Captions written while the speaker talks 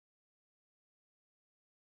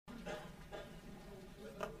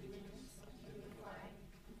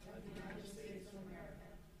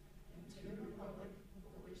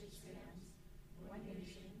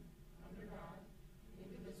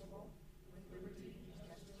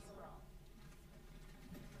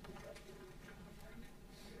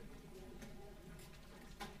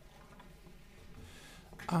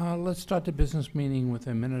let's start the business meeting with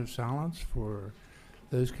a minute of silence for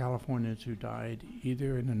those Californians who died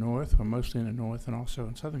either in the north or mostly in the north and also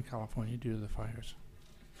in Southern California due to the fires.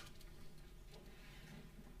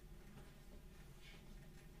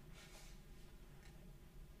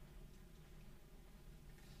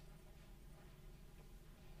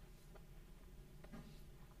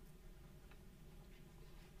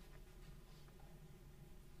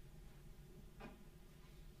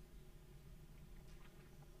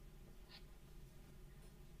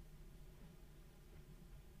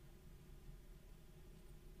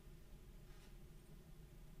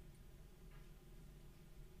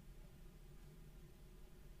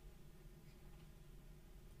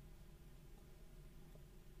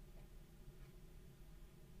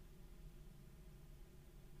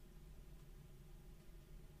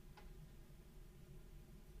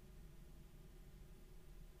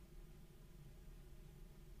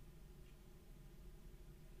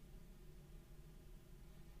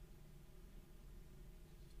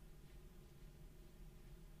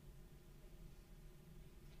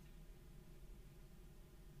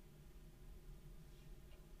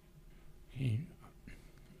 Okay.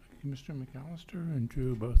 Mr. McAllister and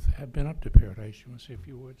Drew both have been up to Paradise. You want to say a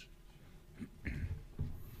few words?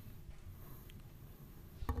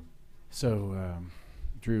 So,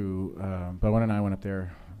 Drew, Bowen and I went up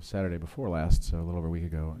there Saturday before last, so a little over a week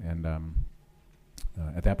ago, and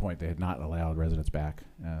at that point they had not allowed residents back,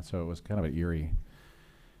 so it was kind of an eerie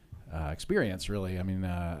experience, really. I mean,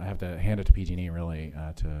 I have to hand it to PG&E, really,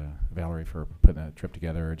 to Valerie for putting that trip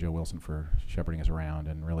together, Joe Wilson for shepherding us around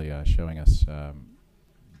and really showing us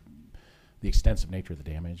the extensive nature of the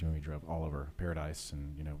damage. When we drove all over Paradise,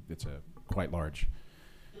 and it's a quite large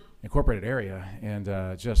incorporated area, and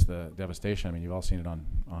just the devastation. I mean, you've all seen it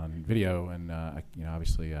on video, and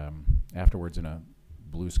obviously afterwards in a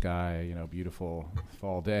blue sky, beautiful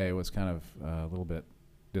fall day was kind of a little bit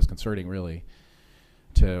disconcerting, really,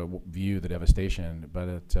 to view the devastation.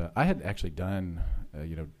 But I had actually done,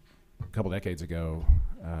 a couple decades ago,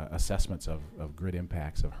 assessments of grid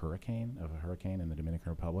impacts of a hurricane in the Dominican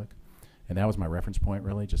Republic. And that was my reference point,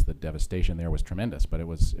 really. Just the devastation there was tremendous, but it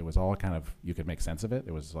was all kind of, you could make sense of it.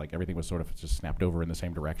 It was like everything was sort of just snapped over in the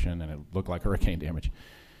same direction, and it looked like hurricane damage.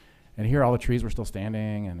 And here all the trees were still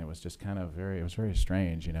standing, and it was just kind of very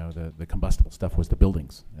strange. The combustible stuff was the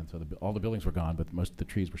buildings, and so all the buildings were gone, but most of the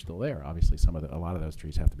trees were still there. Obviously, a lot of those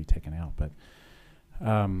trees have to be taken out, but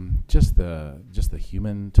just the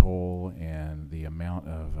human toll and the amount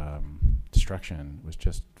of destruction was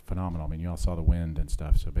just phenomenal. I mean, you all saw the wind and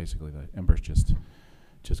stuff, so basically the embers just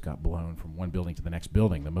got blown from one building to the next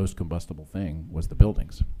building. The most combustible thing was the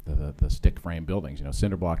buildings, the stick frame buildings.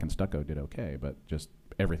 Cinder block and stucco did okay, but just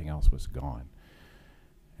everything else was gone.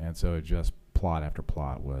 And so just plot after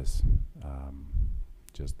plot was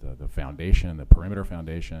just the foundation, the perimeter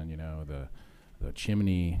foundation, the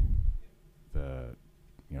chimney, the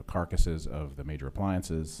carcasses of the major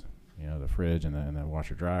appliances, the fridge and the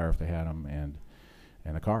washer dryer if they had them, and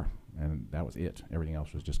the car, and that was it. Everything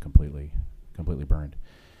else was just completely burned.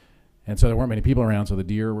 And so there weren't many people around, so the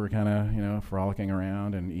deer were kind of frolicking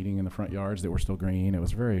around and eating in the front yards that were still green. It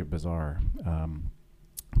was very bizarre,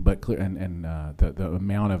 but clear. And the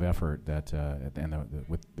amount of effort that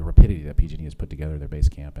with the rapidity that PG&E has put together their base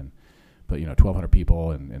camp, and but 1,200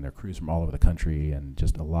 people and their crews from all over the country, and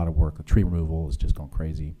just a lot of work. The tree removal is just going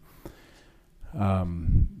crazy.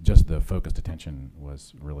 Just the focused attention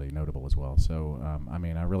was really notable as well. So, I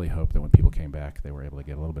really hope that when people came back, they were able to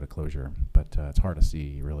get a little bit of closure. But it's hard to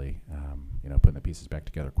see, really, putting the pieces back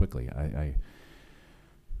together quickly.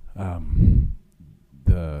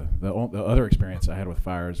 The other experience I had with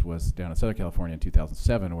fires was down in Southern California in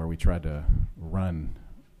 2007, where we tried to run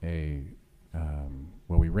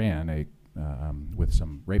with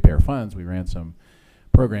some ratepayer funds, we ran some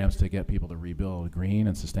programs to get people to rebuild green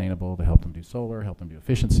and sustainable, to help them do solar, help them do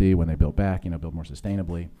efficiency when they build back, build more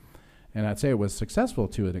sustainably. And I'd say it was successful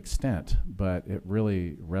to an extent, but it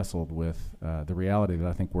really wrestled with the reality that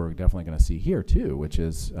I think we're definitely going to see here too, which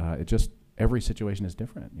is every situation is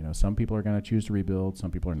different. Some people are going to choose to rebuild,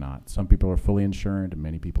 some people are not. Some people are fully insured, and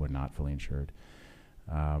many people are not fully insured.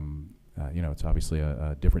 It's obviously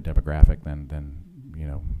a different demographic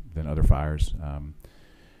than other fires.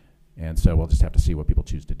 And so we'll just have to see what people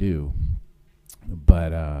choose to do.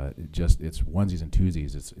 But it's onesies and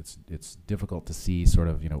twosies. It's difficult to see sort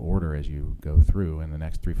of order as you go through. In the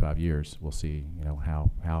next 3-5 years, we'll see how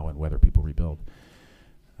and whether people rebuild.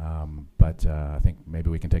 But I think maybe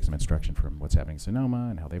we can take some instruction from what's happening in Sonoma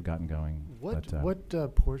and how they've gotten going.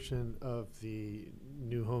 What portion of the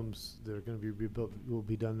new homes that are going to be rebuilt will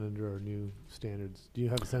be done under our new standards? Do you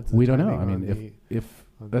have a sense of the We don't know. timing I on mean, if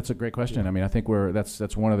on that's a great question. Yeah. I mean, I think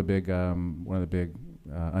that's one of the big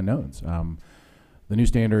unknowns. The new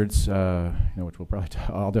standards, which we'll probably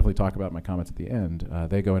I'll definitely talk about in my comments at the end.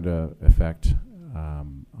 They go into effect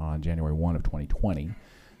on January 1 of 2020.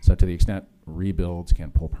 So to the extent rebuilds can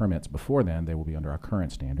pull permits before then, they will be under our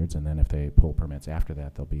current standards, and then if they pull permits after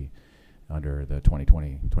that, they'll be under the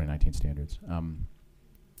 2019 standards.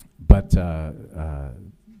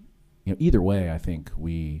 Either way, I think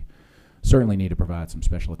we certainly need to provide some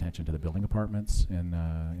special attention to the building departments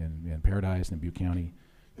in Paradise and Butte County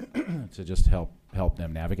to just help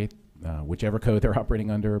them navigate whichever code they're operating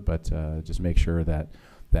under, but just make sure that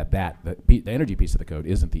the energy piece of the code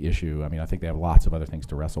isn't the issue. I mean, I think they have lots of other things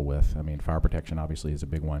to wrestle with. I mean, fire protection obviously is a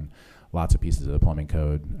big one. Lots of pieces of the plumbing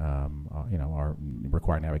code, are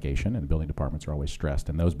require navigation, and building departments are always stressed.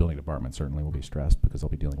 And those building departments certainly will be stressed because they'll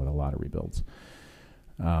be dealing with a lot of rebuilds.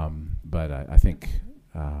 But I think,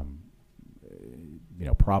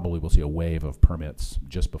 probably we'll see a wave of permits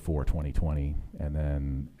just before 2020, and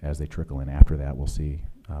then as they trickle in after that, we'll see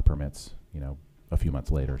permits, a few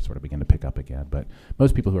months later sort of begin to pick up again. But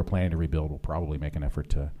most people who are planning to rebuild will probably make an effort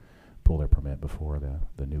to pull their permit before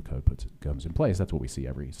the new code comes in place. That's what we see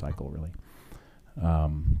every cycle, really. I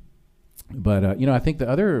think the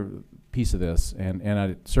other piece of this,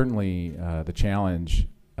 and certainly the challenge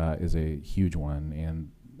is a huge one,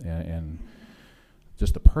 and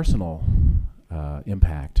just the personal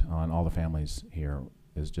impact on all the families here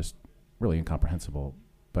is just really incomprehensible.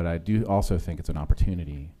 But I do also think it's an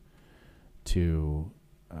opportunity to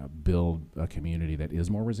build a community that is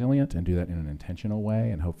more resilient and do that in an intentional way,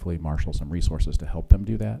 and hopefully marshal some resources to help them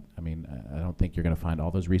do that. I mean, I don't think you're going to find all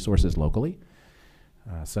those resources locally.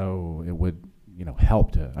 So it would,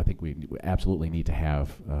 help to, I think we absolutely need to have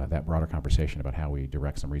that broader conversation about how we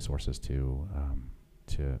direct some resources to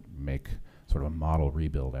make sort of a model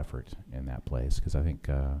rebuild effort in that place, because I think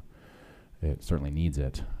it certainly needs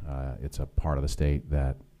it. It's a part of the state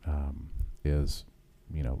that is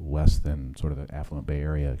less than sort of the affluent Bay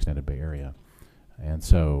Area, extended Bay Area. And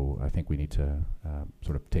so I think we need to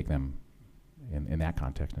sort of take them in that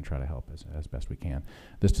context and try to help as best we can.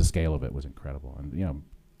 Just the scale of it was incredible. And,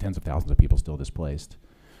 tens of thousands of people still displaced.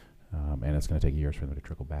 And it's going to take years for them to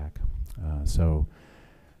trickle back. So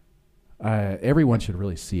everyone should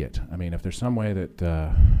really see it. I mean, if there's some way that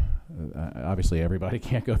obviously everybody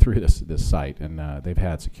can't go through this site, and they've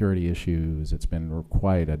had security issues. It's been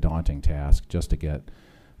quite a daunting task just to get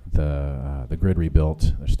the grid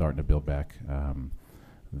rebuilt. They're starting to build back.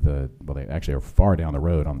 They actually are far down the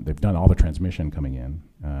road. They've done all the transmission coming in,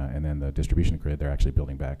 and then the distribution grid they're actually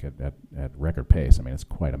building back at record pace. I mean, it's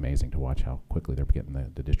quite amazing to watch how quickly they're getting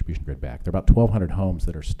the distribution grid back. There are about 1,200 homes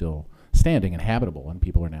that are still standing and habitable, and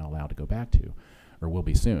people are now allowed to go back to, or will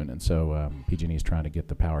be soon. And so PG&E is trying to get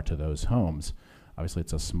the power to those homes. Obviously,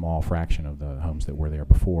 it's a small fraction of the homes that were there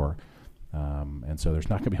before. And so there's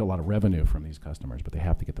not going to be a lot of revenue from these customers, but they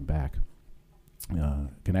have to get them back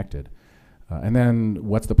connected. And then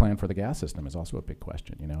what's the plan for the gas system is also a big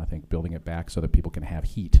question. I think building it back so that people can have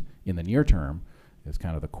heat in the near term is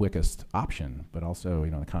kind of the quickest option, but also,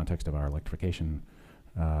 in the context of our electrification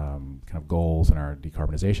kind of goals and our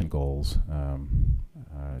decarbonization goals,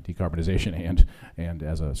 decarbonization and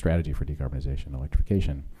as a strategy for decarbonization and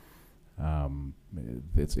electrification,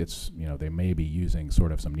 it's they may be using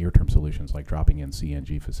sort of some near-term solutions like dropping in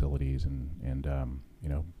CNG facilities and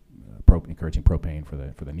encouraging propane for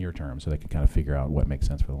the near term, so they can kind of figure out what makes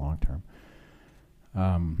sense for the long term.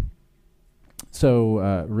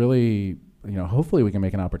 Really, hopefully we can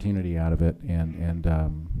make an opportunity out of it and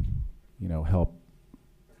help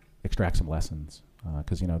extract some lessons,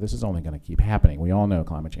 because this is only going to keep happening. We all know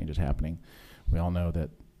climate change is happening. We all know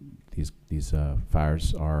that these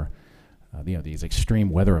fires are, these extreme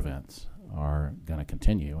weather events are going to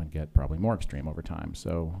continue and get probably more extreme over time.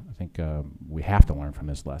 So I think we have to learn from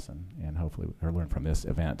this lesson, and learn from this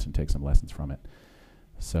event and take some lessons from it.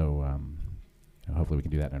 So hopefully we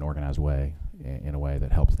can do that in an organized way, in a way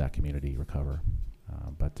that helps that community recover.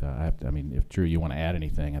 If Drew, you want to add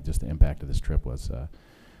anything, just the impact of this trip was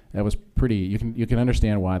that was pretty. You can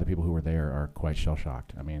understand why the people who were there are quite shell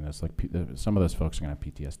shocked. I mean, it's like some of those folks are going to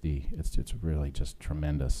have PTSD. It's really just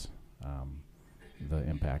tremendous. The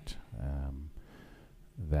impact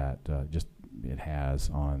that just it has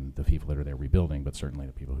on the people that are there rebuilding, but certainly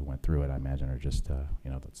the people who went through it, I imagine, are just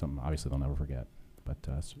that's something obviously they'll never forget. But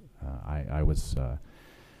I was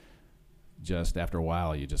just after a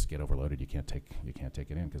while you just get overloaded. You can't take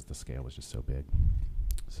it in because the scale was just so big.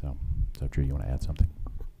 So Drew, you want to add something?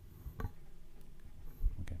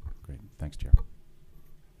 Okay, great. Thanks, Chair.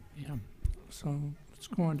 Yeah, so let's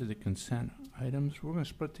go on to the consent items. We're gonna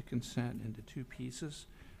split the consent into two pieces.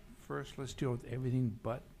 First, let's deal with everything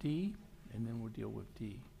but D, and then we'll deal with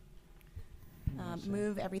D. You wanna say?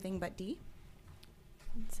 Move everything but D.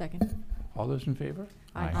 Second. All those in favor?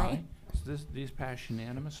 Aye. So these pass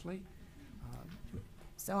unanimously.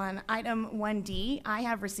 So on item 1D, I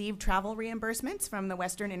have received travel reimbursements from the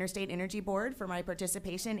Western Interstate Energy Board for my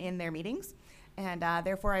participation in their meetings, and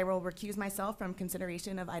therefore I will recuse myself from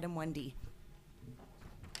consideration of item 1D.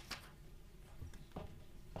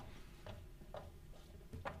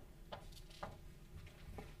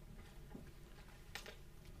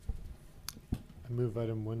 I move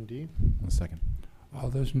item 1D. A second. All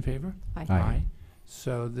those in favor? Aye.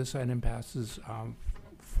 So this item passes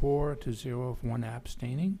 4-0 with one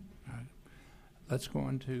abstaining. Let's go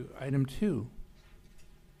on to item 2.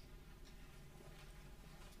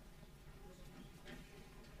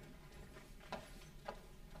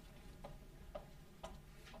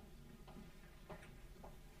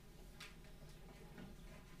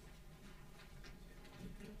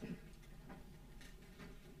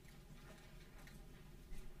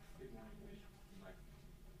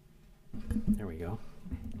 There we go.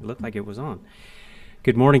 It looked like it was on.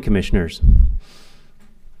 Good morning, Commissioners.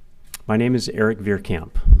 My name is Eric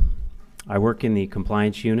Veerkamp. I work in the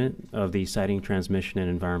Compliance Unit of the Siting, Transmission, and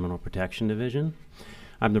Environmental Protection Division.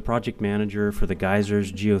 I'm the project manager for the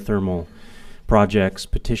Geysers Geothermal Project's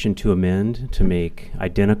petition to amend to make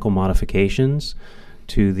identical modifications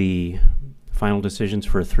to the final decisions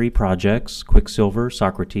for 3 projects: Quicksilver,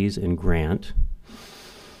 Socrates, and Grant.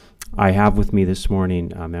 I have with me this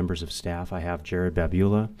morning members of staff. I have Jared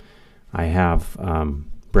Babula, I have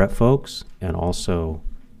Brett Folks, and also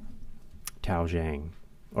Tao Zhang,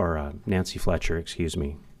 or Nancy Fletcher, excuse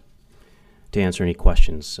me, to answer any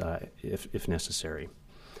questions if necessary.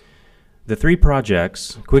 The 3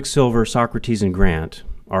 projects, Quicksilver, Socrates, and Grant,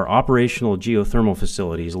 are operational geothermal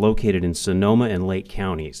facilities located in Sonoma and Lake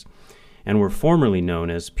counties, and were formerly known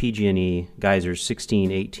as PG&E Geysers 16,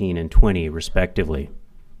 18, and 20, respectively.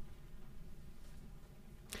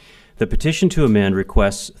 The petition to amend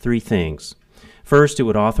requests 3 things. First, it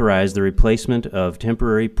would authorize the replacement of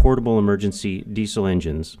temporary portable emergency diesel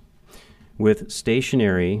engines with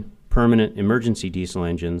stationary permanent emergency diesel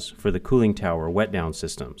engines for the cooling tower wet-down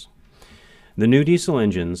systems. The new diesel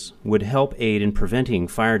engines would help aid in preventing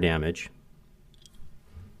fire damage,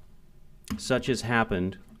 such as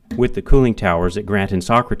happened with the cooling towers at Grant and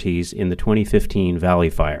Socrates in the 2015 Valley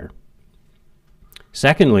Fire.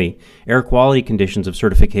 Secondly, air quality conditions of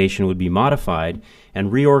certification would be modified and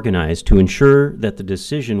reorganized to ensure that the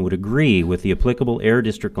decision would agree with the applicable air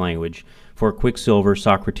district language for Quicksilver,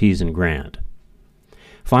 Socrates, and Grant.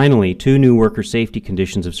 Finally, 2 new worker safety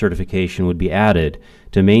conditions of certification would be added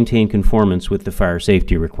to maintain conformance with the fire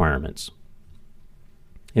safety requirements.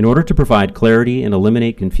 In order to provide clarity and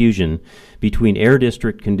eliminate confusion between Air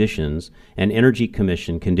District conditions and Energy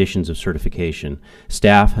Commission conditions of certification,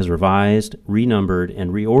 staff has revised, renumbered,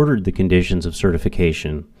 and reordered the conditions of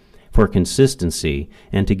certification for consistency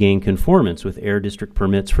and to gain conformance with Air District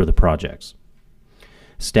permits for the projects.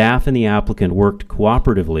 Staff and the applicant worked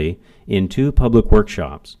cooperatively in 2 public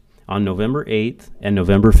workshops on November 8th and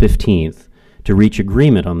November 15th to reach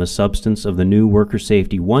agreement on the substance of the new Worker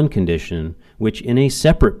Safety 1 condition, which in a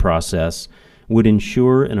separate process would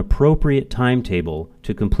ensure an appropriate timetable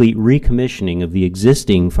to complete recommissioning of the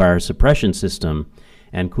existing fire suppression system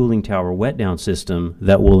and cooling tower wet-down system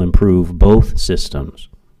that will improve both systems.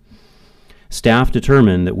 Staff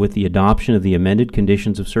determined that with the adoption of the amended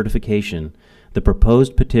conditions of certification, the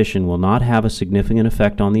proposed petition will not have a significant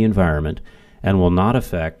effect on the environment and will not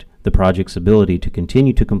affect the project's ability to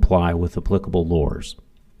continue to comply with applicable laws.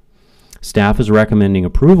 Staff is recommending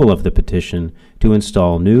approval of the petition to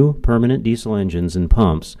install new permanent diesel engines and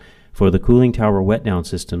pumps for the cooling tower wet-down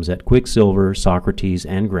systems at Quicksilver, Socrates,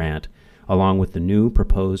 and Grant, along with the new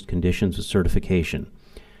proposed conditions of certification.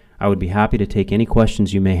 I would be happy to take any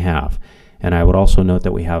questions you may have, and I would also note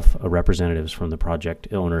that we have representatives from the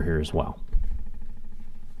project owner here as well.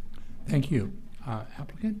 Thank you.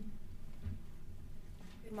 Applicant?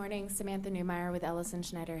 Good morning, Samantha Newmeyer with Ellison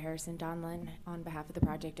Schneider Harrison Donlin. On behalf of the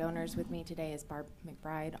project owners, with me today is Barb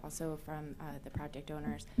McBride, also from the project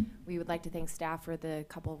owners. We would like to thank staff for the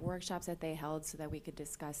couple of workshops that they held so that we could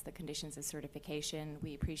discuss the conditions of certification.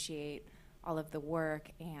 We appreciate all of the work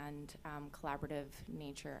and collaborative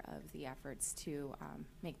nature of the efforts to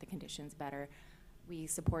make the conditions better. We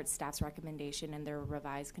support staff's recommendation and their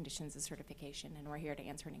revised conditions of certification, and we're here to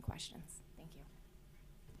answer any questions. Thank you.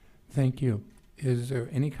 Thank you. Is there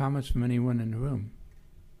any comments from anyone in the room?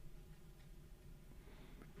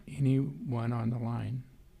 Anyone on the line?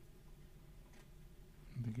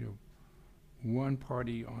 I think you have one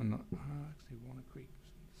party on, actually Walnut Creek,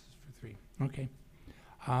 this is for 3. Okay.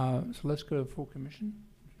 So let's go to full commission.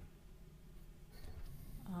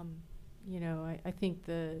 You know, I think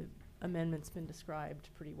the amendment's been described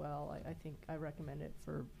pretty well. I think I recommend it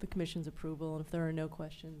for the commission's approval, and if there are no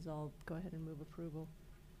questions, I'll go ahead and move approval.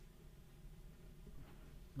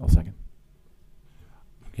 I'll second.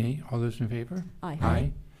 Okay, all those in favor?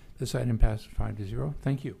 Aye. This item passes 5-0.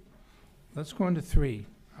 Thank you. Let's go on to 3,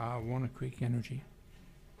 Walnut Creek Energy.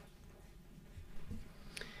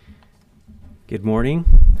 Good morning,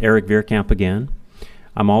 Eric Veerkamp again.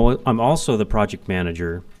 I'm also the project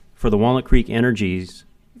manager for the Walnut Creek Energy's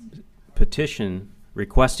petition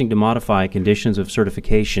requesting to modify conditions of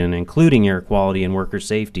certification, including air quality and worker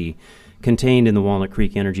safety, contained in the Walnut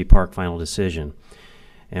Creek Energy Park final decision.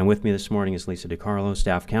 And with me this morning is Lisa DiCarlo,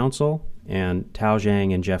 staff counsel, and Tao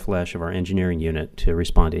Zhang and Jeff Lesh of our engineering unit to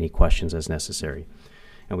respond to any questions as necessary.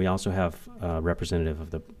 And we also have a representative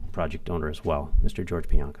of the project owner as well, Mr. George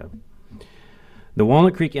Bianca. The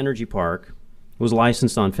Walnut Creek Energy Park was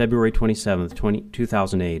licensed on February 27th,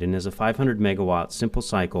 2008, and is a 500 megawatt simple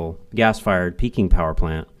cycle gas-fired peaking power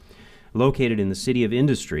plant located in the City of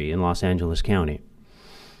Industry in Los Angeles County.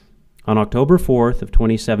 On October 4th of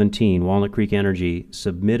 2017, Walnut Creek Energy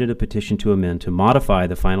submitted a petition to amend to modify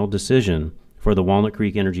the final decision for the Walnut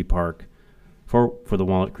Creek Energy Park for the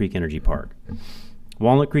Walnut Creek Energy Park.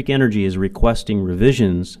 Walnut Creek Energy is requesting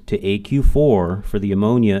revisions to AQ4 for the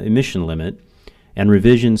ammonia emission limit and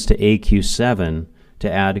revisions to AQ7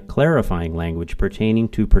 to add clarifying language pertaining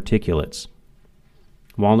to particulates.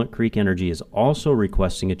 Walnut Creek Energy is also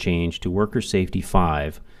requesting a change to Worker Safety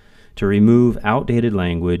 5 to remove outdated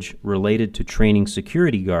language related to training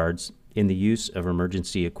security guards in the use of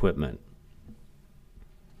emergency equipment.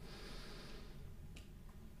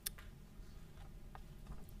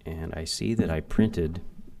 And I see that I printed,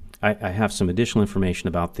 I have some additional information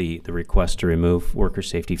about the request to remove Worker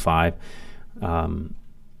Safety 5.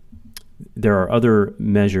 There are other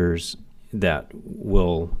measures that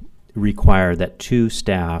will require that 2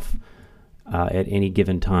 staff at any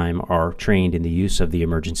given time are trained in the use of the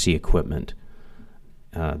emergency equipment.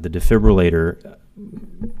 The defibrillator,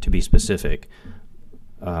 to be specific,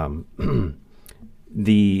 the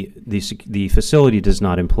facility does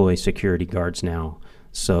not employ security guards now,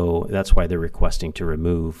 so that's why they're requesting to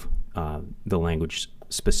remove the language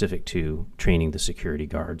specific to training the security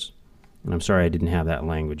guards. And I'm sorry I didn't have that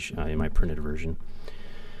language in my printed version.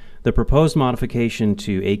 The proposed modification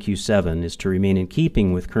to AQ7 is to remain in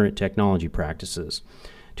keeping with current technology practices,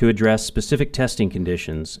 to address specific testing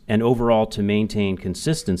conditions, and overall to maintain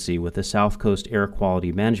consistency with the South Coast Air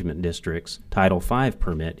Quality Management District's Title V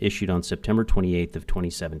permit issued on September 28th of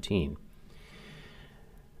 2017.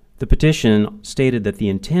 The petition stated that the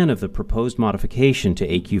intent of the proposed modification to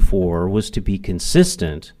AQ4 was to be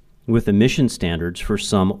consistent with emission standards for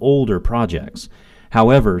some older projects.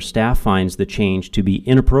 However, staff finds the change to be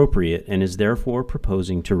inappropriate and is therefore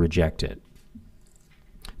proposing to reject it.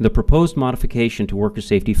 The proposed modification to Worker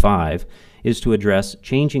Safety 5 is to address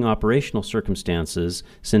changing operational circumstances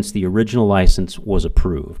since the original license was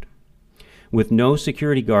approved. With no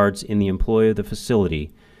security guards in the employ of the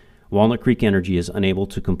facility, Walnut Creek Energy is unable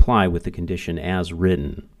to comply with the condition as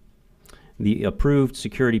written. The approved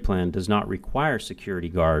security plan does not require security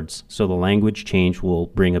guards, so the language change will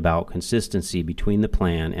bring about consistency between the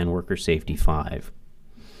plan and Worker Safety 5.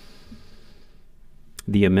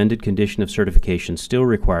 The amended condition of certification still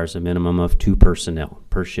requires a minimum of 2 personnel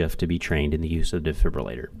per shift to be trained in the use of the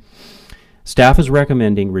defibrillator. Staff is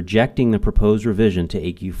recommending rejecting the proposed revision to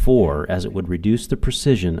AQ4 as it would reduce the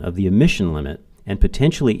precision of the emission limit and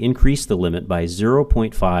potentially increase the limit by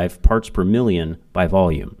 0.5 parts per million by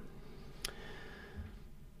volume.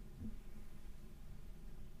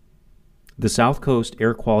 The South Coast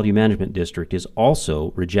Air Quality Management District is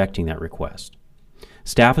also rejecting that request.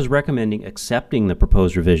 Staff is recommending accepting the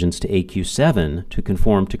proposed revisions to AQ7 to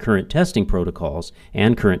conform to current testing protocols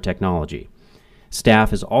and current technology.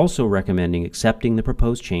 Staff is also recommending accepting the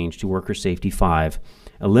proposed change to Worker Safety 5,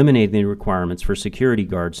 eliminating the requirements for security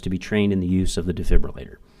guards to be trained in the use of the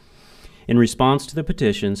defibrillator. In response to the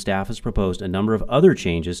petition, staff has proposed a number of other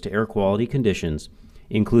changes to air quality conditions,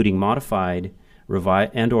 including modified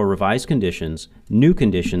and/or revised conditions, new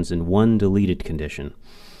conditions, and 1 deleted condition.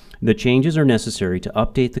 The changes are necessary to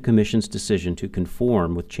update the Commission's decision to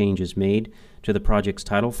conform with changes made to the project's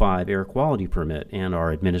Title V air quality permit and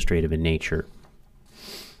are administrative in nature.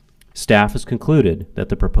 Staff has concluded that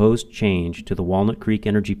the proposed change to the Walnut Creek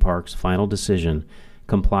Energy Park's final decision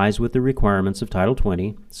complies with the requirements of Title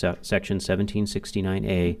 20, Section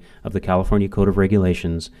 1769A of the California Code of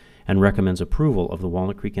Regulations, and recommends approval of the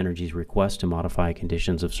Walnut Creek Energy's request to modify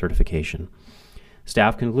conditions of certification.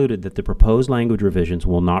 Staff concluded that the proposed language revisions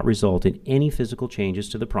will not result in any physical changes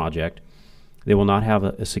to the project. They will not have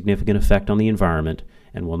a significant effect on the environment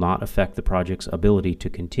and will not affect the project's ability to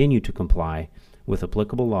continue to comply with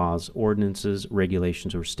applicable laws, ordinances,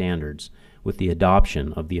 regulations, or standards with the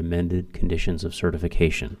adoption of the amended conditions of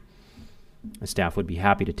certification. The staff would be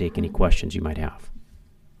happy to take any questions you might have.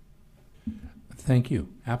 Thank you.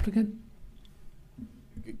 Applicant?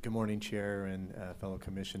 Good morning, Chair and fellow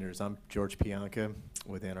commissioners. I'm George Pianca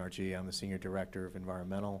with NRG. I'm the Senior Director of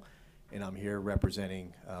Environmental, and I'm here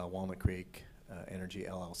representing Walnut Creek Energy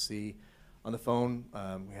LLC. On the phone,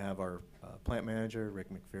 we have our plant manager, Rick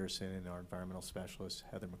McPherson, and our environmental specialist,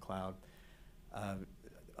 Heather McLeod.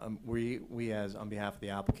 We as on behalf of the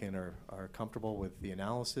applicant are comfortable with the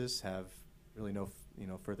analysis, have really no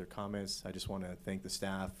further comments. I just want to thank the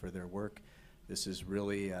staff for their work. This is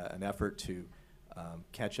really an effort to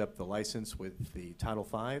catch up the license with the Title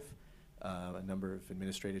V, a number of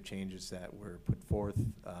administrative changes that were put forth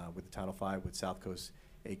with the Title V with South Coast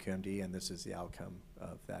AQMD, and this is the outcome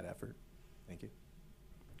of that effort. Thank you.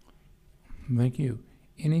 Thank you.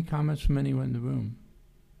 Any comments from anyone in the room?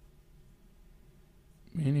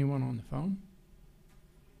 Anyone on the phone?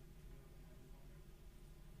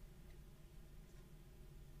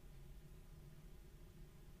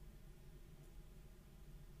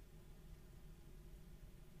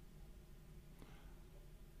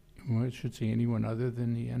 Well, I should say anyone other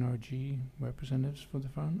than the NRG representatives for the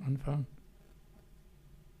phone, on the phone?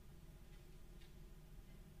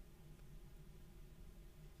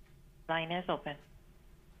 Line is open.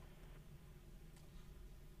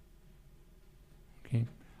 Okay.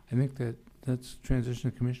 I think that's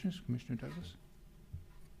transition to commissioners. Commissioner Douglas?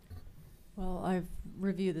 Well, I've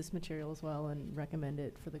reviewed this material as well and recommend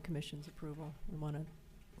it for the commission's approval. I want to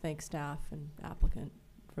thank staff and applicant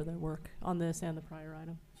for their work on this and the prior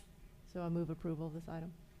item. So I move approval of this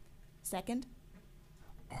item. Second?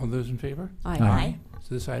 All those in favor? Aye. Aye.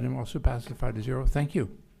 So this item also passes 5-0. Thank you.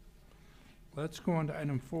 Let's go on to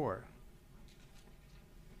item 4.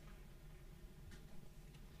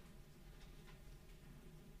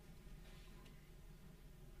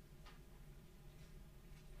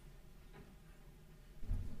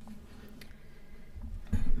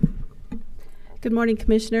 Good morning,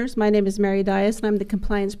 Commissioners. My name is Mary Dias, and I'm the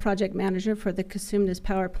Compliance Project Manager for the Cosumnes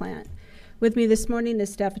Power Plant. With me this morning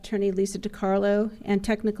is Staff Attorney Lisa DiCarlo, and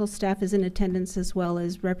technical staff is in attendance as well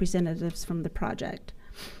as representatives from the project.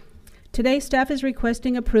 Today, staff is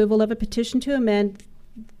requesting approval of a petition to amend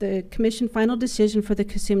the Commission final decision for the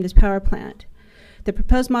Cosumnes Power Plant. The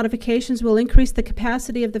proposed modifications will increase the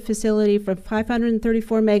capacity of the facility from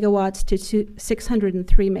 534 megawatts to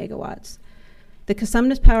 603 megawatts. The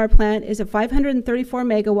Cosumnes Power Plant is a 534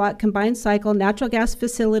 megawatt combined cycle natural gas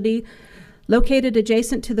facility located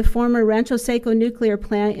adjacent to the former Rancho Seco nuclear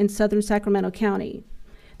plant in southern Sacramento County.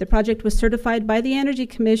 The project was certified by the Energy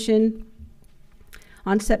Commission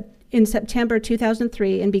in September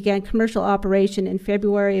 2003 and began commercial operation in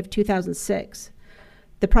February of 2006.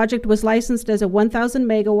 The project was licensed as a 1,000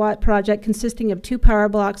 megawatt project consisting of 2 power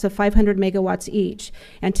blocks of 500 megawatts each,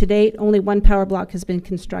 and to date, only 1 power block has been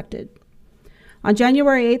constructed. On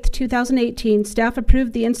January 8, 2018, staff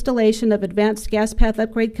approved the installation of advanced gas path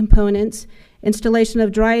upgrade components, installation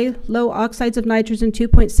of dry low oxides of nitrogen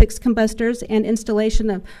 2.6 combustors, and installation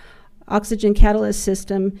of oxygen catalyst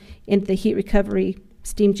system in the heat recovery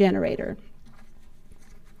steam generator.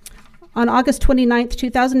 On August 29,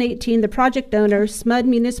 2018, the project owner, SMUD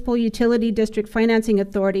Municipal Utility District Financing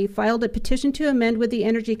Authority, filed a petition to amend with the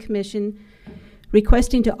Energy Commission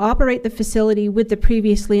requesting to operate the facility with the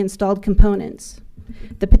previously installed components.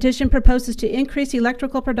 The petition proposes to increase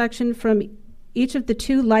electrical production from each of the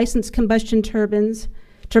 2 licensed combustion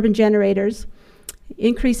turbine generators,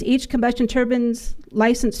 increase each combustion turbine's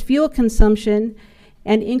licensed fuel consumption,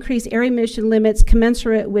 and increase air emission limits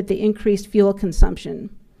commensurate with the increased fuel consumption.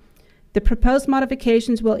 The proposed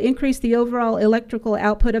modifications will increase the overall electrical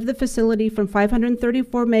output of the facility from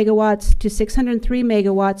 534 megawatts to 603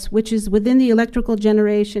 megawatts, which is within the electrical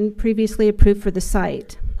generation previously approved for the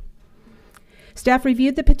site. Staff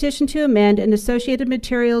reviewed the petition to amend and associated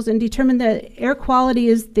materials and determined that air quality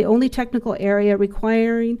is the only technical area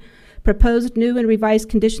requiring proposed new and revised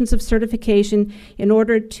conditions of certification in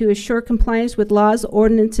order to assure compliance with laws,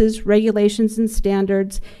 ordinances, regulations, and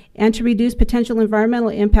standards, and to reduce potential environmental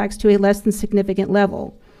impacts to a less than significant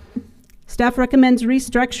level. Staff recommends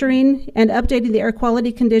restructuring and updating the air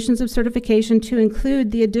quality conditions of certification to include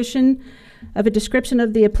the addition of a description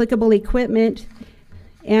of the applicable equipment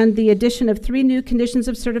and the addition of 3 new conditions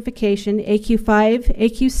of certification, AQ5,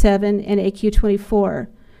 AQ7, and AQ24.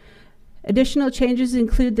 Additional changes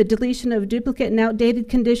include the deletion of duplicate and outdated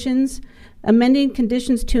conditions, amending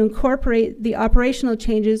conditions to incorporate the operational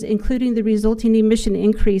changes, including the resulting emission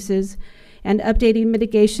increases, and updating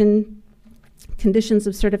mitigation conditions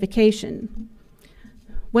of certification.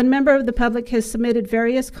 One member of the public has submitted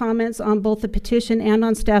various comments on both the petition and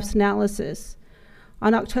on staff's analysis.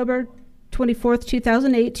 On October 24th,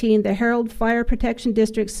 2018, the Herald Fire Protection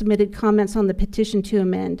District submitted comments on the petition to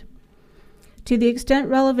amend. To the extent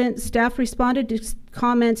relevant, staff responded to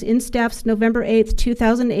comments in staff's November 8th,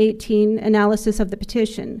 2018 analysis of the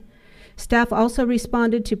petition. Staff also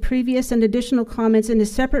responded to previous and additional comments in a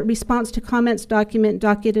separate response to comments document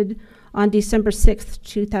docketed on December 6th,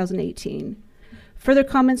 2018. Further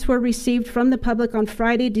comments were received from the public on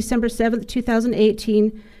Friday, December 7th,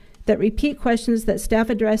 2018 that repeat questions that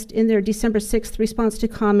staff addressed in their December 6th response to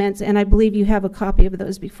comments, and I believe you have a copy of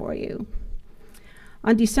those before you.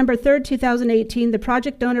 On December 3rd, 2018, the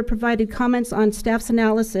project owner provided comments on staff's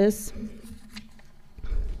analysis.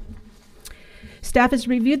 Staff has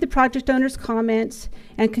reviewed the project owner's comments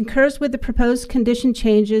and concurs with the proposed condition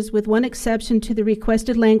changes, with one exception to the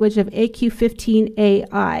requested language of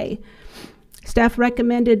AQ15AI. Staff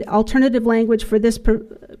recommended alternative language for this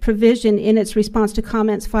provision in its response to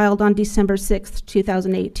comments filed on December 6th,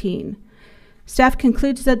 2018. Staff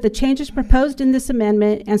concludes that the changes proposed in this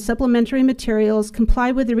amendment and supplementary materials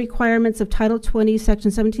comply with the requirements of Title 20,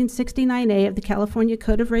 Section 1769A of the California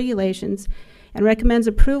Code of Regulations, and recommends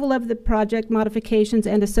approval of the project modifications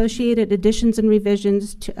and associated additions and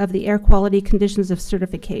revisions of the air quality conditions of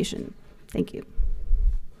certification. Thank you.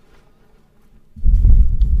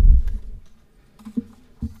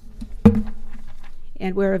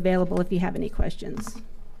 And we're available if you have any questions.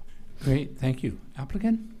 Great, thank you.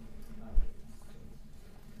 Applicant?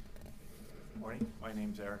 Morning, my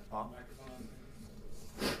name's Eric Pop.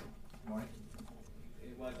 Morning.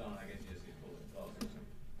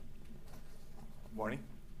 Morning,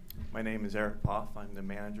 my name is Eric Poff. I'm the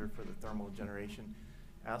manager for the thermal generation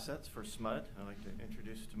assets for SMUD. I'd like to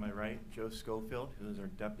introduce to my right Joe Schofield, who is our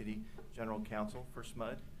Deputy General Counsel for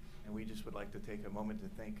SMUD. And we just would like to take a moment to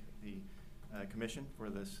thank the Commission for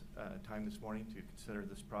this time this morning to consider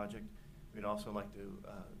this project. We'd also like to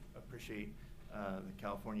appreciate the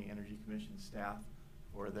California Energy Commission staff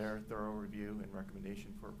for their thorough review and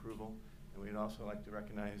recommendation for approval. And we'd also like to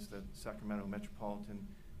recognize the Sacramento Metropolitan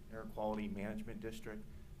Air Quality Management District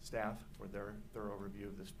staff for their thorough review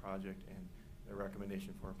of this project and their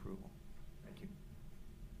recommendation for approval. Thank you.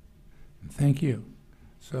 Thank you.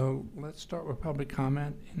 So let's start with public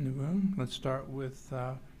comment in the room. Let's start with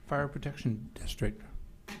Fire Protection District.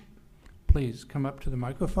 Please come up to the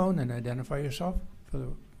microphone and identify yourself for the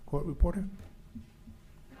court reporter.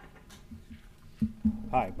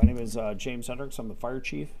 Hi, my name is James Hendricks. I'm the fire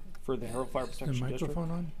chief for the Herald Fire Protection Is the District.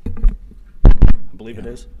 microphone on? I believe it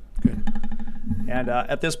is. Good. And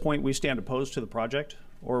at this point, we stand opposed to the project,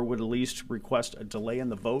 or would at least request a delay in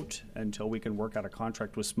the vote until we can work out a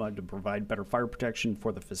contract with SMUD to provide better fire protection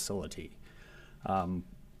for the facility.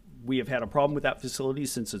 We have had a problem with that facility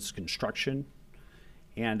since its construction,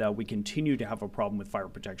 and we continue to have a problem with fire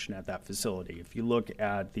protection at that facility. If you look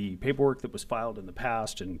at the paperwork that was filed in the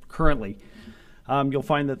past and currently, you'll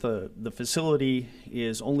find that the facility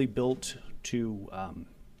is only built to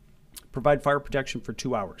provide fire protection for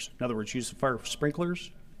 2 hours. In other words, use the fire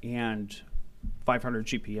sprinklers and 500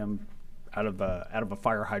 GPM out of a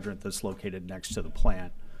fire hydrant that's located next to the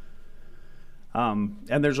plant.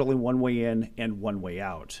 And there's only one way in and one way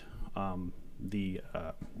out. The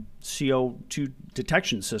CO2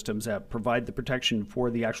 detection systems that provide the protection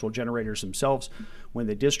for the actual generators themselves, when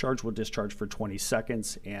they discharge, will discharge for 20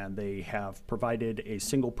 seconds, and they have provided a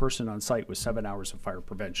single person on site with 7 hours of fire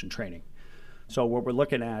prevention training. So what we're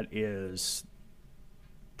looking at is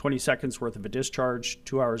 20 seconds worth of a discharge,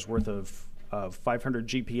 2 hours worth of 500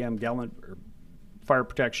 GPM gallon fire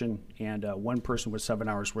protection, and one person with 7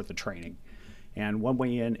 hours worth of training, and one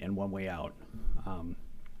way in and one way out.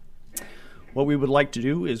 What we would like to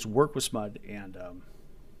do is work with SMUD and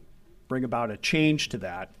bring about a change to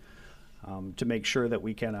that to make sure that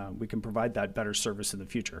we can provide that better service in the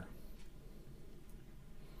future.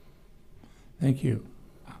 Thank you.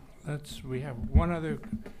 We have one other,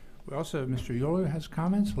 we also have Mr. Yoler has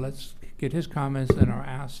comments. Let's get his comments, then I'll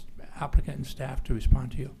ask applicant and staff to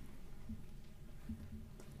respond to you.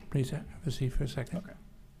 Please have a seat for a second. Okay.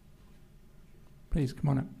 Please, come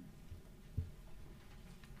on up.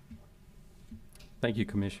 Thank you,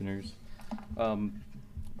 commissioners.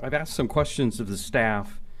 I've asked some questions of the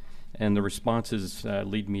staff, And the responses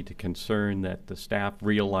lead me to concern that the staff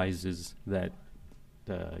realizes that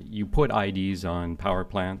you put IDs on power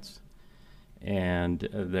plants, and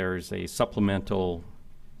there's a supplement to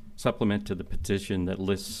the petition that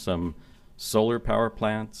lists some solar power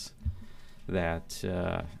plants that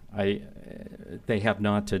they have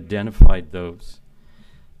not identified those.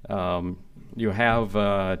 You have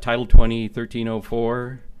Title 20,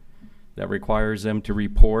 1304 that requires them to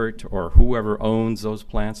report, or whoever owns those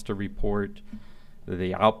plants to report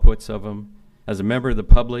the outputs of them. As a member of the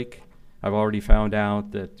public, I've already found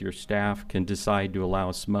out that your staff can decide to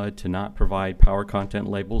allow SMUD to not provide power content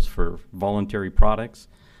labels for voluntary products.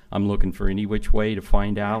 I'm looking for any which way to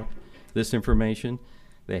find out this information.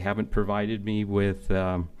 They haven't provided me with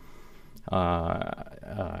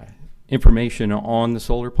information on the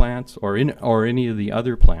solar plants or any of the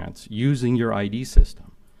other plants using your ID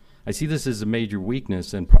system. I see this as a major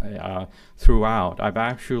weakness and throughout. I've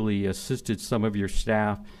actually assisted some of your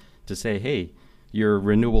staff to say, hey, your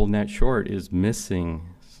renewable net short is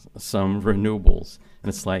missing some renewables. And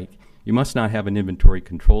it's like, you must not have an inventory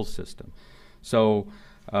control system. So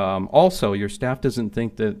also, your staff doesn't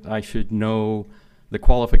think that I should know the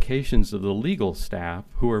qualifications of the legal staff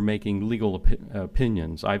who are making legal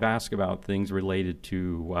opinions. I've asked about things related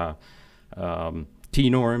to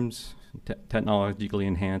T-norms, technologically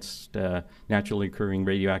enhanced, naturally occurring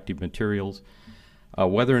radioactive materials,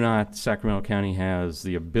 whether or not Sacramento County has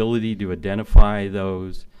the ability to identify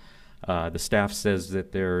those. The staff says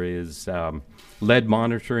that there is lead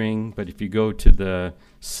monitoring, but if you go to the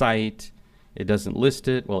site, it doesn't list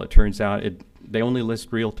it. Well, it turns out they only list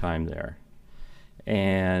real time there.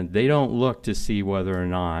 And they don't look to see whether or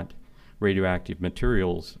not radioactive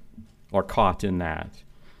materials are caught in that.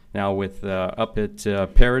 Now with up at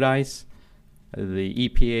Paradise, the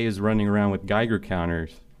EPA is running around with Geiger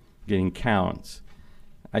counters getting counts.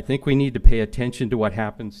 I think we need to pay attention to what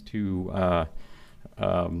happens to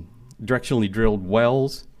directionally drilled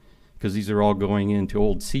wells, because these are all going into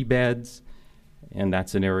old seabeds, and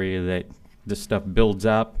that's an area that this stuff builds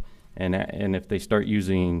up, and if they start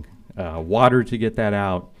using water to get that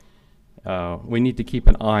out, we need to keep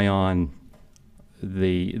an eye on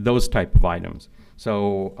those type of items.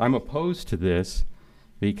 So I'm opposed to this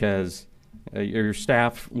because your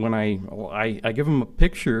staff, when I give them a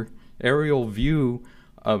picture, aerial view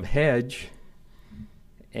of hedge,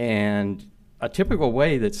 and a typical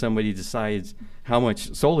way that somebody decides how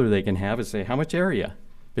much solar they can have is say how much area,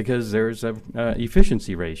 because there's a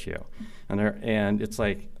efficiency ratio, and it's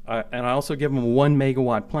like, and I also give them a 1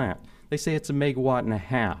 megawatt plant. They say it's 1.5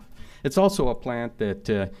 megawatts. It's also a plant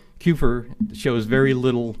that CUFER shows very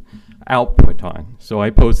little output on. So I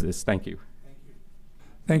oppose this. Thank you.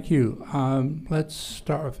 Thank you. Let's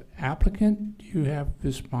start with applicant. Do you have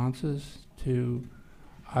responses to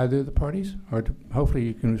either of the parties? Or hopefully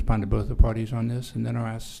you can respond to both the parties on this, and then I'll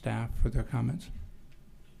ask staff for their comments.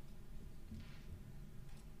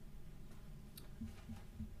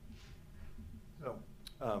 So,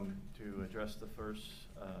 to address the first,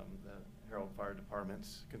 the Herald Fire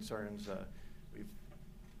Department's concerns, we've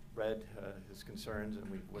read his concerns, and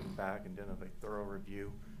we've went back and done a thorough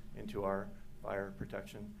review into our fire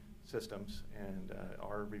protection systems, and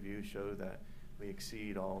our review showed that we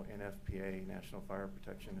exceed all NFPA, National Fire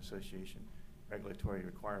Protection Association, regulatory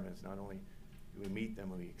requirements. Not only do we meet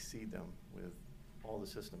them, we exceed them with all the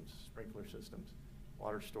systems, sprinkler systems,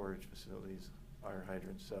 water storage facilities, fire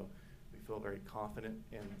hydrants. So we feel very confident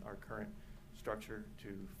in our current structure to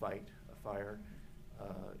fight a fire,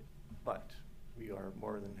 but we are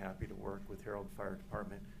more than happy to work with Herald Fire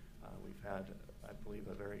Department. We've had, I believe,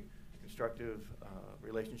 a very constructive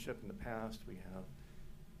relationship in the past. We have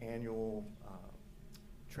annual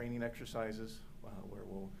training exercises where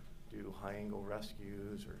we'll do high angle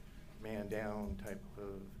rescues or man down type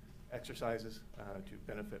of exercises to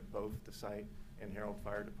benefit both the site and Herald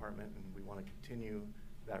Fire Department, and we want to continue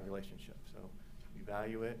that relationship. So we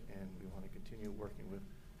value it, and we want to continue working with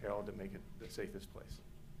Herald to make it the safest place.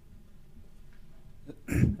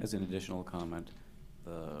 As an additional comment,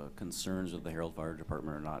 the concerns of the Herald Fire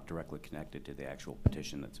Department are not directly connected to the actual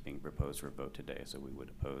petition that's being proposed for a vote today, so we would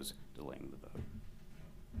oppose delaying the vote.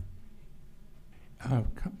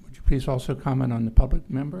 Would you please also comment on the public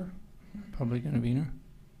member, public intervener?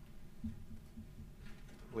 I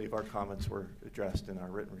believe our comments were addressed in our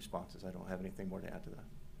written responses. I don't have anything more to add to that.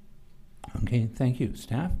 Okay, thank you.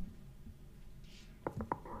 Staff?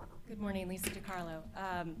 Good morning, Lisa DiCarlo,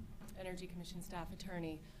 Energy Commission staff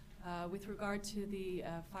attorney. With regard to the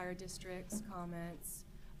fire district's comments,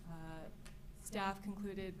 staff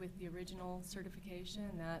concluded with the original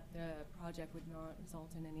certification that the project would not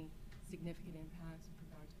result in any significant impacts with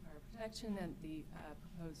regard to fire protection, and the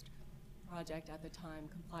proposed project at the time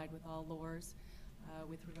complied with all laws.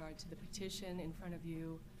 With regard to the petition in front of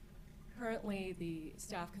you, currently the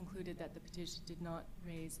staff concluded that the petition did not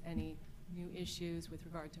raise any new issues with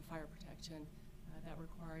regard to fire protection that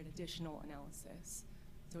required additional analysis.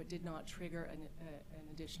 So it did not trigger an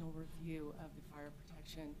additional review of the fire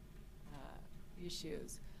protection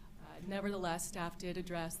issues. Nevertheless, staff did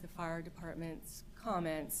address the fire department's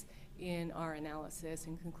comments in our analysis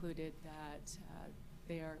and concluded that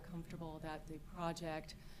they are comfortable that the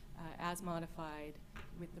project, as modified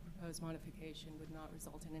with the proposed modification, would not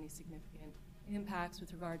result in any significant impacts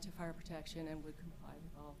with regard to fire protection and would comply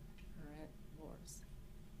with all current laws.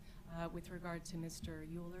 With regard to Mr.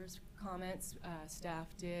 Euler's comments,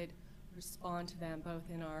 staff did respond to them both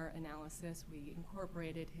in our analysis. We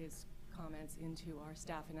incorporated his comments into our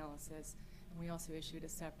staff analysis, and we also issued a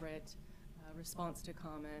separate response to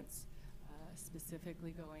comments,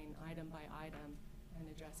 specifically going item by item and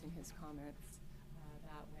addressing his comments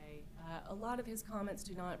that way. A lot of his comments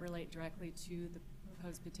do not relate directly to the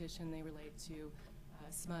proposed petition. They relate to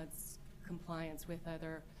SMUD's compliance with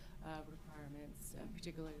other requirements,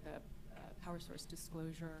 particularly the power source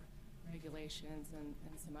disclosure regulations and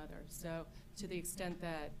some others. So to the extent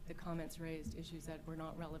that the comments raised issues that were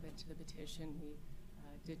not relevant to the petition, we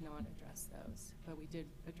did not address those, but we did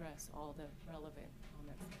address all the relevant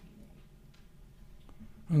comments that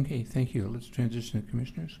he made. Okay, thank you. Let's transition to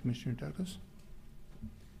commissioners. Commissioner Douglas?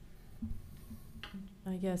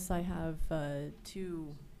 I guess I have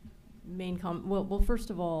two main well, first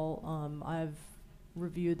of all, I've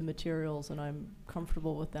reviewed the materials and I'm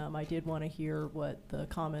comfortable with them. I did want to hear what the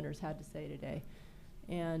commenters had to say today.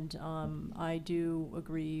 And I do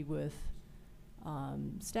agree with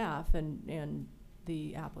staff and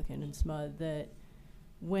the applicant and SMUD that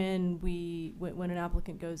when an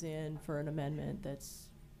applicant goes in for an amendment that's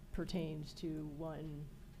pertains to one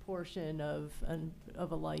portion of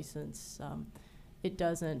a license, it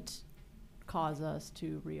doesn't cause us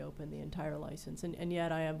to reopen the entire license. And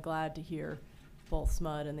yet I am glad to hear both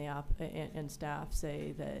SMUD and and staff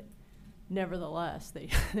say that nevertheless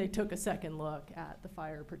they took a second look at the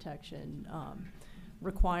fire protection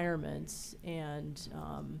requirements, and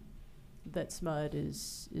that SMUD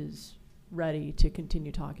is ready to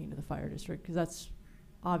continue talking to the fire district, because that's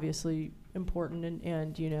obviously important,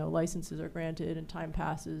 and you know, licenses are granted and time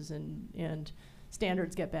passes and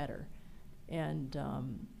standards get better. And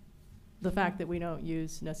the fact that we don't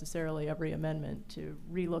use necessarily every amendment to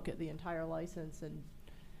relook at the entire license and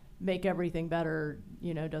make everything better,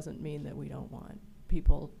 you know, doesn't mean that we don't want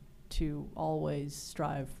people to always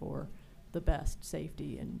strive for the best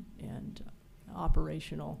safety and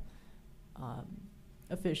operational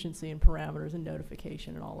efficiency and parameters and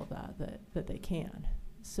notification and all of that they can.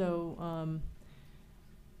 So,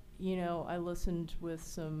 you know, I listened with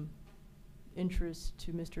some interest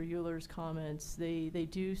to Mr. Euler's comments. They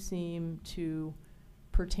do seem to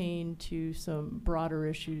pertain to some broader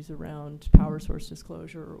issues around power source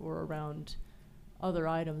disclosure or around other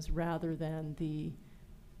items rather than the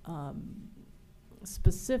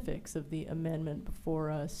specifics of the amendment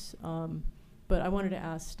before us. But I wanted to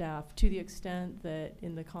ask staff, to the extent that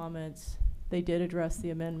in the comments they did address the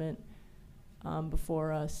amendment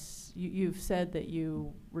before us, you've said that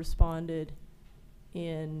you responded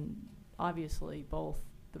in obviously both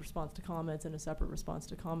the response to comments and a separate response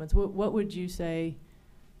to comments. What would you say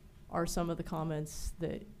are some of the comments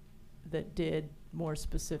that did more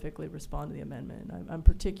specifically respond to the amendment? I'm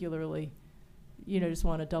particularly, you know, just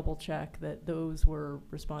want to double check that those were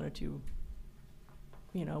responded to,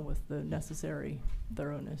 you know, with the necessary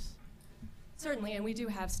thoroughness. Certainly, and we do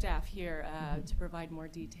have staff here to provide more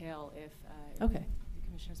detail if okay. the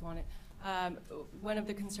commissioners want it. One of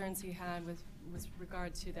the concerns he had was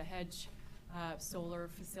regard to the Hedge solar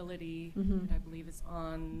facility that I believe is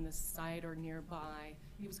on the site or nearby.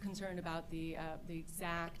 He was concerned about the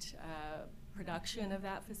exact production of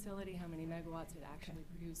that facility, how many megawatts it actually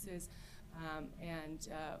produces, and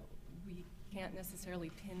we can't necessarily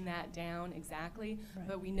pin that down exactly,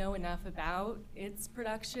 but we know enough about its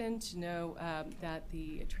production to know that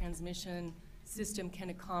the transmission system can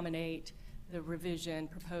accommodate the revision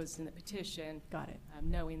proposed in the petition. Got it.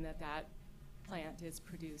 Knowing that that plant is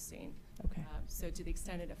producing. Okay. So to the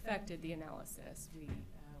extent it affected the analysis, we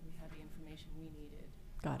had the information we needed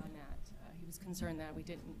on that. He was concerned that we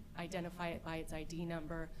didn't identify it by its ID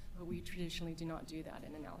number, but we traditionally do not do that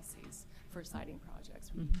in analyses for siting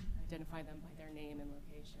projects. We identify them by their name and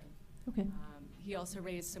location. Okay. He also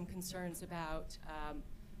raised some concerns about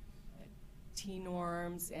T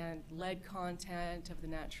norms and lead content of the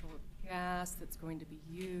natural gas that's going to be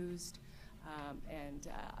used, and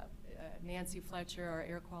Nancy Fletcher, our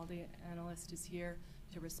air quality analyst, is here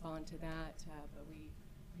to respond to that, but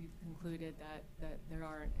we've concluded that there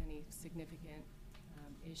aren't any significant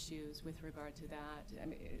issues with regard to that. I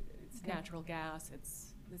mean, it's natural gas.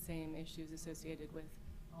 It's the same issues associated with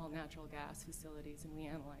all natural gas facilities, and we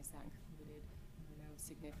analyzed that and concluded there were no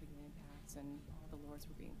significant impacts, and all the laws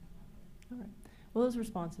were being followed. All right. Well, those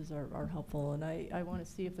responses are helpful, and I want to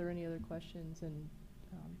see if there are any other questions, and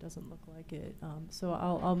doesn't look like it. So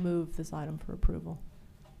I'll move this item for approval.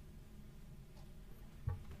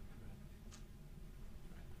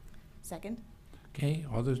 Second? Okay,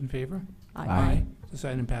 all those in favor? Aye. Aye. This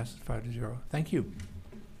item passes 5-0. Thank you.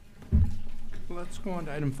 Let's go on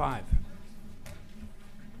to item 5.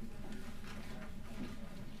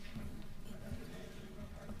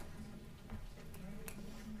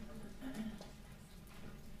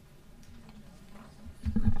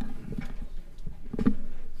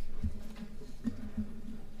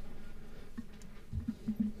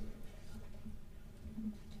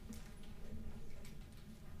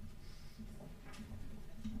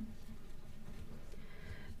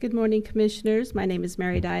 Good morning, Commissioners. My name is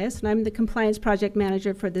Mary Dias, and I'm the Compliance Project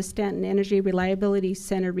Manager for the Stanton Energy Reliability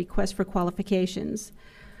Center Request for Qualifications.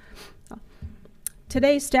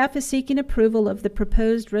 Today, staff is seeking approval of the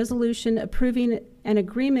proposed resolution approving an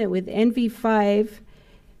agreement with NV5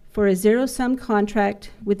 for a zero-sum contract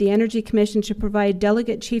with the Energy Commission to provide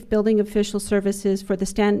delegate chief building official services for the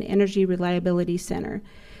Stanton Energy Reliability Center.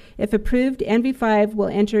 If approved, NV5 will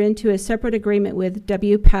enter into a separate agreement with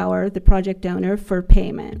W Power, the project owner, for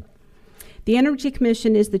payment. The Energy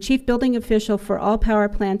Commission is the chief building official for all power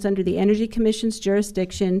plants under the Energy Commission's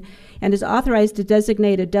jurisdiction and is authorized to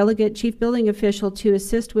designate a delegate chief building official to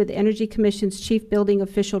assist with Energy Commission's chief building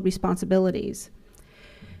official responsibilities.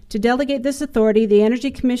 To delegate this authority, the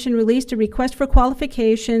Energy Commission released a request for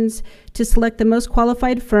qualifications to select the most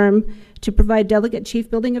qualified firm to provide delegate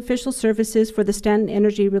chief building official services for the Stanton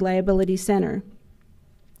Energy Reliability Center.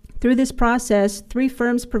 Through this process, 3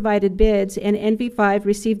 firms provided bids, and NV5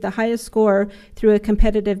 received the highest score through a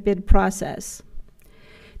competitive bid process.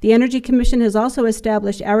 The Energy Commission has also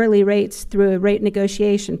established hourly rates through a rate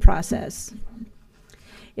negotiation process.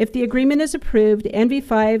 If the agreement is approved,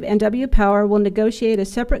 NV5 and W Power will negotiate a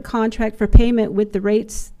separate contract for payment with the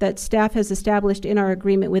rates that staff has established in our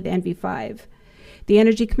agreement with NV5. The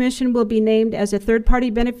Energy Commission will be named as a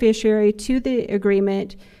third-party beneficiary to the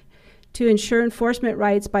agreement to ensure enforcement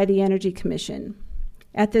rights by the Energy Commission.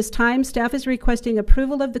 At this time, staff is requesting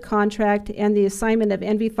approval of the contract and the assignment of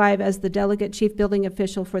NV5 as the delegate chief building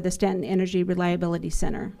official for the Stanton Energy Reliability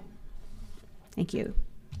Center. Thank you.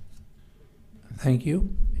 Thank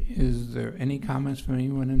you. Is there any comments from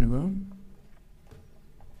anyone in the room?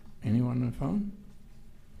 Anyone on the phone?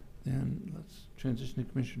 Then let's transition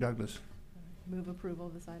to Commissioner Douglas. Move approval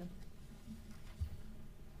of this item.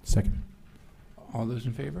 Second. All those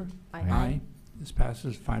in favor? Aye. Aye. This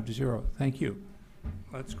passes 5-0. Thank you.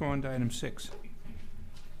 Let's go on to item 6.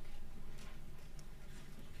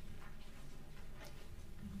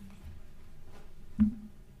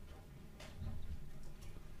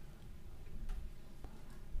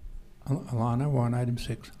 Alana, we're on item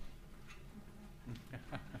 6.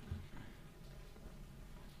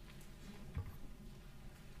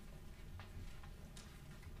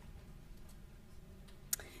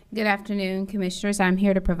 Good afternoon, Commissioners. I'm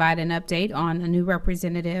here to provide an update on a new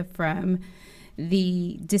representative from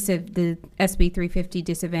the SB 350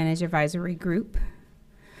 Disadvantage Advisory Group.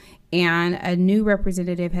 And a new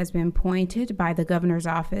representative has been appointed by the Governor's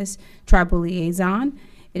Office Tribal Liaison.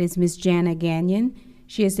 It is Ms. Jana Gagnon.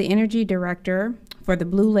 She is the Energy Director for the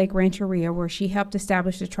Blue Lake Rancheria, where she helped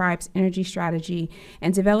establish the tribe's energy strategy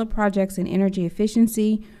and develop projects in energy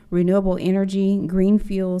efficiency, renewable energy, green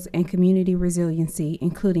fuels, and community resiliency,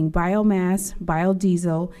 including biomass,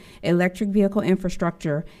 biodiesel, electric vehicle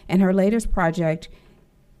infrastructure, and her latest project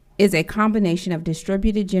is a combination of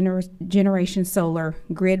distributed generation solar,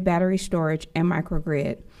 grid battery storage, and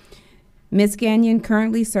microgrid. Ms. Gagnon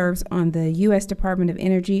currently serves on the U.S. Department of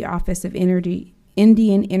Energy Office of Energy,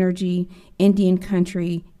 Indian Energy, Indian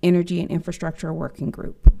Country Energy and Infrastructure Working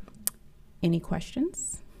Group. Any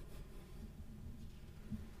questions?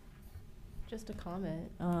 Just a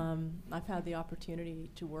comment. I've had the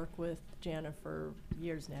opportunity to work with Jana for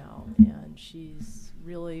years now, and she's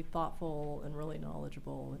really thoughtful and really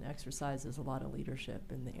knowledgeable and exercises a lot of leadership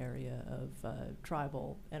in the area of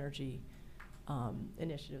tribal energy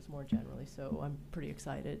initiatives more generally. So I'm pretty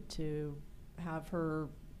excited to have her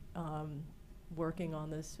working on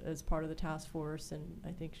this as part of the task force, and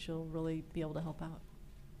I think she'll really be able to help out.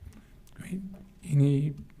 Great.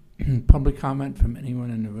 Any public comment from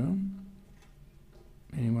anyone in the room?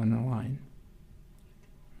 Anyone on the line?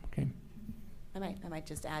 Okay. I might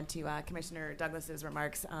just add to Commissioner Douglas's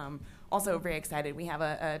remarks. Also very excited. We have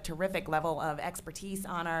a terrific level of expertise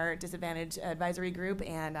on our disadvantaged advisory group,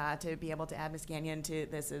 and to be able to add Ms. Gagnon to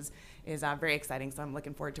this is very exciting. So I'm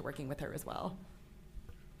looking forward to working with her as well.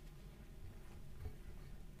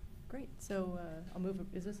 Great. So I'll move.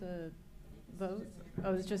 Is this a vote?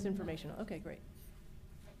 Oh, it's just informational. Okay, great.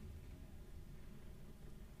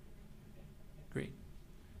 Great.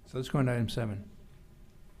 So let's go on to item 7.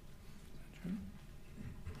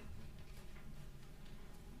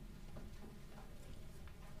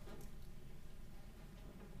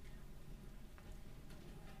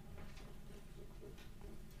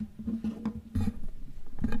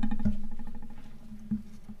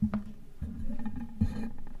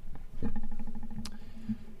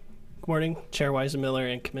 Good morning, Chair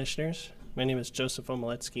Weisenmiller and Commissioners. My name is Joseph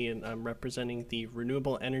Omeletsky, and I'm representing the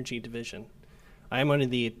Renewable Energy Division. I am one of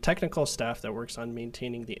the technical staff that works on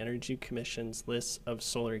maintaining the Energy Commission's list of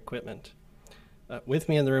solar equipment. With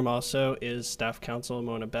me in the room also is Staff Counsel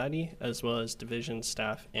Mona Batty, as well as division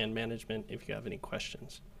staff and management if you have any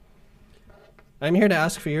questions. I'm here to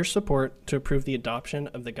ask for your support to approve the adoption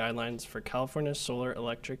of the guidelines for California Solar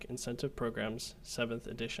Electric Incentive Program's 7th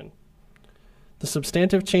edition. The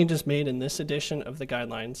substantive changes made in this edition of the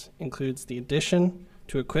guidelines includes the addition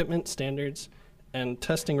to equipment standards and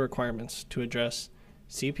testing requirements to address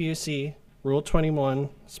CPUC Rule 21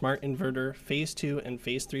 Smart Inverter Phase 2 and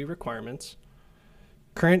Phase 3 requirements,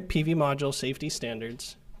 current PV module safety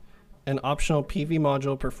standards, and optional PV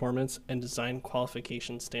module performance and design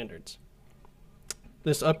qualification standards.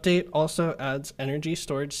 This update also adds energy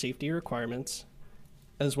storage safety requirements,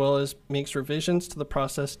 as well as makes revisions to the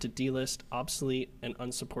process to delist obsolete and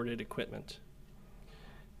unsupported equipment.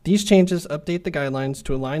 These changes update the guidelines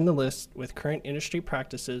to align the list with current industry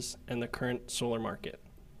practices and the current solar market.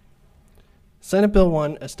 Senate Bill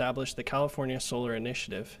 1 established the California Solar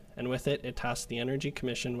Initiative, and with it, it tasked the Energy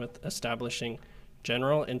Commission with establishing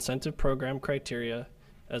general incentive program criteria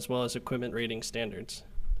as well as equipment rating standards.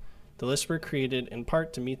 The lists were created in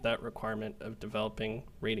part to meet that requirement of developing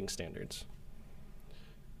rating standards.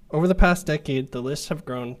 Over the past decade, the lists have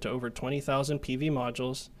grown to over 20,000 PV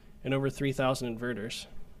modules and over 3,000 inverters.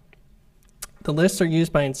 The lists are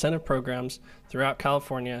used by incentive programs throughout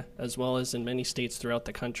California, as well as in many states throughout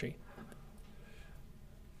the country.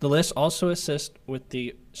 The lists also assist with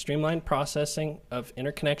the streamlined processing of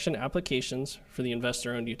interconnection applications for the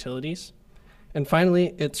investor-owned utilities. And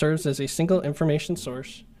finally, it serves as a single information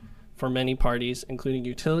source for many parties, including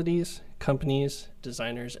utilities, companies,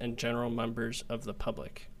 designers, and general members of the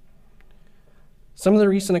public. Some of the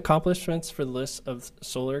recent accomplishments for the list of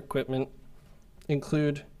solar equipment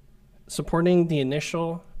include supporting the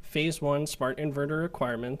initial Phase 1 smart inverter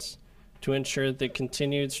requirements to ensure the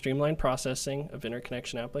continued streamlined processing of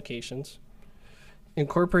interconnection applications,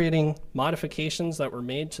 incorporating modifications that were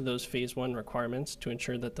made to those Phase 1 requirements to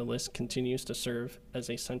ensure that the list continues to serve as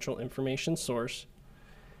a central information source,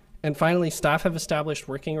 and finally, staff have established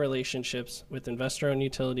working relationships with investor-owned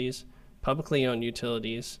utilities, publicly owned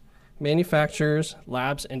utilities, manufacturers,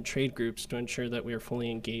 labs, and trade groups to ensure that we are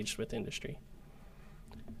fully engaged with industry.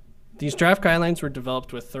 These draft guidelines were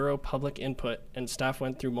developed with thorough public input, and staff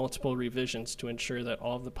went through multiple revisions to ensure that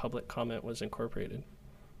all of the public comment was incorporated.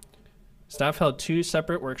 Staff held 2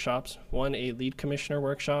 separate workshops, one a lead commissioner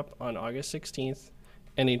workshop on August 16th,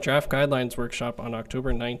 and a draft guidelines workshop on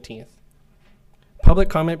October 19th. Public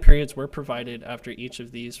comment periods were provided after each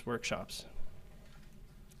of these workshops.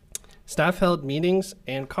 Staff held meetings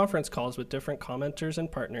and conference calls with different commenters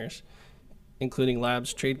and partners, including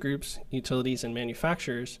labs, trade groups, utilities, and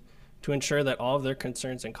manufacturers, to ensure that all of their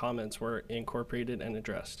concerns and comments were incorporated and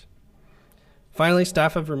addressed. Finally,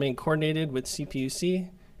 staff have remained coordinated with CPUC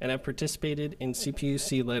and have participated in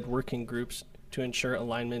CPUC-led working groups to ensure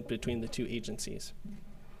alignment between the 2 agencies.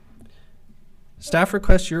 Staff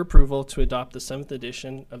requests your approval to adopt the 7th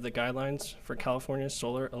edition of the guidelines for California's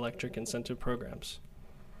solar electric incentive programs.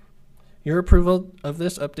 Your approval of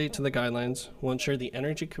this update to the guidelines will ensure the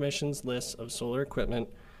Energy Commission's list of solar equipment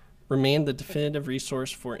remain the definitive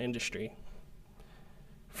resource for industry.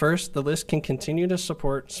 First, the list can continue to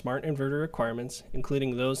support smart inverter requirements,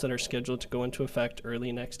 including those that are scheduled to go into effect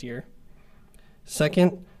early next year.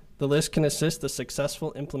 Second, the list can assist the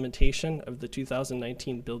successful implementation of the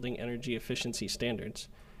 2019 Building Energy Efficiency Standards,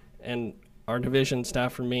 and our division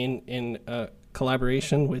staff remain in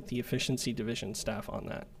collaboration with the Efficiency Division staff on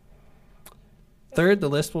that. Third, the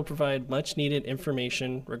list will provide much needed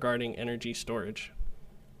information regarding energy storage.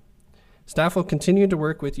 Staff will continue to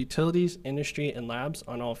work with utilities, industry, and labs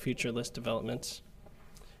on all future list developments.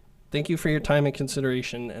 Thank you for your time and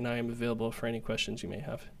consideration, and I am available for any questions you may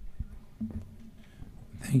have.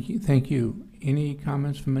 Thank you. Thank you. Any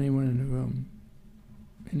comments from anyone in the room?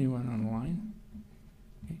 Anyone on the line?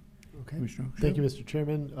 Okay. Commissioner Oakeshott? Thank you, Mr.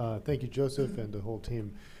 Chairman. Thank you, Joseph, and the whole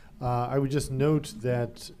team. I would just note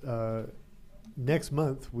that next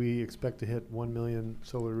month we expect to hit 1 million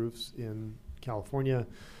solar roofs in California,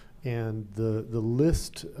 and the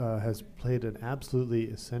list has played an absolutely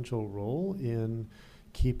essential role in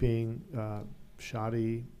keeping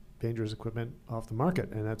shoddy, dangerous equipment off the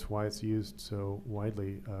market, and that's why it's used so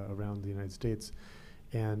widely around the United States.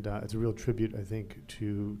 And it's a real tribute, I think,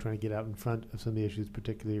 to trying to get out in front of some of the issues,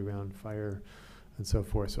 particularly around fire and so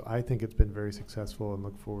forth. So I think it's been very successful and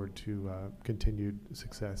look forward to continued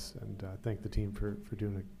success, and thank the team for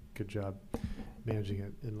doing a good job managing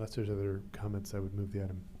it. Unless there's other comments, I would move the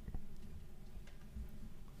item.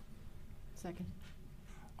 Second.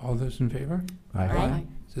 All those in favor? Aye. Aye.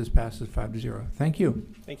 Says passes 5-0. Thank you.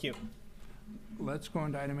 Thank you. Let's go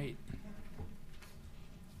on to item 8.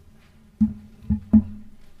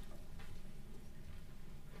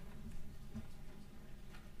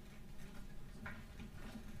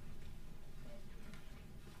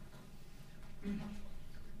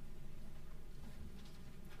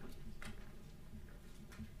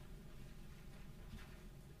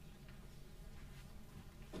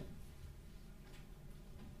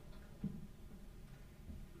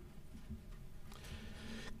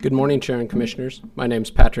 Good morning, Chair and Commissioners. My name is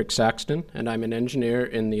Patrick Saxton, and I'm an engineer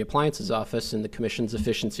in the Appliances Office in the Commission's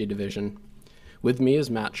Efficiency Division. With me is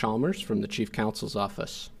Matt Chalmers from the Chief Counsel's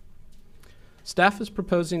Office. Staff is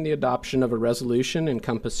proposing the adoption of a resolution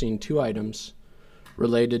encompassing 2 items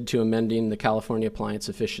related to amending the California Appliance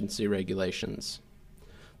Efficiency Regulations.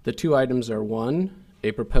 The 2 items are 1,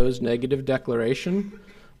 a proposed negative declaration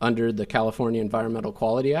under the California Environmental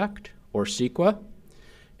Quality Act, or CEQA,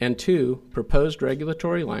 and 2, proposed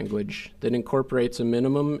regulatory language that incorporates a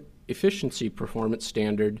minimum efficiency performance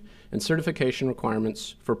standard and certification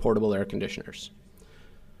requirements for portable air conditioners.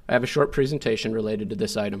 I have a short presentation related to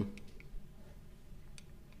this item.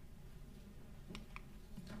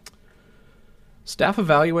 Staff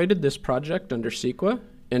evaluated this project under CEQA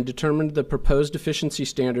and determined the proposed efficiency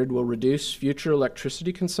standard will reduce future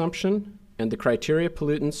electricity consumption and the criteria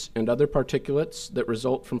pollutants and other particulates that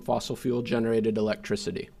result from fossil fuel generated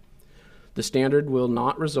electricity. The standard will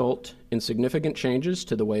not result in significant changes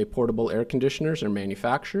to the way portable air conditioners are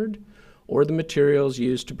manufactured or the materials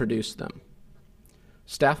used to produce them.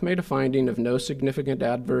 Staff made a finding of no significant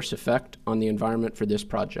adverse effect on the environment for this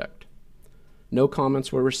project. No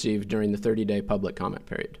comments were received during the 30-day public comment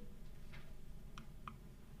period.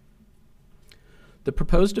 The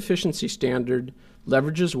proposed efficiency standard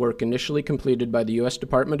leverages work initially completed by the U.S.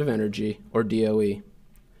 Department of Energy, or DOE.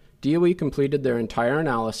 DOE completed their entire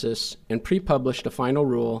analysis and pre-published a final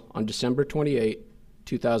rule on December 28,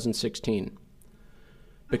 2016.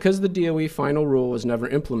 Because the DOE final rule was never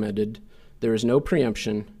implemented, there is no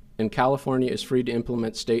preemption, and California is free to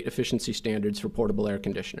implement state efficiency standards for portable air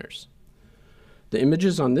conditioners. The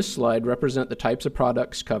images on this slide represent the types of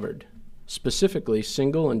products covered, specifically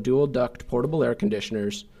single and dual duct portable air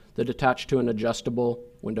conditioners that attach to an adjustable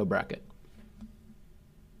window bracket.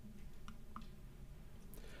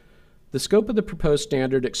 The scope of the proposed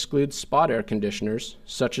standard excludes spot air conditioners,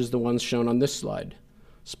 such as the ones shown on this slide.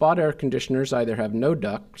 Spot air conditioners either have no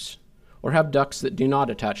ducts or have ducts that do not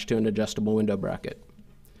attach to an adjustable window bracket.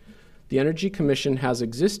 The Energy Commission has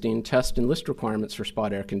existing test and list requirements for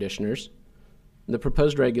spot air conditioners. The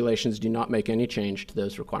proposed regulations do not make any change to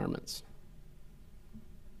those requirements.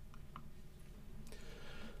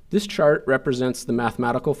 This chart represents the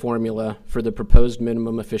mathematical formula for the proposed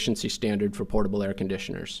minimum efficiency standard for portable air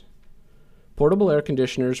conditioners. Portable air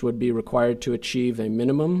conditioners would be required to achieve a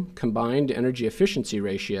minimum combined energy efficiency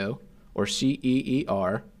ratio, or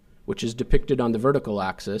CEER, which is depicted on the vertical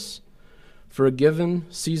axis, for a given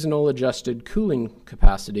seasonal adjusted cooling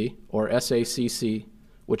capacity, or SACC,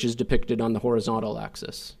 which is depicted on the horizontal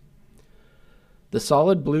axis. The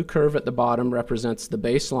solid blue curve at the bottom represents the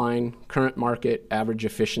baseline current market average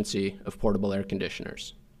efficiency of portable air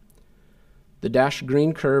conditioners. The dashed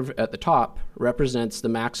green curve at the top represents the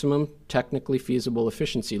maximum technically feasible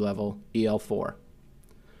efficiency level, EL4.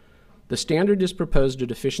 The standard is proposed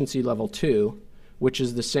at efficiency level 2, which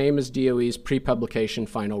is the same as DOE's pre-publication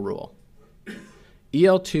final rule.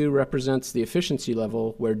 EL2 represents the efficiency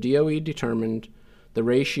level where DOE determined the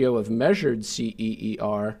ratio of measured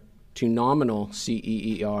CEER to nominal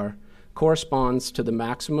CEER corresponds to the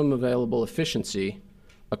maximum available efficiency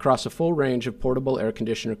across a full range of portable air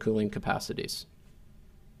conditioner cooling capacities.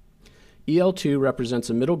 EL2 represents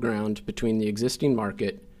a middle ground between the existing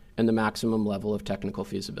market and the maximum level of technical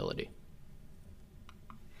feasibility.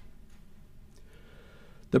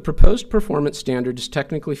 The proposed performance standard is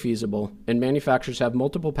technically feasible, and manufacturers have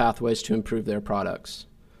multiple pathways to improve their products.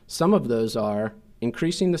 Some of those are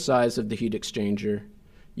increasing the size of the heat exchanger,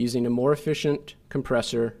 using a more efficient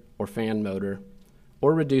compressor or fan motor,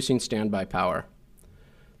 or reducing standby power.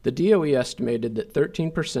 The DOE estimated that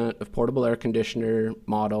 13% of portable air conditioner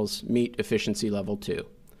models meet efficiency level 2.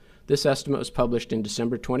 This estimate was published in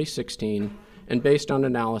December 2016 and based on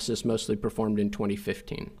analysis mostly performed in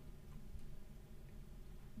 2015.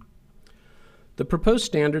 The proposed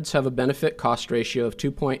standards have a benefit-cost ratio of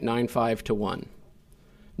 2.95 to 1.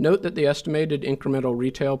 Note that the estimated incremental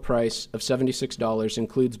retail price of $76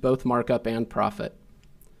 includes both markup and profit.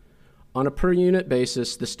 On a per unit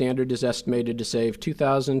basis, the standard is estimated to save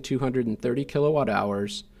 2,230 kilowatt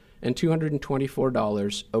hours and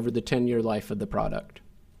 $224 over the 10-year life of the product.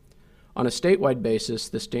 On a statewide basis,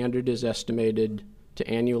 the standard is estimated to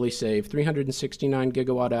annually save 369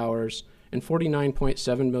 gigawatt hours and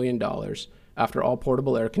 $49.7 million after all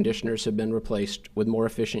portable air conditioners have been replaced with more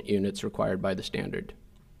efficient units required by the standard.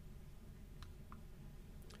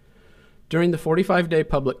 During the 45-day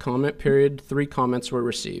public comment period, 3 comments were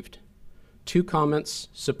received. 2 comments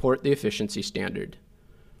support the efficiency standard.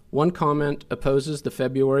 1 comment opposes the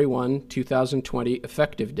February 1, 2020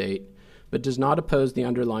 effective date, but does not oppose the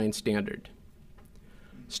underlying standard.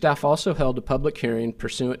 Staff also held a public hearing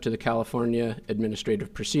pursuant to the California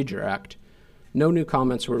Administrative Procedure Act. No new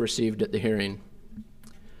comments were received at the hearing.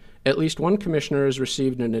 At least 1 commissioner has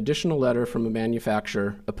received an additional letter from a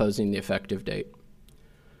manufacturer opposing the effective date.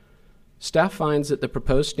 Staff finds that the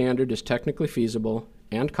proposed standard is technically feasible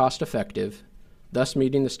and cost-effective, thus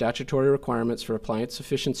meeting the statutory requirements for appliance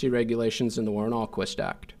efficiency regulations in the Warren-Alquist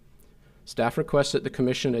Act. Staff requests that the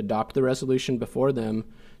Commission adopt the resolution before them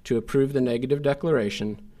to approve the negative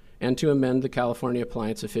declaration and to amend the California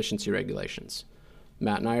appliance efficiency regulations.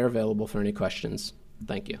 Matt and I are available for any questions.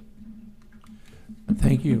 Thank you.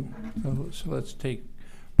 Thank you. So let's take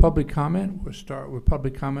public comment. We'll start with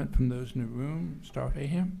public comment from those in the room. Start with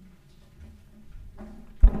Aham.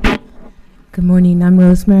 Good morning. I'm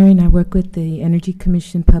Rosemary, and I work with the Energy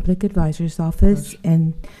Commission Public Advisor's Office,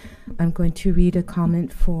 and I'm going to read a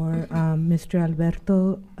comment for Mr.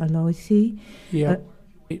 Alberto Aloisi. Yeah.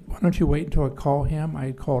 Why don't you wait until I call him?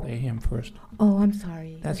 I called Aham first. Oh, I'm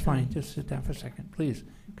sorry. That's fine. Just sit down for a second. Please,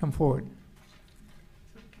 come forward.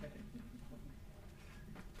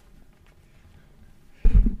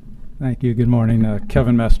 Thank you. Good morning.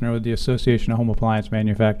 Kevin Messner with the Association of Home Appliance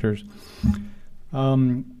Manufacturers.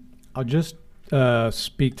 I'll just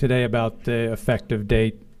speak today about the effective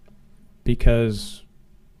date because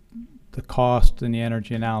the cost and the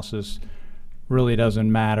energy analysis really doesn't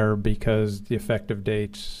matter because the effective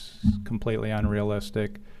date's completely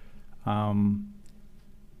unrealistic. In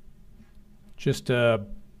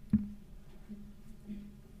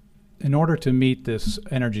order to meet this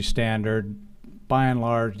energy standard, by and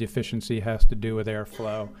large, the efficiency has to do with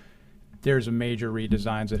airflow. There's a major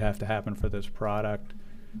redesigns that have to happen for this product.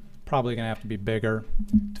 Probably going to have to be bigger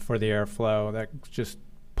for the airflow. That's just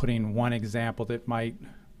putting one example that might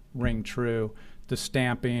ring true. The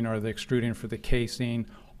stamping or the extruding for the casing,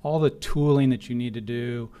 all the tooling that you need to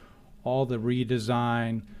do, all the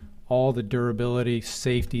redesign, all the durability,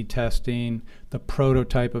 safety testing, the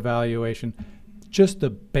prototype evaluation, just the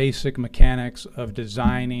basic mechanics of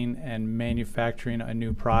designing and manufacturing a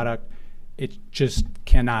new product, it just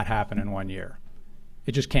cannot happen in 1 year.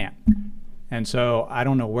 It just can't. And so I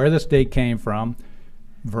don't know where this date came from.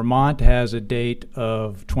 Vermont has a date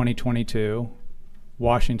of 2022.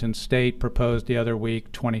 Washington State proposed the other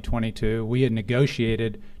week 2022. We had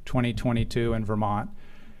negotiated 2022 in Vermont.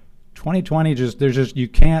 2020 you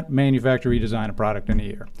can't manufacture redesign a product in a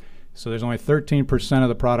year. So there's only 13% of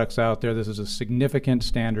the products out there. This is a significant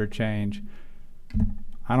standard change.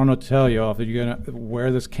 I don't know what to tell you all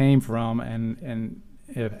where this came from and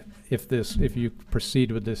if you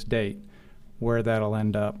proceed with this date, where that'll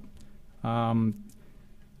end up.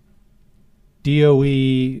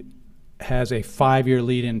 DOE has a 5-year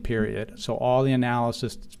lead-in period. So all the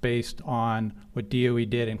analysis that's based on what DOE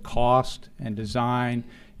did in cost and design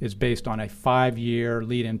is based on a 5-year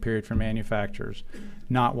lead-in period for manufacturers,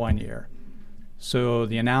 not 1 year. So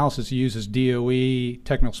the analysis uses DOE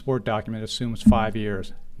technical support document assumes 5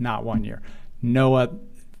 years, not 1 year.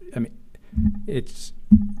 It's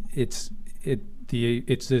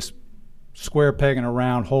this square peg in a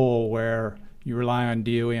round hole where you rely on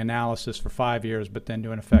DOE analysis for 5 years, but then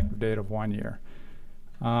do an effective date of 1 year.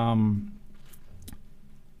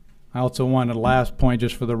 I also wanted, last point,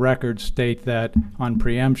 just for the record, state that on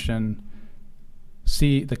preemption,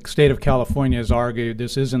 the state of California has argued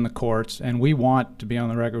this is in the courts, and we want to be on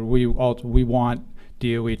the record. We want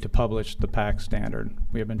DOE to publish the PAC standard.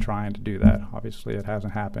 We have been trying to do that. Obviously, it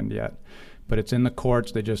hasn't happened yet, but it's in the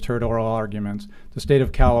courts. They just heard oral arguments. The state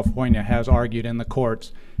of California has argued in the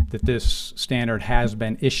courts that this standard has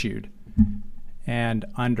been issued. And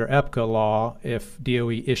under EPCA law, if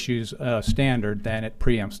DOE issues a standard, then it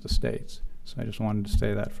preempts the states. So I just wanted to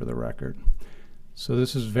say that for the record. So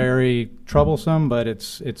this is very troublesome, but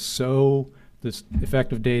this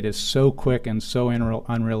effective date is so quick and so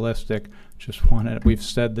unrealistic. We've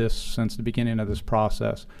said this since the beginning of this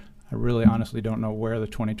process. I really honestly don't know where the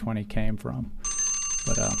 2020 came from.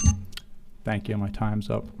 But thank you, my time's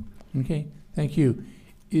up. Okay, thank you.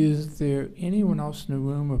 Is there anyone else in the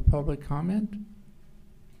room of public comment?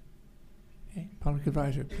 Okay, public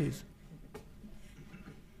advisor, please.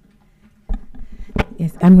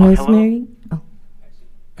 Yes, I'm Rosemary. Oh.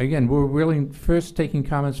 Again, we're really first taking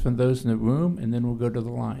comments from those in the room, and then we'll go to the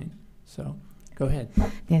line. So, go ahead.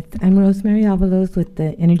 Yes, I'm Rosemary Avalos with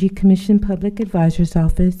the Energy Commission Public Advisor's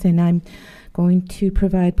Office, and I'm going to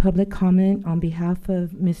provide public comment on behalf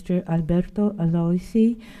of Mr. Alberto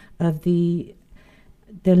Aloisi of the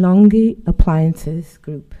DeLonghi Appliances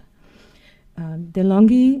Group.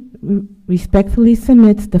 DeLonghi respectfully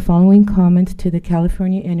submits the following comments to the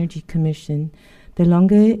California Energy Commission.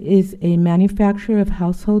 DeLonghi is a manufacturer of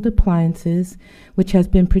household appliances which has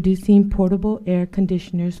been producing portable air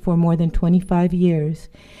conditioners for more than 25 years,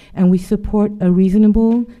 and we support a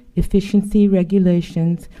reasonable efficiency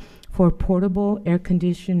regulations for portable air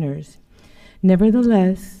conditioners.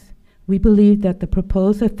 Nevertheless, we believe that the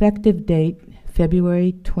proposed effective date,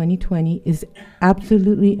 February 2020, is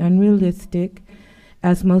absolutely unrealistic,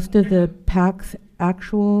 as most of the packs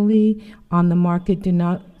actually on the market do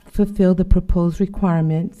not fulfill the proposed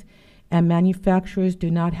requirements, and manufacturers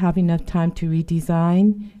do not have enough time to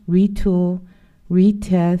redesign, retool,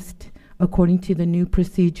 retest according to the new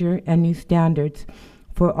procedure and new standards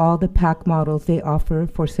for all the pack models they offer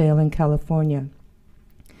for sale in California.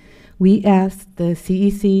 We asked the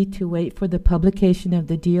CEC to wait for the publication of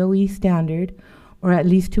the DOE standard, or at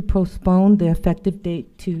least to postpone the effective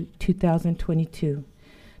date to 2022.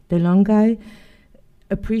 DeLonghi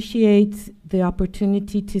appreciates the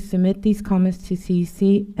opportunity to submit these comments to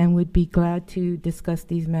CEC and would be glad to discuss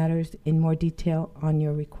these matters in more detail on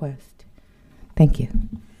your request. Thank you.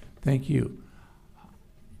 Thank you.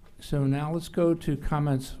 So now let's go to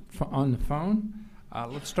comments on the phone.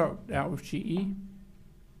 Let's start out with GE.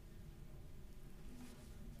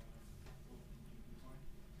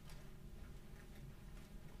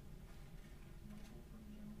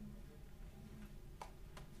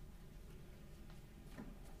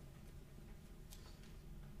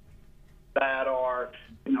 That are,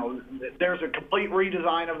 there's a complete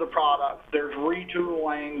redesign of the product, there's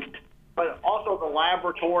retooling, but also the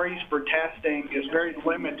laboratories for testing is very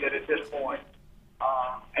limited at this point.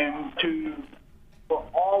 And for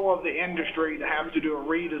all of the industry to have to do a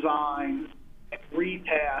redesign and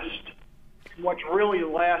retest, what's really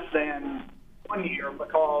less than 1 year,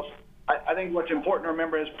 because I think what's important to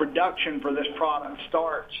remember is production for this product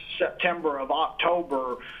starts September of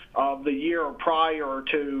October of the year prior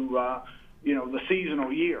to the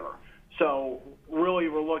seasonal year. So really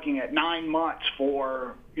we're looking at 9 months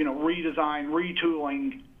for, redesign,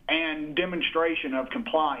 retooling, and demonstration of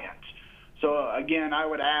compliance. So again, I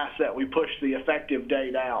would ask that we push the effective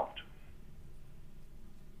date out.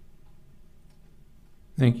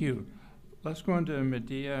 Thank you. Let's go into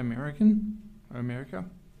Midea America.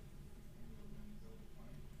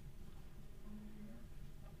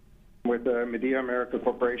 With Midea America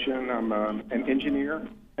Corporation, I'm an engineer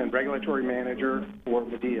and regulatory manager for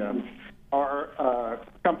Midea. Our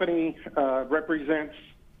company represents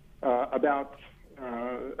about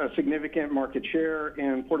a significant market share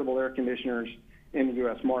in portable air conditioners in the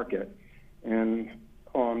U.S. market. And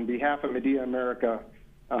on behalf of Midea America,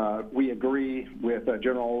 we agree with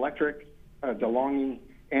General Electric, DeLonghi,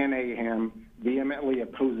 and AHAM vehemently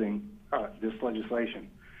opposing this legislation.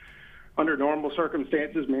 Under normal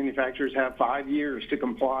circumstances, manufacturers have 5 years to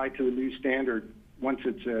comply to the new standard once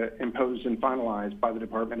it's imposed and finalized by the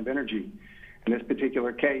Department of Energy. In this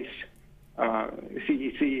particular case,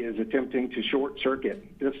 CEC is attempting to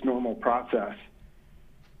short-circuit this normal process.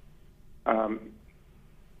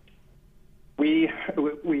 We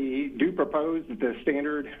do propose that the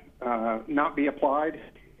standard not be applied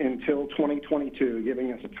until 2022,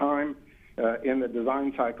 giving us a time in the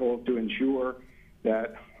design cycle to ensure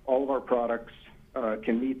that all of our products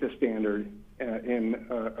can meet the standard in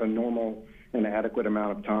a normal and adequate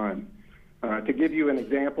amount of time. To give you an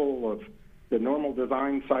example of the normal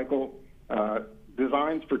design cycle,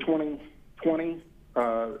 designs for 2020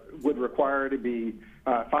 would require to be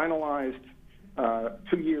finalized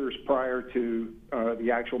 2 years prior to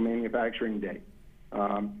the actual manufacturing date.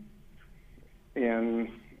 And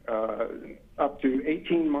up to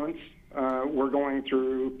 18 months, we're going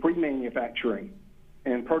through pre-manufacturing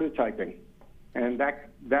and prototyping. And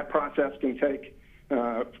that process can take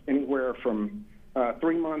anywhere from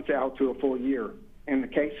 3 months out to a full year. In the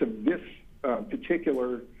case of this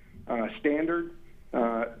particular standard,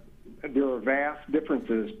 there are vast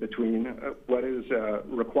differences between what is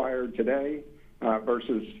required today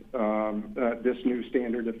versus this new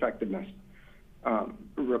standard effectiveness,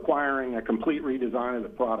 requiring a complete redesign of the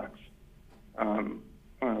products.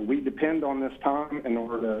 We depend on this time in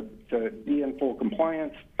order to be in full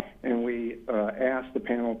compliance, and we ask the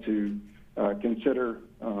panel to consider,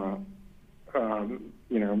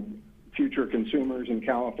 future consumers in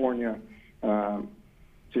California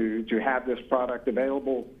to have this product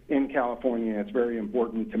available in California. It's very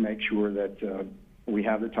important to make sure that we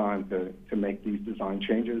have the time to make these design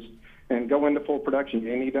changes and go into full production.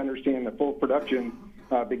 You need to understand that full production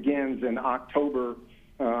begins in October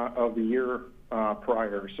of the year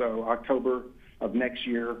prior. So October of next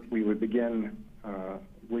year, we would begin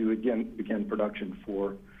production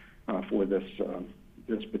for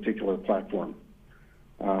this particular platform.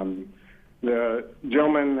 The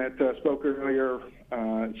gentleman that spoke earlier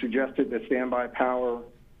suggested that standby power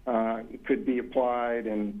could be applied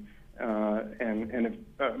and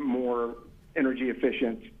a more energy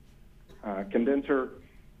efficient condenser.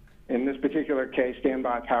 In this particular case,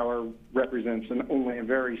 standby power represents only a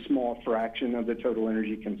very small fraction of the total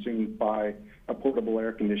energy consumed by a portable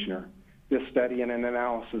air conditioner. This study and an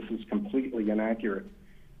analysis is completely inaccurate,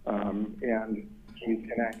 and he's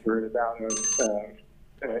inaccurate about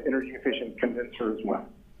energy efficient condenser as well.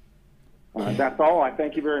 That's all. I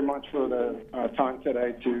thank you very much for the time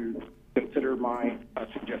today to consider my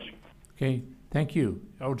suggestion. Okay, thank you.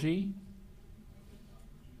 LG?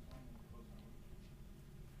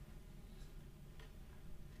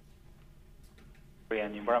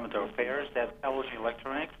 And Environmental Affairs at LG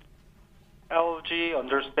Electronics. LG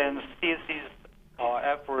understands CEC's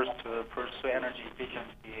efforts to pursue energy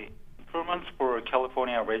efficiency improvements for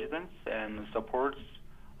California residents and supports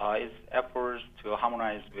its efforts to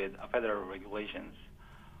harmonize with federal regulations.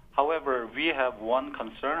 However, we have one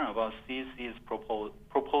concern about CEC's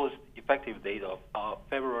proposed effective date of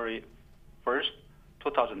February 1st,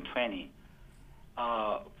 2020.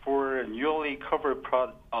 For newly covered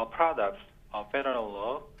products, federal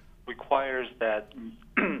law requires that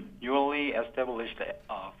newly established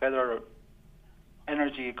federal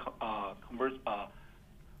energy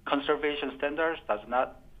conservation standards does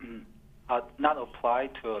not apply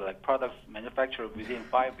to products manufactured within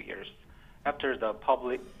 5 years after the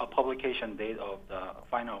publication date of the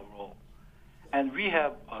final rule. And we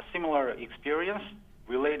have a similar experience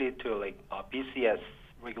related to BCS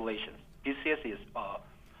regulations. BCS is a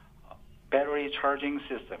battery charging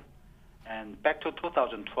system. And back to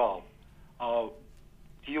 2012,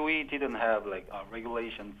 DOE didn't have a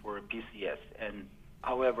regulation for BCS, and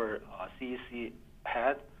however, CEC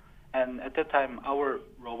had. And at that time, our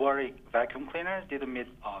robotic vacuum cleaner didn't meet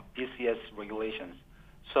BCS regulations.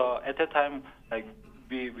 So at that time,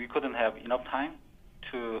 we couldn't have enough time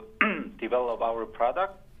to develop our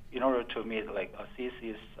product in order to meet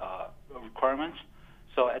CEC's requirements.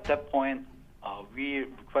 So at that point, we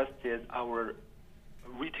requested our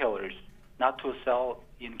retailers not to sell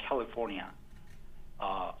in California.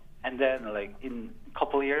 And then in a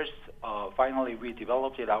couple of years, finally we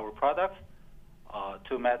developed our product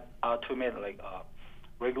to meet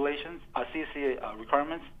regulations, CEC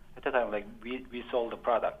requirements. At the time, we sold the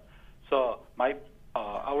product. So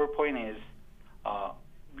our point is,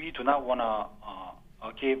 we do not want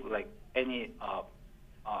to give any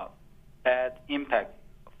bad impact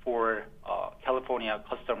for California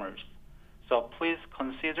customers. So please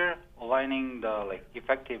consider aligning the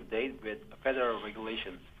effective date with federal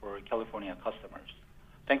regulations for California customers.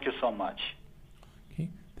 Thank you so much. Okay,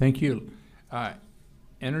 thank you.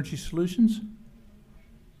 Energy Solutions?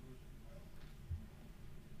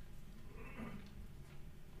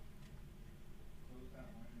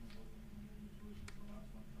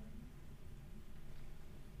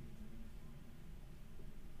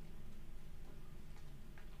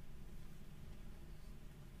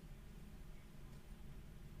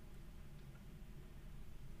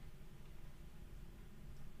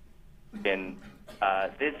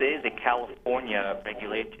 This is a California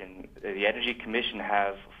regulation. The Energy Commission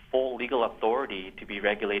has full legal authority to be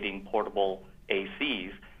regulating portable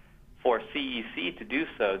ACs. For CEC to do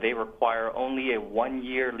so, they require only a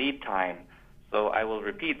 1-year lead time. So I will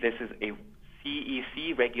repeat, this is a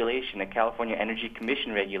CEC regulation, a California Energy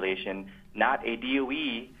Commission regulation, not a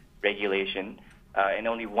DOE regulation, and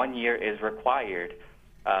only 1 year is required.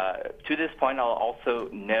 To this point, I'll also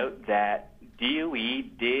note that DOE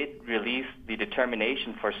did release the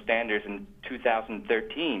determination for standards in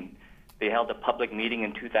 2013. They held a public meeting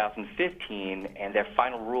in 2015 and their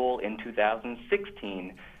final rule in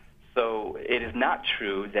 2016. So it is not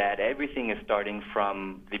true that everything is starting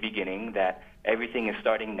from the beginning, that everything is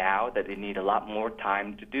starting now, that they need a lot more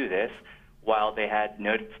time to do this, while they had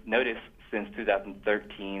noticed since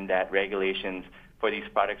 2013 that regulations for these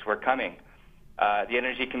products were coming. The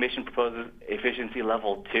Energy Commission proposes efficiency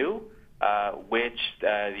level 2, which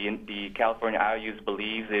the California IOUs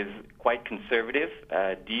believes is quite conservative.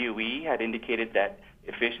 DOE had indicated that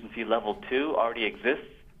efficiency level 2 already exists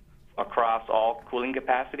across all cooling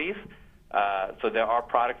capacities. So there are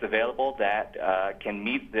products available that can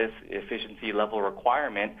meet this efficiency level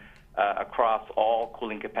requirement across all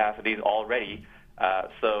cooling capacities already.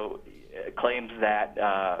 So claims that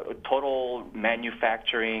total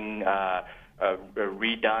manufacturing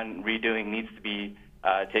redoing needs to be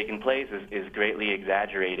taken place is greatly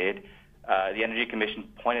exaggerated. The Energy Commission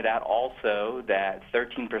pointed out also that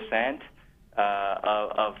 13%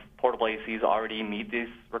 of portable ACs already meet this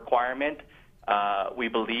requirement. We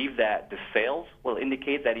believe that the sales will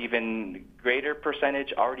indicate that even greater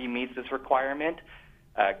percentage already meets this requirement.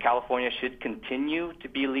 California should continue to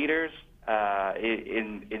be leaders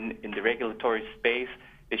in the regulatory space.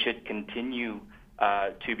 They should continue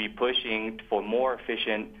to be pushing for more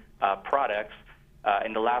efficient products.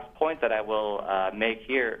 And the last point that I will make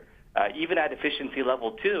here, even at efficiency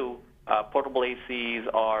level 2, portable ACs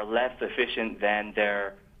are less efficient than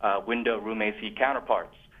their window room AC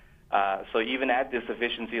counterparts. So even at this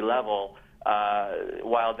efficiency level,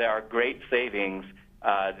 while there are great savings,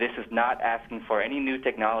 this is not asking for any new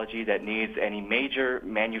technology that needs any major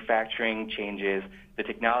manufacturing changes. The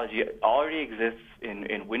technology already exists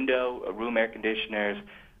in window room air conditioners.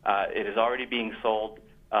 It is already being sold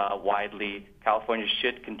widely. California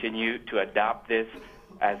should continue to adopt this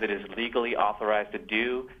as it is legally authorized to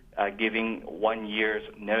do, giving 1 year's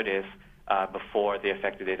notice before the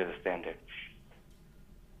effective date of the standard.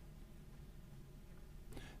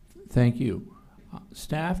 Thank you.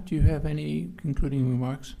 Staff, do you have any concluding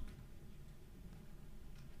remarks?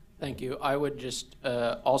 Thank you. I would just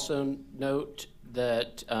also note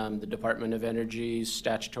that the Department of Energy's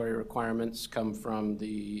statutory requirements come from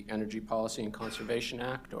the Energy Policy and Conservation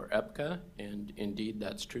Act, or EPCA, and indeed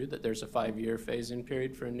that's true that there's a 5-year phase-in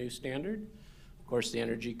period for a new standard. Of course, the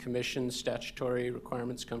Energy Commission's statutory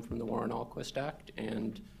requirements come from the Warren-Alquist Act,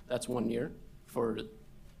 and that's 1 year for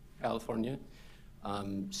California.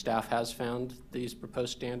 Staff has found these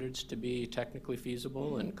proposed standards to be technically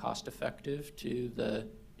feasible and cost-effective to the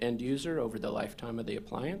end user over the lifetime of the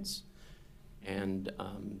appliance. And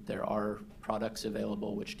there are products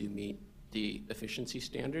available which do meet the efficiency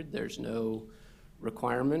standard. There's no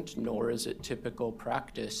requirement, nor is it typical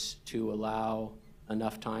practice to allow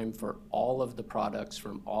enough time for all of the products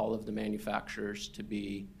from all of the manufacturers to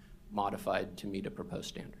be modified to meet a proposed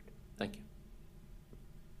standard. Thank you.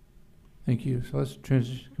 Thank you. So let's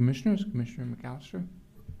transition to commissioners. Commissioner McAllister.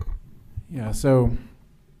 Yeah, so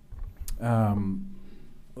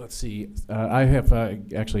let's see. I have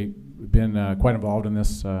actually been quite involved in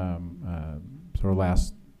this sort of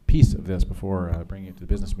last piece of this before bringing it to the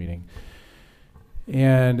business meeting.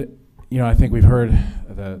 And, you know, I think we've heard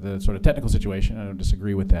the sort of technical situation. I don't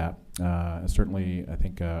disagree with that. Certainly, I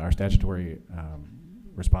think our statutory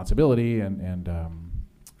responsibility and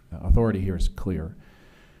authority here is clear.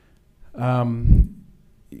 You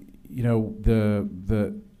know,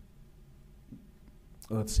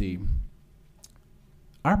 let's see.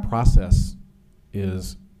 Our process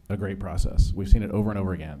is a great process. We've seen it over and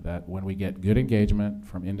over again, that when we get good engagement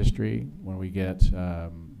from industry, when we get,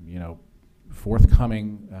 you know,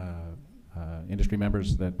 forthcoming industry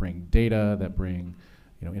members that bring data, that bring,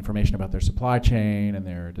 you know, information about their supply chain and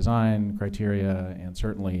their design criteria, and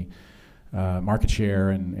certainly market share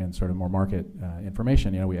and sort of more market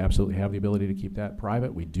information, you know, we absolutely have the ability to keep that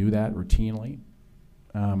private. We do that routinely.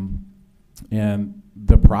 And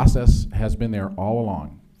the process has been there all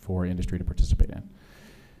along for industry to participate in.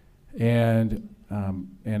 And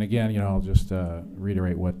again, you know, I'll just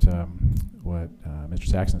reiterate what Mr.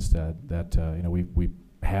 Saxon said, that you know, we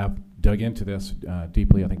have dug into this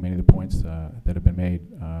deeply. I think many of the points that have been made,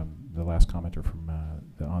 the last commenter from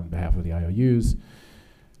on behalf of the IOUs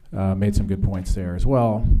made some good points there as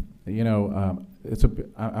well. you know,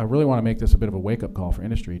 I really want to make this a bit of a wake-up call for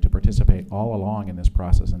industry to participate all along in this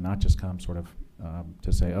process and not just come sort of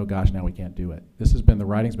to say, oh gosh, now we can't do it. This has been, the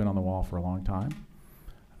writing's been on the wall for a long time.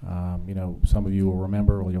 You know, some of you will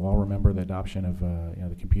remember, or you'll all remember the adoption of you know,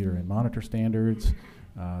 the computer and monitor standards,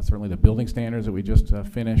 certainly the building standards that we just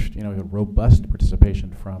finished. You know, we had robust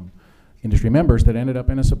participation from industry members that ended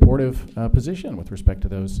up in a supportive position with respect to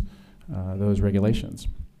those regulations.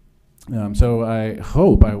 So I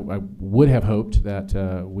hope, I would have hoped that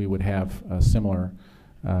we would have a similar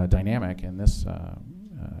dynamic in this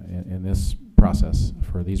process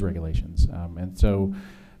for these regulations. And so,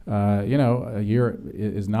 you know, a year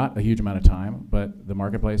is not a huge amount of time, but the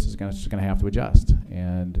marketplace is just going to have to adjust.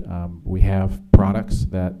 And we have products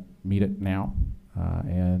that meet it now.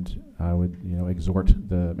 And I would, you know, exhort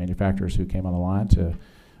the manufacturers who came on the line to,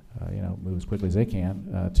 you know, move as quickly as they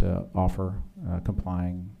can to offer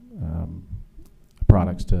complying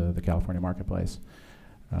products to the California marketplace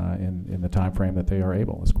in the time frame that they are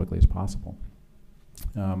able, as quickly as possible.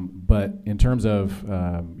 But in terms of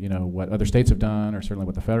you know, what other states have done, or certainly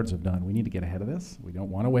what the feds have done, we need to get ahead of this. We don't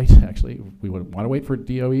want to wait. Actually, we would want to wait for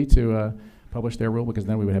DOE to publish their rule, because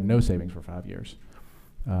then we would have no savings for 5 years.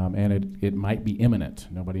 And it might be imminent.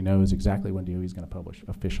 Nobody knows exactly when DOE is going to publish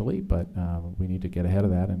officially, but we need to get ahead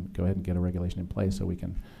of that and go ahead and get a regulation in place so we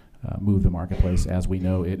can move the marketplace, as we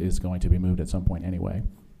know it is going to be moved at some point anyway.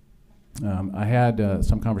 I had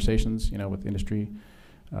some conversations, you know, with industry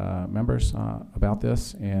members about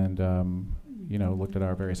this, and you know, looked at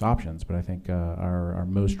our various options. But I think our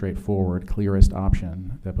most straightforward, clearest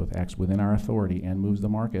option that both acts within our authority and moves the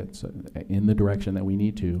market in the direction that we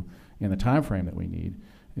need to, in the time frame that we need,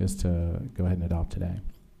 is to go ahead and adopt today.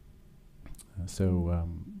 So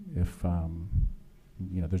if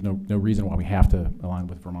you know, there's no reason why we have to align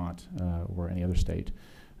with Vermont or any other state.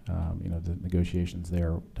 You know, the negotiations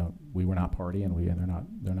there, we were not party, and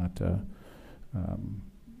they're not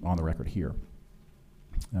on the record here.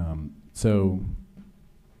 So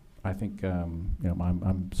I think you know,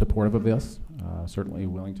 I'm supportive of this. Certainly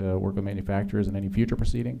willing to work with manufacturers in any future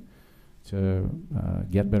proceeding to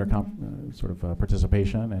get better sort of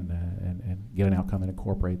participation and get an outcome that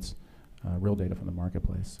incorporates real data from the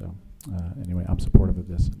marketplace. So anyway, I'm supportive of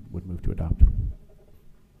this and would move to adopt.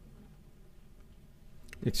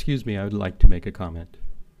 Excuse me, I would like to make a comment.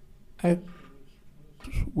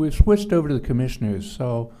 We've switched over to the commissioners,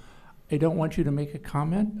 so I don't want you to make a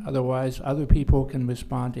comment. Otherwise, other people can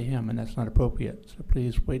respond to him, and that's not appropriate. So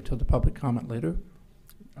please wait till the public comment later.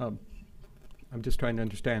 I'm just trying to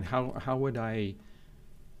understand, how would I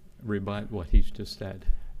rebut what he's just said?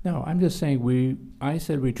 No, I'm just saying I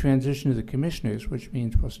said we transition to the commissioners, which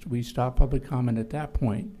means we stop public comment at that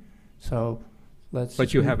point. So let's.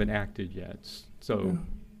 But you haven't acted yet, so yeah.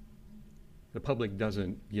 The public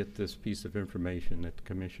doesn't get this piece of information that the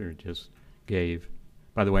commissioner just gave.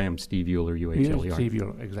 By the way, I'm Steve Euler, UHLER. Yes, Steve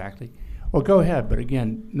Euler, exactly. Well, go ahead, but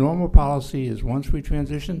again, normal policy is once we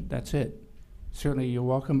transition, that's it. Certainly, you're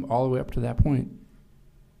welcome all the way up to that point.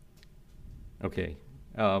 Okay.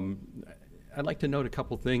 I'd like to note a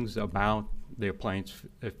couple things about the appliance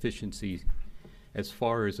efficiency as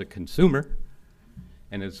far as a consumer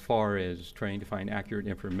and as far as trying to find accurate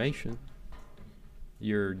information.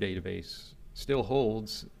 Your database still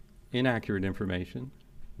holds inaccurate information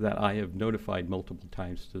that I have notified multiple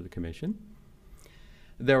times to the commission.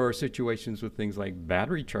 There are situations with things like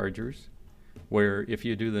battery chargers where if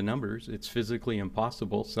you do the numbers, it's physically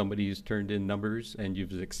impossible. Somebody's turned in numbers and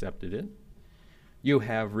you've accepted it. You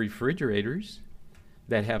have refrigerators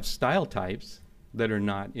that have style types that are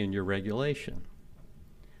not in your regulation.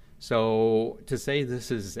 So to say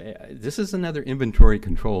this is another inventory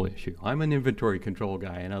control issue. I'm an inventory control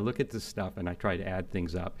guy, and I look at this stuff and I try to add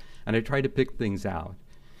things up and I try to pick things out.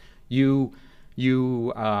 You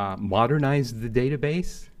modernize the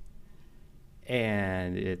database,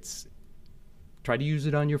 and try to use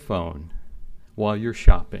it on your phone while you're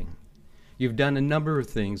shopping. You've done a number of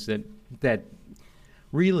things that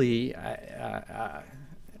really I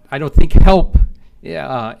don't think help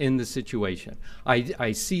in the situation.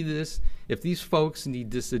 I see this. If these folks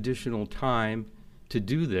need this additional time to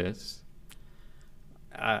do this,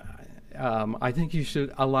 I think you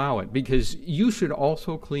should allow it, because you should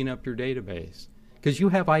also clean up your database, because you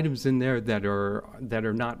have items in there that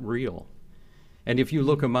are not real. And if you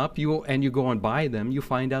look them up and you go and buy them, you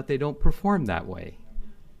find out they don't perform that way.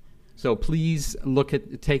 So please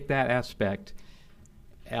take that aspect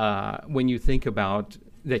when you think about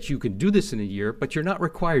that you can do this in a year, but you're not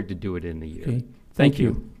required to do it in a year. Okay. Thank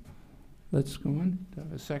you. Let's go on. Do I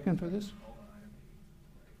have a second for this?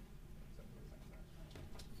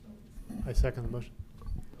 I second the motion.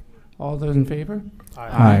 All those in favor? Aye.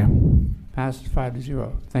 Aye. Passes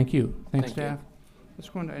 5-0. Thank you. Thanks, Thank you. staff. Let's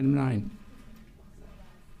go on to item 9.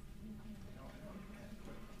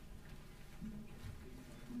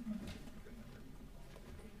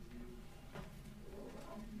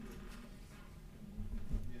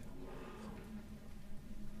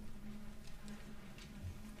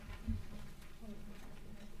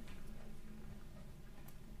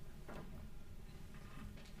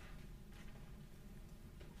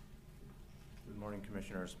 Good morning,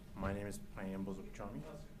 Commissioners. My name is Payam Bozokchami.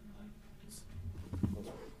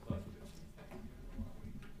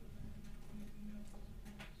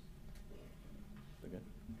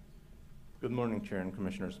 Good morning, Chair and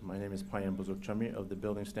Commissioners. My name is Payam Bozokchami of the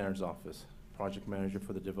Building Standards Office, Project Manager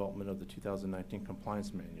for the development of the 2019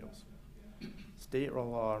 compliance manuals. State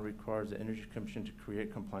law requires the Energy Commission to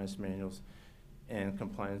create compliance manuals and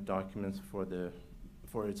compliance documents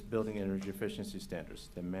for its building energy efficiency standards.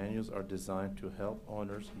 The manuals are designed to help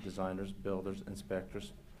owners, designers, builders,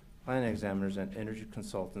 inspectors, plan examiners, and energy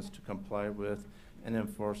consultants to comply with and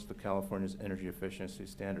enforce the California's energy efficiency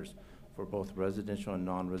standards for both residential and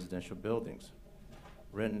non-residential buildings.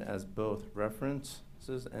 Written as both references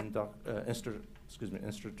and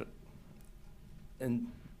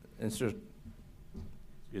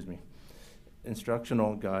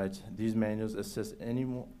instructional guides, these manuals assist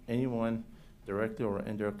anyone directly or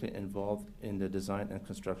indirectly involved in the design and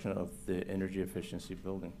construction of the energy efficiency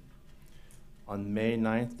building. On May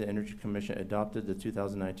 9th, the Energy Commission adopted the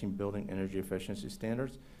 2019 Building Energy Efficiency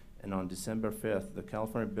Standards, and on December 5th, the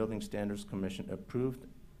California Building Standards Commission approved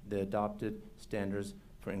the adopted standards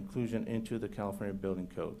for inclusion into the California Building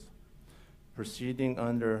Codes. Proceeding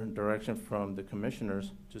under direction from the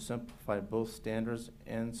commissioners to simplify both standards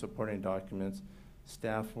and supporting documents,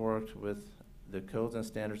 staff worked with the Codes and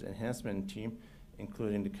Standards Enhancement Team,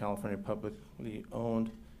 including the California publicly owned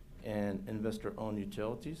and investor-owned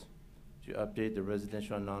utilities, to update the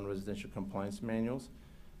residential and non-residential compliance manuals,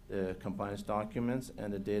 the compliance documents,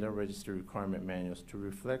 and the data registry requirement manuals to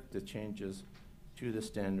reflect the changes to the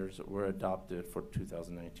standards that were adopted for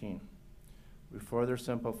 2019. We further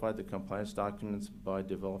simplified the compliance documents by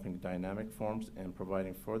developing dynamic forms and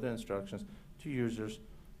providing further instructions to users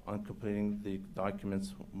on completing the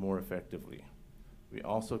documents more effectively. We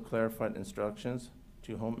also clarified instructions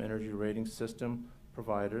to home energy rating system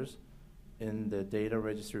providers in the data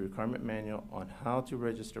registry requirement manual on how to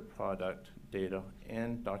register product data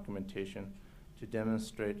and documentation to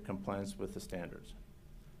demonstrate compliance with the standards.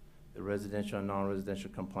 The residential and non-residential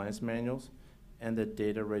compliance manuals and the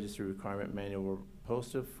data registry requirement manual were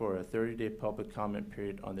posted for a 30-day public comment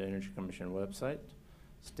period on the Energy Commission website.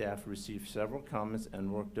 Staff received several comments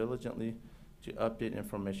and worked diligently to update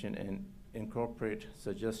information and incorporate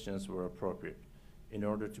suggestions where appropriate in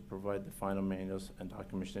order to provide the final manuals and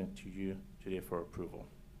documentation to you today for approval.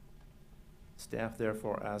 Staff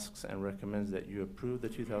therefore asks and recommends that you approve the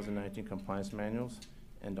 2019 compliance manuals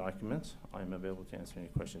and documents. I am available to answer any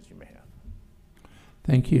questions you may have.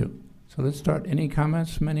 Thank you. So let's start. Any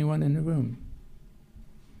comments from anyone in the room?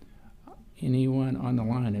 Anyone on the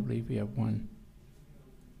line? I believe we have one.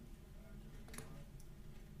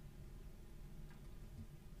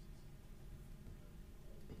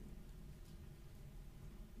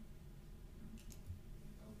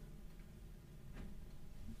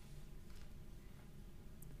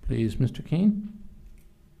 Please, Mr. Keene.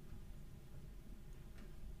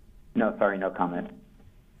 No, sorry, no comment.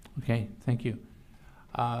 Okay, thank you.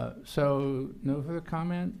 So no further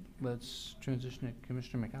comment. Let's transition to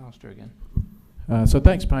Commissioner McAllister again. So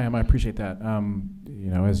thanks, Payam. I appreciate that.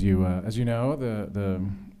 You know, as you know, the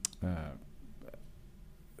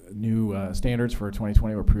new standards for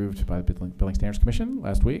 2020 were approved by the Building Standards Commission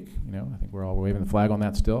last week. You know, I think we're all waving the flag on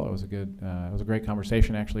that still. It was a good, it was a great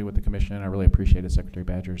conversation actually with the commission. I really appreciated Secretary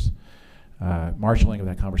Badger's marshaling of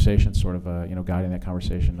that conversation, sort of you know, guiding that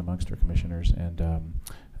conversation amongst our commissioners, and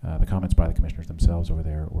the comments by the commissioners themselves over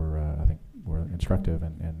there were, I think, were instructive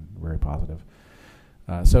and very positive.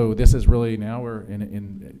 So this is really now we're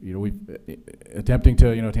in you know, we've attempting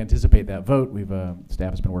to, you know, to anticipate that vote. We've staff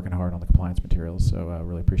has been working hard on the compliance materials, so I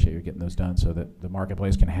really appreciate you getting those done so that the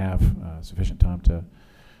marketplace can have sufficient time to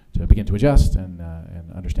begin to adjust and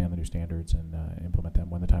understand the new standards and implement them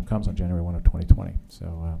when the time comes on January 1 of 2020.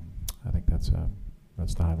 So I think that's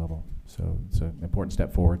the high level. So it's an important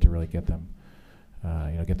step forward to really get them,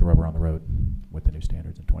 you know, get the rubber on the road with the new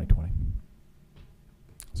standards in 2020.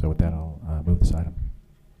 So with that, I'll move this item.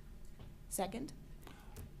 Second.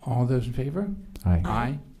 All those in favor? Aye.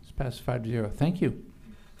 Aye. It's passed 5-0. Thank you.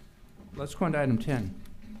 Let's go on to item 10.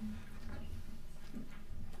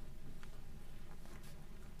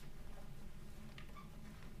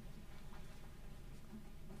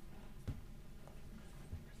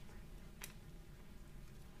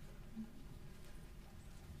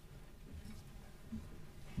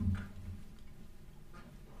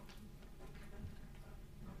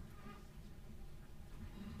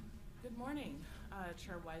 morning,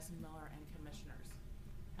 Chair Weisenmiller and Commissioners.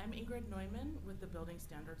 I'm Ingrid Neumann with the Building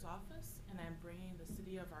Standards Office, and I'm bringing the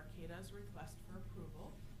City of Arcata's request for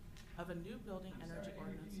approval of a new building energy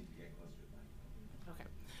ordinance. Okay,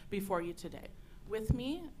 before you today. With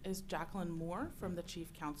me is Jacqueline Moore from the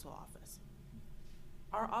Chief Counsel Office.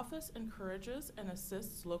 Our office encourages and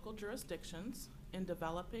assists local jurisdictions in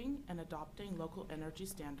developing and adopting local energy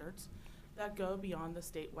standards that go beyond the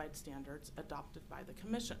statewide standards adopted by the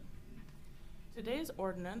Commission. Today's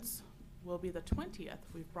ordinance will be the 20th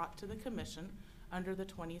we've brought to the Commission under the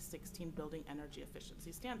 2016 Building Energy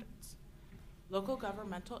Efficiency Standards. Local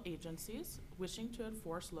governmental agencies wishing to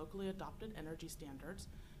enforce locally adopted energy standards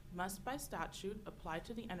must by statute apply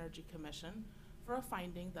to the Energy Commission for a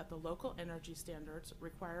finding that the local energy standards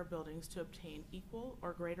require buildings to obtain equal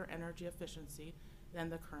or greater energy efficiency than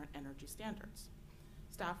the current energy standards.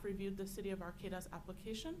 Staff reviewed the City of Arcata's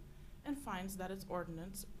application and finds that its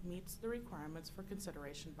ordinance meets the requirements for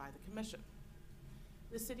consideration by the Commission.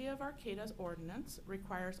 The City of Arcata's ordinance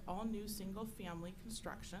requires all new single-family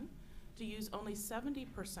construction to use only 70%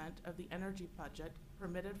 of the energy budget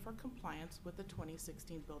permitted for compliance with the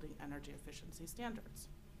 2016 Building Energy Efficiency Standards.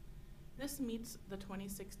 This meets the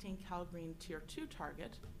 2016 CalGreen Tier 2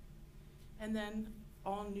 target, and then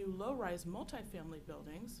all new low-rise multifamily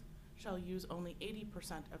buildings shall use only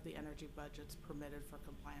 80% of the energy budgets permitted for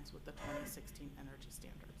compliance with the 2016 energy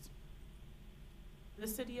standards. The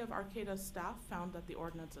City of Arcata's staff found that the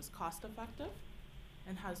ordinance is cost-effective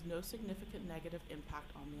and has no significant negative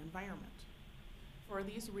impact on the environment. For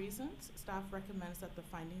these reasons, staff recommends that the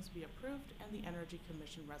findings be approved and the Energy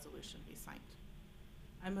Commission resolution be signed.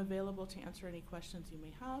 I'm available to answer any questions you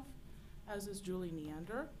may have, as is Julie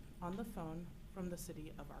Neander on the phone from the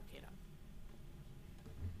City of Arcata.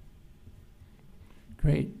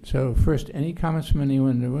 Great. So first, any comments from anyone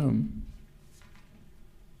in the room?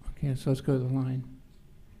 Okay, so let's go to the line.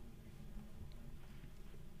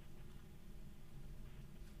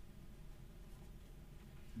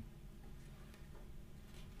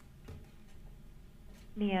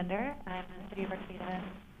 Neander. I'm the City of Arcata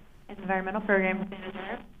Environmental Programs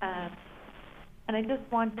Manager. And I just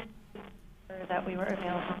wanted to ensure that we were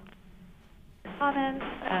available for comments.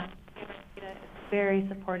 City of Arcata is very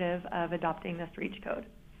supportive of adopting this REACH code.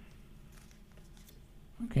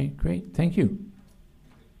 Okay, great. Thank you.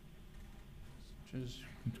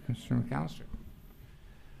 Commissioner McAllister.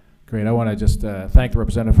 Great. I want to just thank the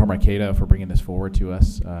representative from Arcata for bringing this forward to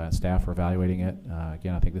us, staff for evaluating it.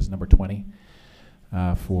 Again, I think this is number 20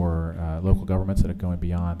 for local governments that are going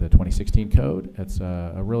beyond the 2016 code. It's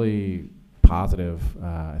a really positive,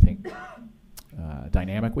 I think,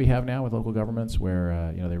 dynamic we have now with local governments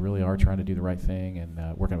where they really are trying to do the right thing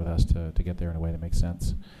and working with us to get there in a way that makes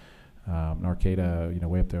sense. In Arcata,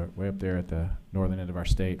 way up there at the northern end of our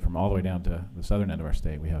state, from all the way down to the southern end of our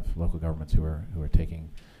state, we have local governments who are taking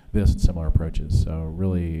this and similar approaches. So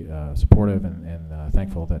really supportive and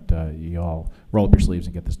thankful that you all roll up your sleeves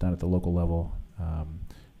and get this done at the local level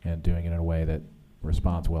and doing it in a way that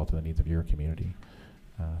responds well to the needs of your community.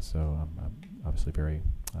 So I'm obviously very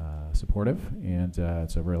supportive, and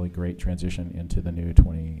it's a really great transition into the new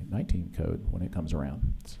 2019 code when it comes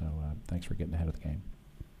around. So thanks for getting ahead of the game.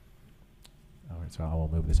 All right, so I will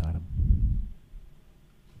move this item.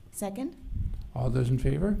 Second. All those in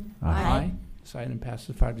favor? Aye. This item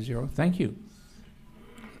passes 5-0. Thank you.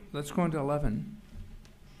 Let's go on to 11.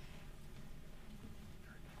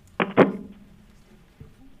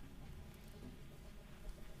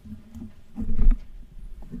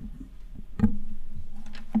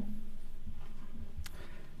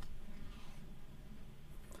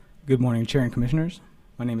 Good morning, Chair and Commissioners.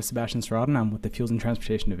 My name is Sebastian Serrata, and I'm with the Fuels and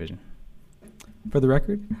Transportation Division. For the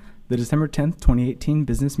record, the December 10th, 2018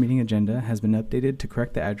 business meeting agenda has been updated to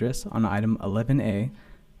correct the address on item 11A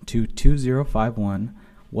to 2051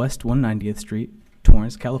 West 190th Street,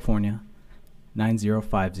 Torrance, California,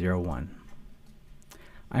 90501.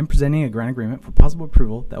 I'm presenting a grant agreement for possible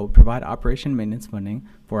approval that will provide operation and maintenance funding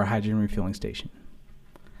for a hydrogen refueling station.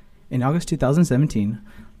 In August 2017,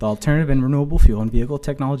 the Alternative and Renewable Fuel and Vehicle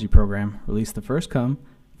Technology Program released the first come,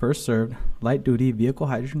 first served light-duty vehicle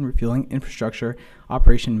hydrogen refueling infrastructure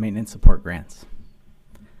operation and maintenance support grants.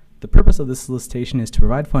 The purpose of this solicitation is to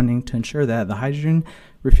provide funding to ensure that the hydrogen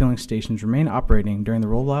refueling stations remain operating during the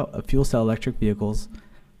rollout of fuel cell electric vehicles.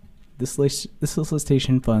 This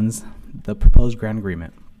solicitation funds the proposed grant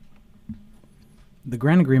agreement. The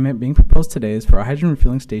grant agreement being proposed today is for a hydrogen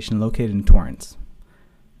refueling station located in Torrance.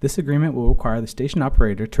 This agreement will require the station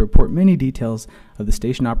operator to report many details of the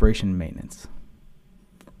station operation and maintenance.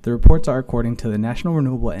 The reports are according to the National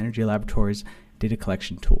Renewable Energy Laboratories data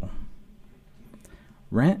collection tool.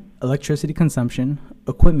 rent, electricity consumption,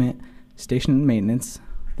 equipment, station maintenance,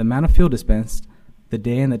 the amount of fuel dispensed, the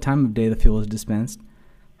day and the time of day the fuel is dispensed,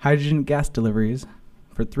 hydrogen gas deliveries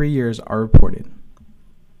for 3 years are reported.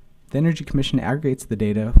 The Energy Commission aggregates the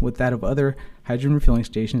data with that of other hydrogen refueling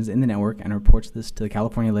stations in the network and reports this to the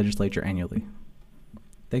California Legislature annually.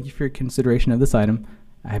 Thank you for your consideration of this item.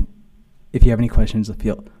 If you have any questions,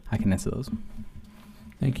 I can answer those.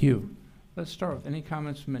 Thank you. Let's start with any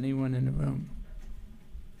comments from anyone in the room.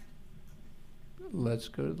 Let's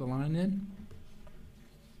go to the line then.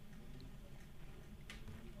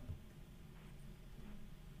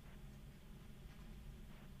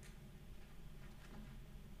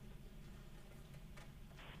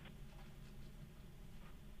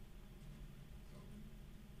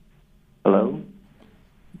 Hello?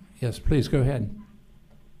 Yes, please go ahead.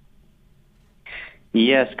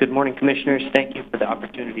 Yes, good morning, Commissioners. Thank you for the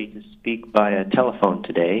opportunity to speak via telephone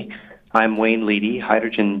today. I'm Wayne Leedy,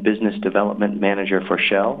 Hydrogen Business Development Manager for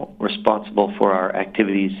Shell, responsible for our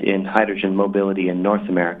activities in hydrogen mobility in North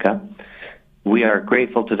America. We are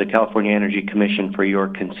grateful to the California Energy Commission for your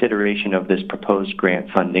consideration of this proposed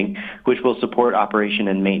grant funding, which will support operation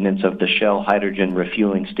and maintenance of the Shell Hydrogen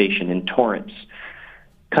Refueling Station in Torrance.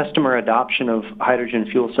 Customer adoption of hydrogen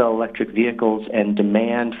fuel cell electric vehicles and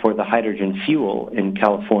demand for the hydrogen fuel in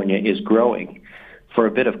California is growing. For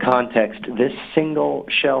a bit of context, this single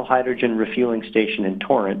Shell hydrogen refueling station in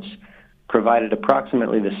Torrance provided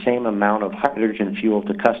approximately the same amount of hydrogen fuel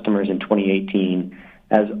to customers in 2018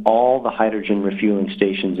 as all the hydrogen refueling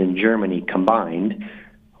stations in Germany combined,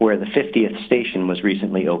 where the 50th station was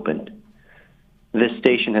recently opened. This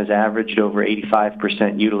station has averaged over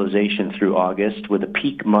 85% utilization through August, with a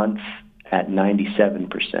peak month at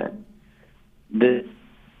 97%. The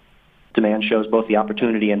demand shows both the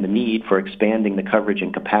opportunity and the need for expanding the coverage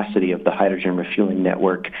and capacity of the hydrogen refueling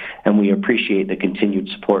network, and we appreciate the continued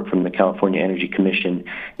support from the California Energy Commission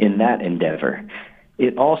in that endeavor.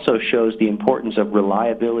 It also shows the importance of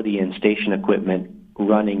reliability in station equipment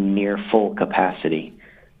running near full capacity.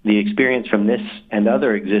 The experience from this and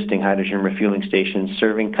other existing hydrogen refueling stations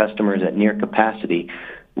serving customers at near capacity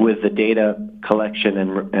with the data collection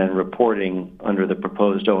and reporting under the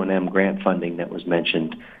proposed O&M grant funding that was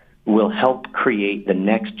mentioned will help create the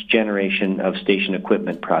next generation of station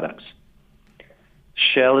equipment products.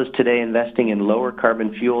 Shell is today investing in lower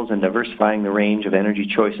carbon fuels and diversifying the range of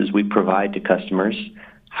energy choices we provide to customers.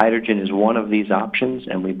 Hydrogen is one of these options,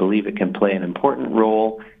 and we believe it can play an important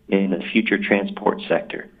role in the future transport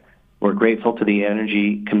sector. We're grateful to the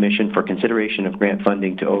Energy Commission for consideration of grant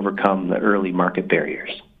funding to overcome the early market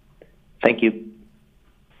barriers. Thank you.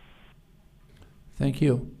 Thank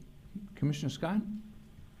you. Commissioner Scott?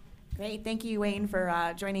 Great. Thank you, Wayne,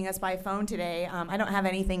 for joining us by phone today. I don't have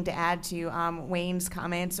anything to add to Wayne's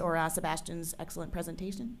comments or Sebastian's excellent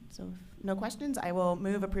presentation. So if no questions, I will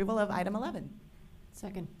move approval of item 11.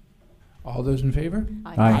 Second. All those in favor?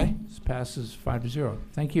 Aye. Aye. This passes 5-0.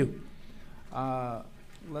 Thank you.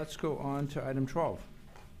 Let's go on to item 12.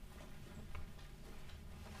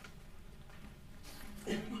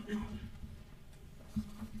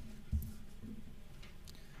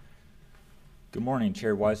 Good morning,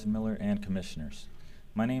 Chair Weisenmiller and Commissioners.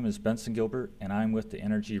 My name is Benson Gilbert, and I'm with the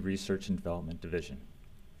Energy Research and Development Division.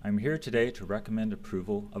 I'm here today to recommend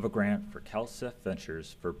approval of a grant for CalCEF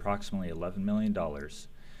Ventures for approximately $11 million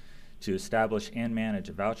to establish and manage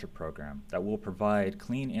a voucher program that will provide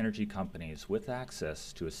clean energy companies with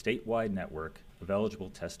access to a statewide network of eligible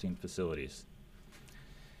testing facilities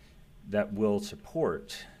that will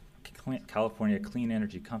support California clean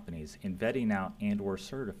energy companies in vetting out and/or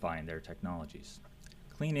certifying their technologies.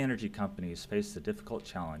 Clean energy companies face the difficult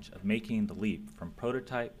challenge of making the leap from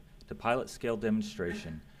prototype to pilot scale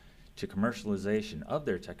demonstration to commercialization of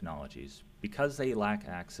their technologies because they lack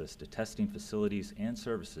access to testing facilities and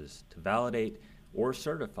services to validate or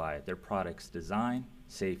certify their products' design,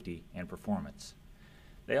 safety, and performance.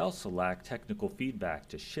 They also lack technical feedback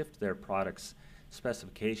to shift their products'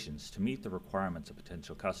 specifications to meet the requirements of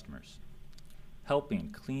potential customers.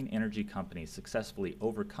 Helping clean energy companies successfully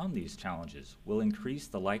overcome these challenges will increase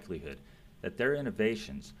the likelihood that their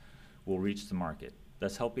innovations will reach the market,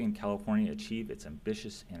 thus helping California achieve its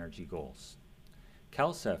ambitious energy goals.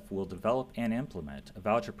 CalCEF will develop and implement a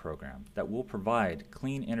voucher program that will provide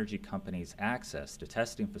clean energy companies access to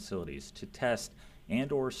testing facilities to test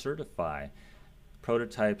and/or certify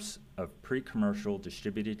prototypes of pre-commercial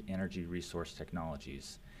distributed energy resource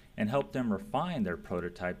technologies and help them refine their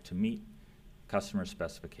prototype to meet customer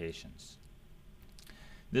specifications.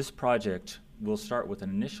 This project will start with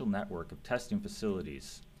an initial network of testing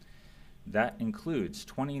facilities that includes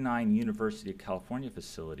 29 University of California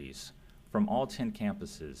facilities, from all 10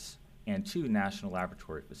 campuses and 2 national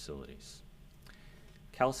laboratory facilities.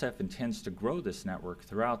 CalCEF intends to grow this network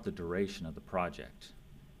throughout the duration of the project.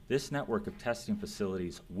 This network of testing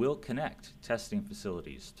facilities will connect testing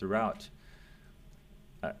facilities throughout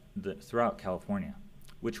California,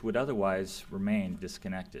 which would otherwise remain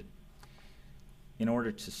disconnected, in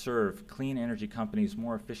order to serve clean energy companies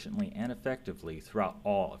more efficiently and effectively throughout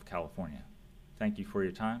all of California. Thank you for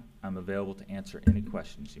your time. I'm available to answer any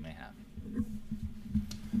questions you may have.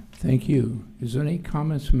 Thank you. Is there any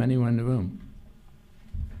comments from anyone in the room?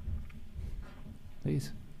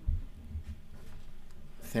 Please.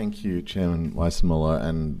 Thank you, Chairman Weissenmuller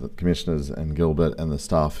and the commissioners and Gilbert and the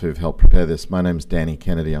staff who've helped prepare this. My name's Danny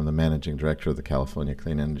Kennedy. I'm the Managing Director of the California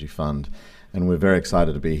Clean Energy Fund, and we're very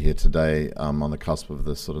excited to be here today on the cusp of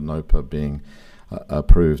this sort of NOPA being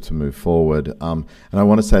approved to move forward. And I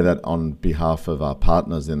want to say that on behalf of our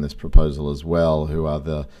partners in this proposal as well, who are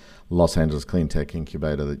the Los Angeles Clean Tech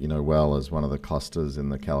Incubator that you know well as one of the clusters in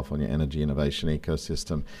the California Energy Innovation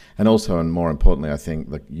ecosystem, and also, and more importantly, I think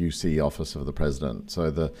the UC Office of the President. So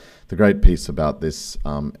the great piece about this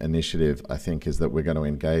initiative, I think, is that we're going to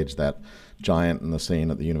engage that giant in the scene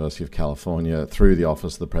at the University of California through the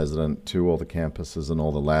Office of the President to all the campuses and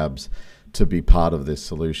all the labs to be part of this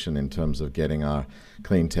solution in terms of getting our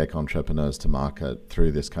clean tech entrepreneurs to market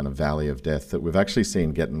through this kind of valley of death that we've actually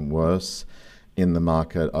seen getting worse in the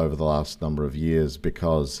market over the last number of years,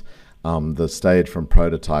 because the stage from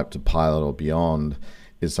prototype to pilot or beyond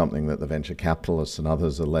is something that the venture capitalists and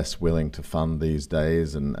others are less willing to fund these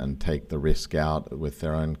days and take the risk out with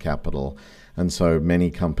their own capital. And so many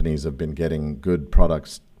companies have been getting good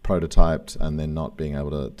products prototyped and then not being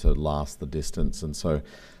able to last the distance. And so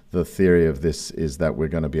the theory of this is that we're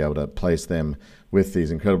going to be able to place them with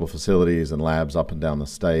these incredible facilities and labs up and down the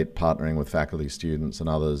state, partnering with faculty, students, and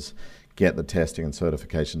others, get the testing and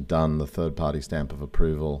certification done, the third-party stamp of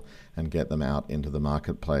approval, and get them out into the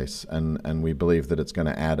marketplace. And we believe that it's going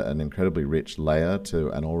to add an incredibly rich layer to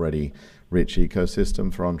an already rich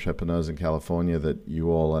ecosystem for entrepreneurs in California that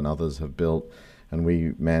you all and others have built, and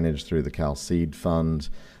we manage through the Cal Seed Fund.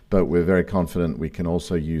 But we're very confident we can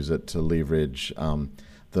also use it to leverage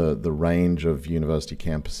the range of university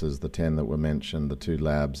campuses, the 10 that were mentioned, the 2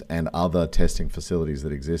 labs, and other testing facilities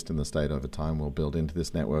that exist in the state over time will build into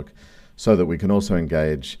this network, so that we can also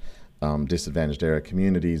engage disadvantaged area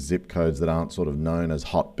communities, zip codes that aren't sort of known as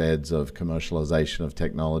hotbeds of commercialization of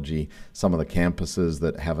technology, some of the campuses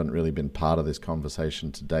that haven't really been part of this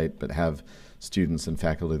conversation to date, but have students and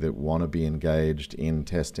faculty that want to be engaged in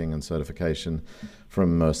testing and certification,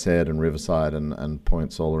 from Merced and Riverside and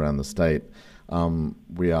points all around the state.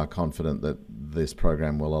 We are confident that this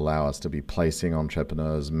program will allow us to be placing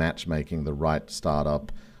entrepreneurs, matchmaking the right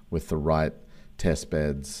startup with the right test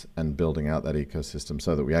beds, and building out that ecosystem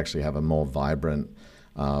so that we actually have a more vibrant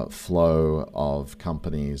flow of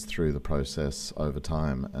companies through the process over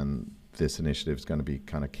time. And this initiative is going to be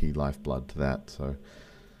kind of key lifeblood to that. So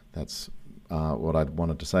that's what I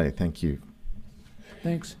wanted to say. Thank you.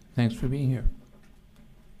 Thanks. Thanks for being here.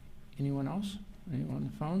 Anyone else? Anyone on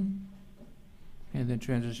the phone? And then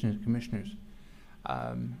transition to commissioners.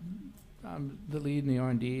 I'm the lead in the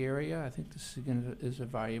R&D area. I think this is a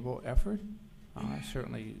valuable effort.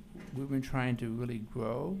 Certainly, we've been trying to really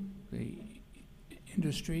grow the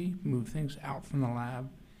industry, move things out from the lab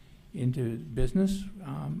into business.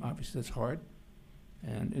 Obviously, that's hard,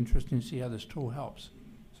 and interesting to see how this tool helps.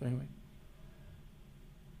 So anyway.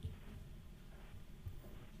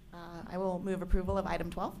 I will move approval of item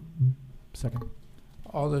 12. Second.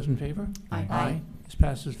 All those in favor? Aye. Aye. This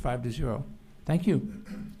passes 5-0. Thank you.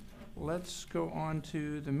 Let's go on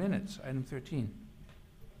to the minutes, item 13.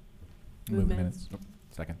 Move minutes. Oh,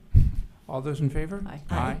 second. All those in favor? Aye.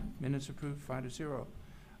 Aye. Minutes approved 5-0.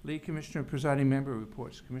 Lead Commissioner Presiding Member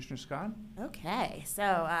reports. Commissioner Scott? Okay,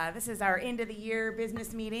 so this is our end of the year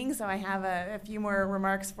business meeting, so I have a few more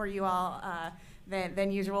remarks for you all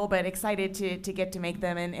than usual, but excited to get to make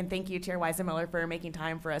them. And thank you, Chair Weissenmuller, for making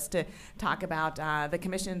time for us to talk about the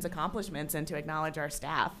Commission's accomplishments and to acknowledge our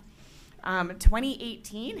staff.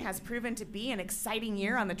 2018 has proven to be an exciting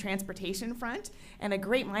year on the transportation front and a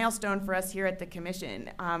great milestone for us here at the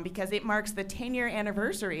Commission because it marks the 10-year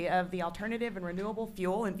anniversary of the Alternative and Renewable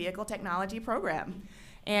Fuel and Vehicle Technology Program.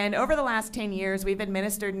 And over the last 10 years, we've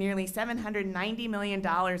administered nearly $790 million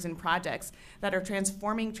in projects that are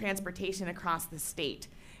transforming transportation across the state.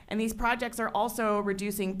 And these projects are also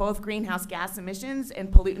reducing both greenhouse gas emissions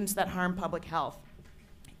and pollutants that harm public health.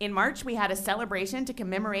 In March, we had a celebration to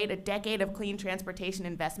commemorate a decade of clean transportation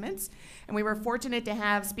investments, and we were fortunate to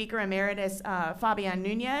have Speaker Emeritus Fabian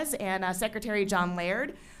Nunez and Secretary John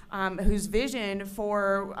Laird whose vision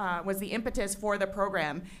was the impetus for the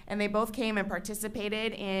program. And they both came and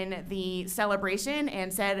participated in the celebration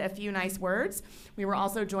and said a few nice words. We were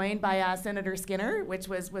also joined by Senator Skinner, which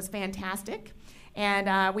was fantastic.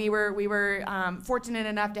 And we were fortunate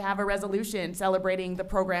enough to have a resolution celebrating the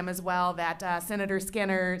program as well that Senator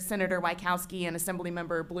Skinner, Senator Wykowski, and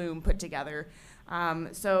Assemblymember Bloom put together.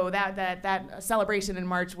 So that celebration in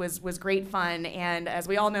March was great fun. And as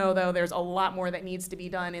we all know, though, there's a lot more that needs to be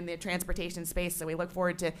done in the transportation space. So we look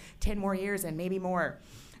forward to 10 more years and maybe more.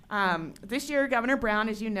 This year, Governor Brown,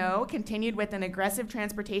 as you know, continued with an aggressive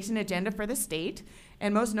transportation agenda for the state.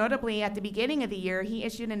 And most notably, at the beginning of the year, he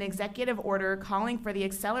issued an executive order calling for the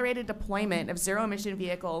accelerated deployment of zero-emission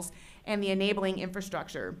vehicles and the enabling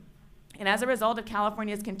infrastructure. And as a result of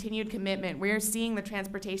California's continued commitment, we're seeing the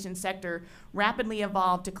transportation sector rapidly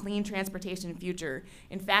evolve to clean transportation future.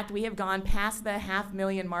 In fact, we have gone past the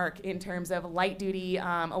 500,000 mark in terms of light-duty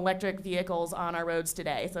electric vehicles on our roads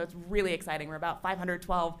today. So it's really exciting. We're about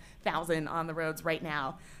 512,000 on the roads right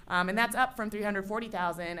now. And that's up from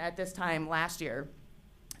 340,000 at this time last year.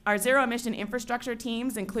 Our zero-emission infrastructure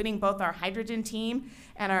teams, including both our hydrogen team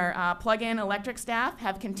and our plug-in electric staff,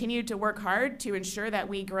 have continued to work hard to ensure that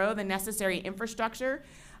we grow the necessary infrastructure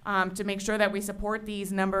to make sure that we support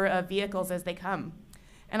these number of vehicles as they come.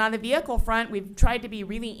 And on the vehicle front, we've tried to be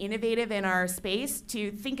really innovative in our space to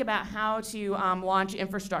think about how to launch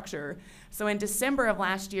infrastructure. So in December of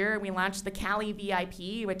last year, we launched the Cali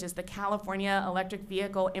VIP, which is the California Electric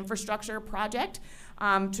Vehicle Infrastructure Project,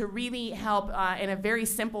 to really help in a very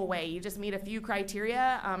simple way. You just meet a few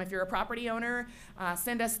criteria. If you're a property owner,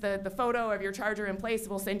 send us the photo of your charger in place.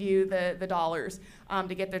 We'll send you the dollars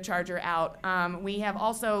to get the charger out. We have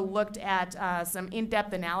also looked at some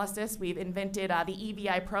in-depth analysis. We've invented the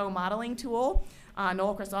EVI Pro modeling tool.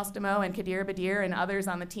 Noel Crisostomo and Kadir Badir and others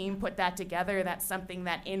on the team put that together. That's something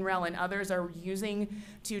that NREL and others are using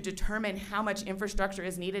to determine how much infrastructure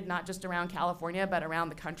is needed, not just around California, but around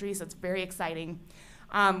the country. So it's very exciting.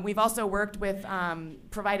 We've also worked with,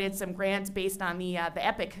 provided some grants based on the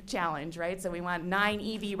EPIC challenge, right? So we want 9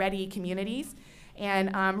 EV-ready communities.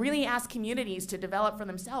 And really ask communities to develop for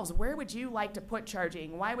themselves, where would you like to put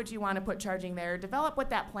charging? Why would you want to put charging there? Develop what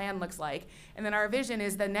that plan looks like. And then our vision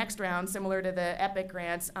is the next round, similar to the EPIC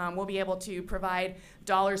grants, we'll be able to provide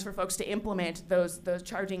dollars for folks to implement those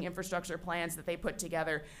charging infrastructure plans that they put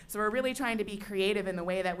together. So we're really trying to be creative in the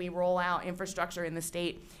way that we roll out infrastructure in the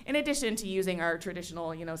state, in addition to using our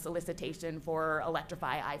traditional, solicitation for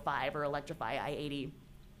Electrify I-5 or Electrify I-80.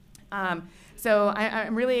 So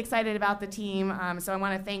I'm really excited about the team. So I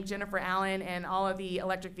want to thank Jennifer Allen and all of the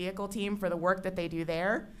electric vehicle team for the work that they do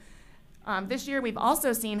there. This year, we've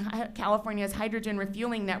also seen California's hydrogen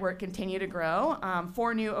refueling network continue to grow.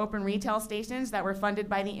 4 new open retail stations that were funded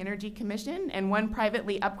by the Energy Commission and 1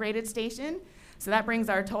 privately upgraded station. So that brings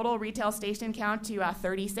our total retail station count to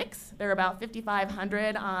 36. There are about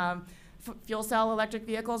 5,500 fuel cell electric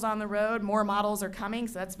vehicles on the road. More models are coming,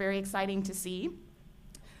 so that's very exciting to see.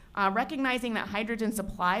 Recognizing that hydrogen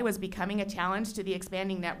supply was becoming a challenge to the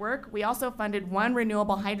expanding network, we also funded 1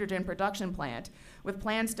 renewable hydrogen production plant with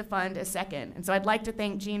plans to fund a second. And so I'd like to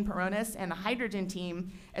thank Gene Peronis and the hydrogen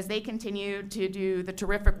team as they continue to do the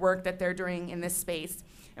terrific work that they're doing in this space.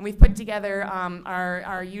 And we've put together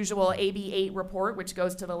our usual AB8 report, which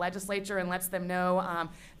goes to the legislature and lets them know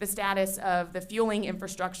the status of the fueling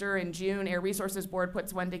infrastructure. In June, Air Resources Board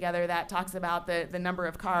puts one together that talks about the number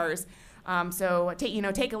of cars. So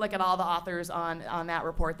take a look at all the authors on that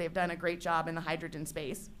report. They've done a great job in the hydrogen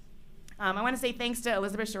space. I want to say thanks to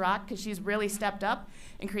Elizabeth Chirac because she's really stepped up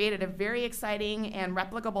and created a very exciting and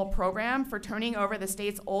replicable program for turning over the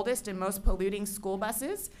state's oldest and most polluting school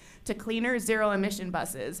buses to cleaner zero-emission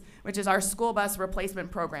buses, which is our school bus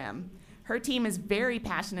replacement program. Her team is very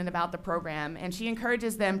passionate about the program, and she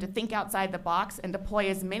encourages them to think outside the box and deploy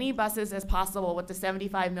as many buses as possible with the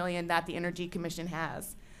 $75 million that the Energy Commission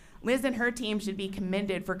has. Liz and her team should be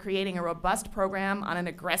commended for creating a robust program on an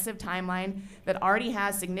aggressive timeline that already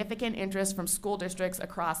has significant interest from school districts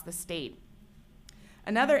across the state.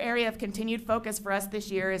 Another area of continued focus for us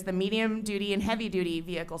this year is the medium-duty and heavy-duty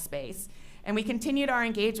vehicle space. And we continued our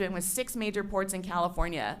engagement with 6 major ports in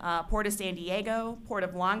California, Port of San Diego, Port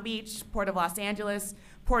of Long Beach, Port of Los Angeles,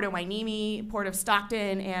 Port of Hueneme, Port of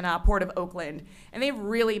Stockton, and Port of Oakland. And they've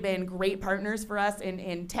really been great partners for us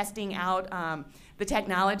in testing out the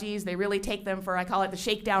technologies. They really take them for, I call it the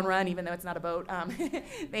shakedown run, even though it's not a boat.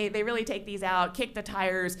 They really take these out, kick the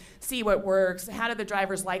tires, see what works. How do the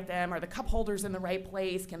drivers like them? Are the cup holders in the right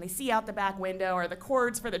place? Can they see out the back window? Are the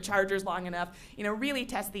cords for the chargers long enough? You know, really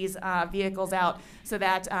test these vehicles out so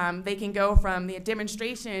that they can go from the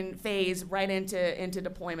demonstration phase right into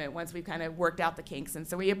deployment once we've kind of worked out the kinks. And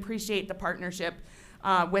so we appreciate the partnership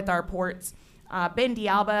with our ports. Ben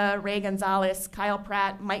Dialba, Ray Gonzalez, Kyle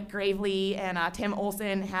Pratt, Mike Gravely, and Tim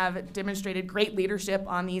Olson have demonstrated great leadership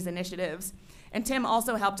on these initiatives. And Tim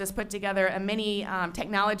also helped us put together a mini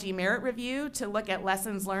technology merit review to look at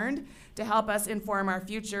lessons learned to help us inform our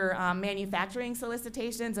future manufacturing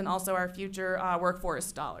solicitations and also our future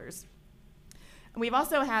workforce dollars. We've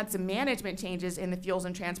also had some management changes in the Fuels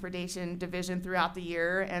and Transportation Division throughout the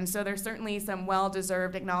year, and so there's certainly some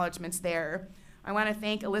well-deserved acknowledgments there. I want to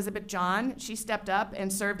thank Elizabeth John. She stepped up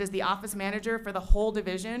and served as the office manager for the whole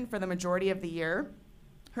division for the majority of the year.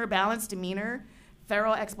 Her balanced demeanor,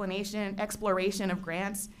 thorough exploration of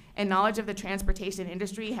grants, and knowledge of the transportation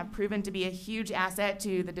industry have proven to be a huge asset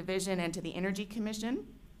to the division and to the Energy Commission.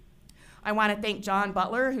 I want to thank John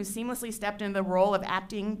Butler, who seamlessly stepped into the role of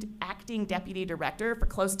acting deputy director for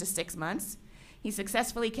close to 6 months. He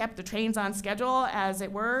successfully kept the trains on schedule, as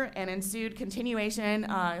it were, and ensued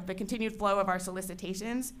the continued flow of our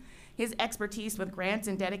solicitations. His expertise with grants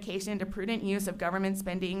and dedication to prudent use of government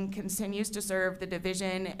spending continues to serve the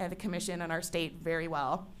division, the commission, and our state very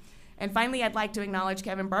well. And finally, I'd like to acknowledge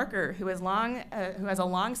Kevin Barker, who has a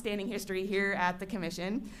long-standing history here at the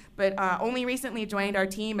commission, but only recently joined our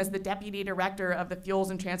team as the deputy director of the Fuels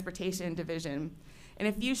and Transportation Division. In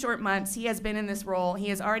a few short months he has been in this role, he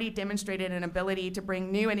has already demonstrated an ability to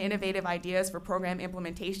bring new and innovative ideas for program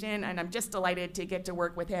implementation, and I'm just delighted to get to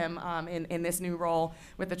work with him in this new role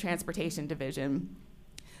with the Transportation Division.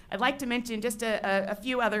 I'd like to mention just a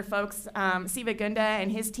few other folks, Siva Gunda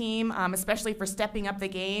and his team, especially for stepping up the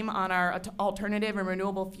game on our alternative and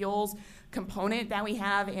renewable fuels component that we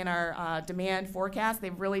have in our demand forecast.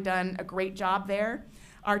 They've really done a great job there.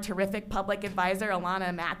 Our terrific public advisor,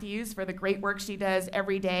 Alana Matthews, for the great work she does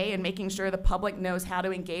every day in making sure the public knows how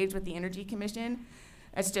to engage with the Energy Commission.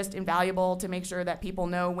 It's just invaluable to make sure that people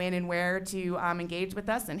know when and where to engage with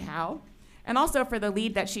us and how. And also for the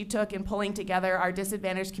lead that she took in pulling together our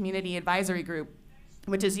Disadvantaged Community Advisory Group,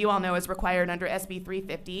 which, as you all know, is required under SB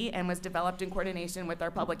 350 and was developed in coordination with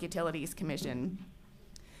our Public Utilities Commission.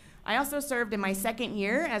 I also served in my second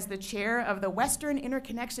year as the chair of the Western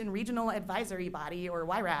Interconnection Regional Advisory Body, or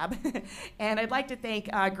WIRAB, and I'd like to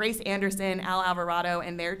thank Grace Anderson, Al Alvarado,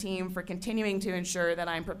 and their team for continuing to ensure that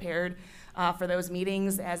I'm prepared for those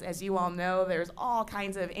meetings. As you all know, there's all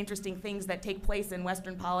kinds of interesting things that take place in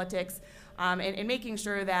Western politics, and making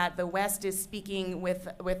sure that the West is speaking with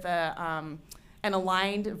an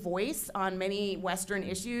aligned voice on many Western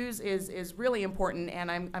issues is really important, and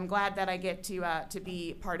I'm glad that I get to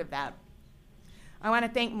be part of that. I want to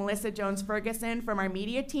thank Melissa Jones-Ferguson from our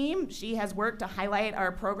media team. She has worked to highlight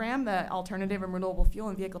our program, the Alternative and Renewable Fuel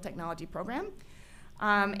and Vehicle Technology Program.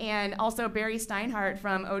 And also Barry Steinhardt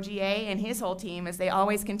from OGA and his whole team, as they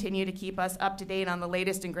always continue to keep us up to date on the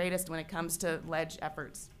latest and greatest when it comes to ledge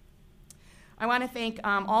efforts. I want to thank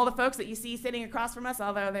all the folks that you see sitting across from us,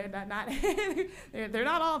 although they're they're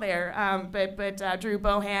not all there, but Drew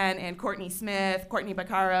Bohan and Courtney Smith, Courtney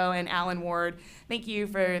Baccaro, and Alan Ward. Thank you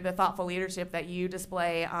for the thoughtful leadership that you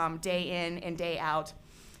display day in and day out.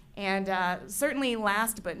 And certainly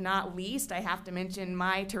last but not least, I have to mention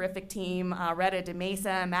my terrific team, Retta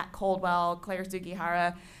DeMesa, Matt Coldwell, Claire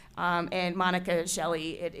Sugihara, and Monica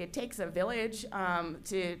Shelley. It takes a village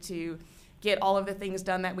to get all of the things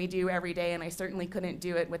done that we do every day, and I certainly couldn't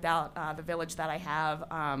do it without the village that I have,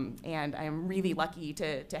 and I'm really lucky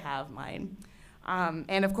to have mine.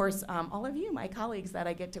 And of course, all of you, my colleagues that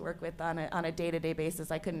I get to work with on a day-to-day basis.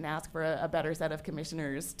 I couldn't ask for a better set of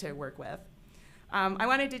commissioners to work with. I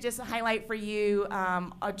wanted to just highlight for you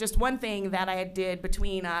just one thing that I did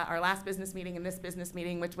between our last business meeting and this business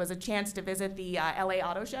meeting, which was a chance to visit the LA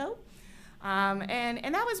Auto Show.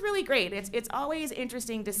 And that was really great. It's always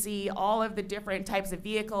interesting to see all of the different types of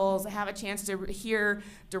vehicles, have a chance to hear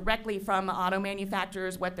directly from the auto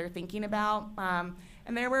manufacturers what they're thinking about.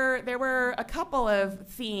 And there were a couple of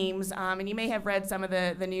themes, and you may have read some of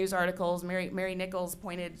the news articles. Mary Nichols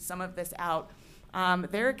pointed some of this out.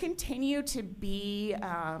 There continue to be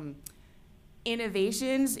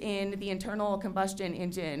innovations in the internal combustion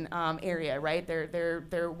engine area, right?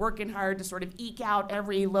 They're working hard to sort of eke out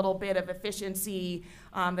every little bit of efficiency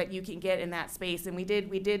that you can get in that space, and we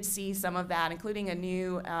did see some of that, including a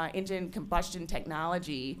new engine combustion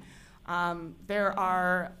technology There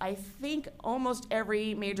are, I think, almost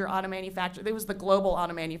every major auto manufacturer. There was the global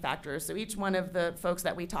auto manufacturers. So each one of the folks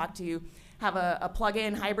that we talked to have a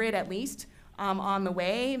plug-in hybrid at least on the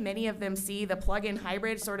way. Many of them see the plug-in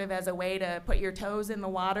hybrid sort of as a way to put your toes in the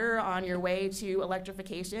water on your way to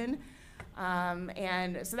electrification.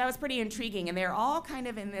 And so that was pretty intriguing. And they're all kind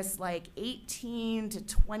of in this like 18 to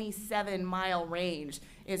 27 mile range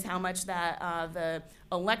is how much that the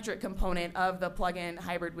electric component of the plug-in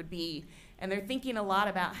hybrid would be. And they're thinking a lot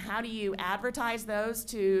about how do you advertise those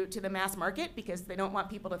to the mass market, because they don't want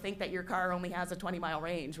people to think that your car only has a 20-mile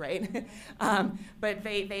range, right? But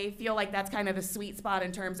they feel like that's kind of the sweet spot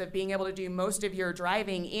in terms of being able to do most of your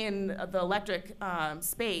driving in the electric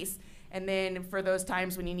space. And then for those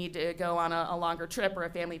times when you need to go on a longer trip or a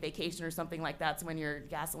family vacation or something like that, so when your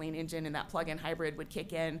gasoline engine and that plug-in hybrid would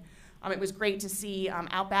kick in. It was great to see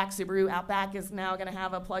Outback, Subaru Outback is now going to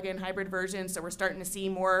have a plug-in hybrid version, so we're starting to see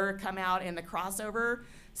more come out in the crossover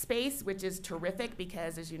space, which is terrific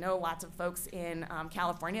because, as you know, lots of folks in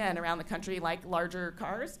California and around the country like larger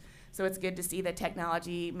cars, so it's good to see the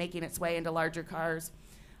technology making its way into larger cars.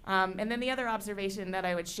 And then the other observation that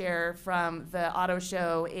I would share from the auto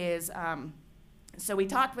show is, so we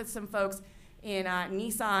talked with some folks in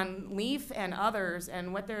Nissan Leaf and others,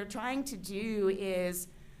 and what they're trying to do is,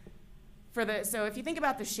 so if you think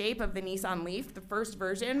about the shape of the Nissan Leaf, the first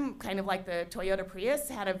version, kind of like the Toyota Prius,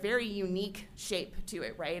 had a very unique shape to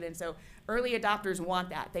it, right? And so early adopters want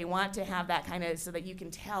that. They want to have that kind of, so that you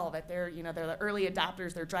can tell that they're the early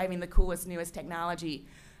adopters, they're driving the coolest, newest technology.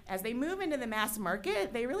 As they move into the mass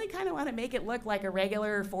market, they really kind of want to make it look like a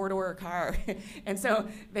regular four-door car. And so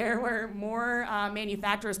there were more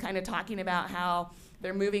manufacturers kind of talking about how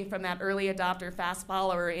they're moving from that early adopter, fast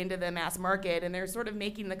follower into the mass market, and they're sort of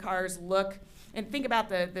making the cars look, and think about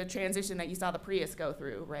the transition that you saw the Prius go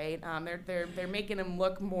through, right? They're making them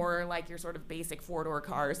look more like your sort of basic four-door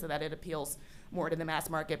car so that it appeals more to the mass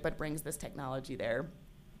market but brings this technology there.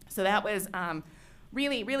 So that was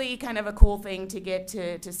really, really kind of a cool thing to get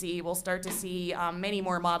to see. We'll start to see many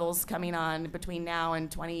more models coming on between now and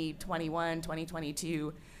 2021,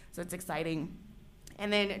 2022, so it's exciting.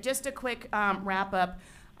 And then just a quick wrap up,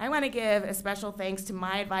 I want to give a special thanks to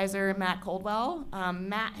my advisor, Matt Coldwell.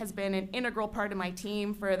 Matt has been an integral part of my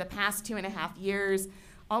team for the past 2.5 years,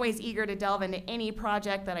 always eager to delve into any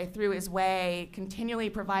project that I threw his way, continually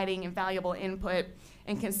providing invaluable input,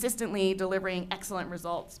 and consistently delivering excellent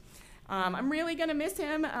results. I'm really going to miss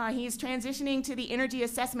him. He's transitioning to the Energy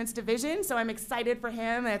Assessments Division, so I'm excited for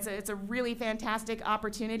him. It's a really fantastic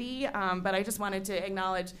opportunity, but I just wanted to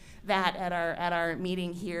acknowledge that at our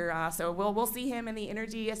meeting here. So we'll see him in the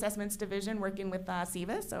Energy Assessments Division working with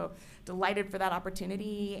SEVA, so delighted for that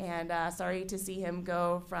opportunity, and sorry to see him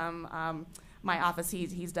go from my office.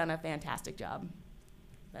 He's done a fantastic job.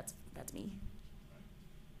 That's me.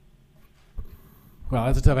 Well,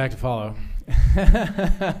 that's a tough act to follow.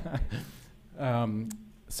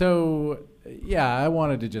 So, yeah, I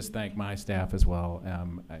wanted to just thank my staff as well,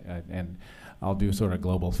 and I'll do sort of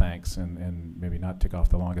global thanks, and maybe not tick off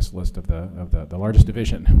the longest list of the largest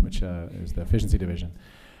division, which is the efficiency division.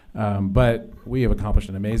 But we have accomplished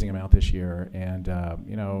an amazing amount this year, and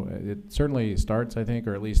it certainly starts, I think,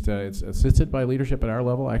 or at least it's assisted by leadership at our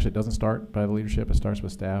level. Actually, it doesn't start by the leadership; it starts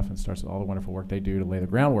with staff and starts with all the wonderful work they do to lay the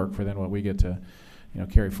groundwork for then what we get to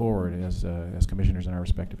carry forward as commissioners in our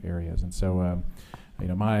respective areas. And so,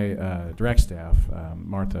 my direct staff,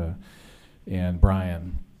 Martha and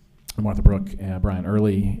Brian, Martha Brooke, Brian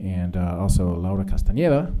Early, and also Laura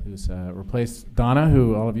Castañeda, who's replaced Donna,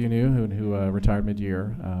 who all of you knew, who retired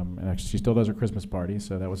mid-year. And actually, she still does her Christmas party,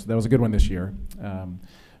 so that was a good one this year.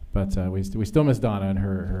 But we still miss Donna and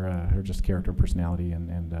her just character and personality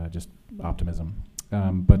and just optimism.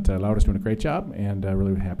 But Laura's doing a great job, and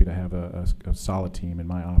really happy to have a solid team in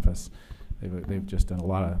my office. They've just done a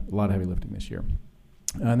lot of heavy lifting this year.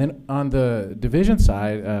 And then on the division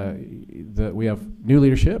side, we have new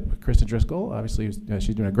leadership. Kristen Driscoll, obviously,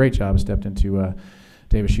 she's doing a great job. Stepped into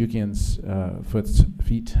David Shukian's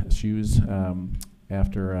shoes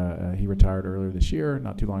after he retired earlier this year,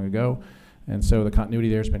 not too long ago. And so the continuity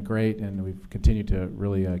there has been great, and we've continued to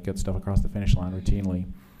really get stuff across the finish line routinely.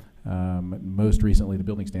 Most recently, the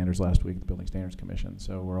building standards last week, the Building Standards Commission.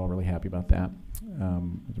 So we're all really happy about that.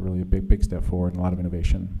 It's really a big step forward and a lot of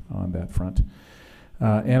innovation on that front.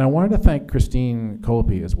 And I wanted to thank Christine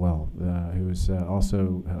Colopy as well, who's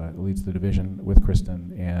also leads the division with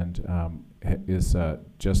Kristen and is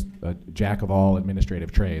just a jack of all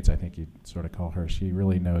administrative trades, I think you'd sort of call her. She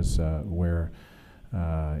really knows where,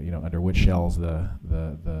 under which shells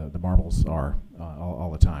the marbles are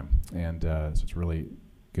all the time. And so it's really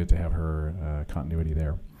good to have her continuity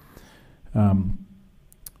there.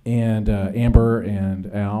 And Amber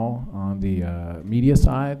and Al on the media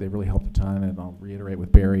side, they really helped a ton, and I'll reiterate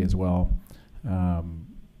with Barry as well.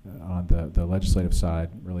 On the legislative side,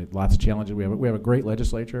 really lots of challenges. We have a great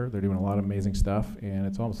legislature. They're doing a lot of amazing stuff, and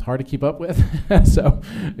it's almost hard to keep up with. So,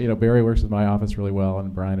 Barry works with my office really well,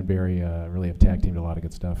 and Brian and Barry really have tag teamed a lot of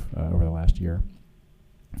good stuff over the last year.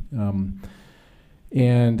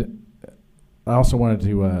 And I also wanted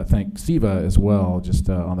to thank SEVA as well, just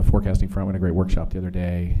on the forecasting front. We had a great workshop the other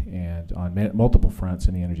day, and on multiple fronts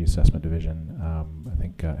in the Energy Assessment Division. I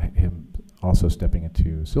think him also stepping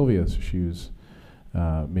into Sylvia's shoes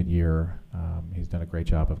mid-year. He's done a great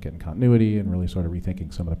job of getting continuity and really sort of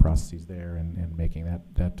rethinking some of the processes there and making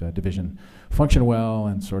that division function well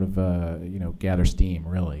and sort of gather steam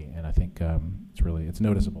really. And I think it's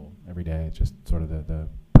noticeable every day. It's just sort of the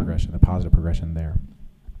progression, the positive progression there.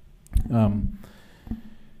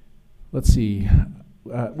 Let's see.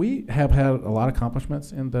 We have had a lot of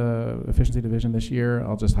accomplishments in the efficiency division this year.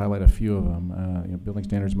 I'll just highlight a few of them. Building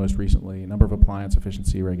standards most recently, a number of appliance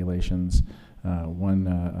efficiency regulations.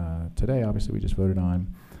 One today, obviously, we just voted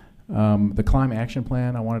on. The Climate Action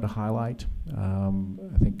Plan I wanted to highlight.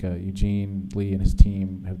 I think Eugene Lee and his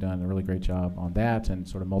team have done a really great job on that, and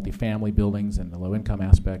sort of multifamily buildings and the low-income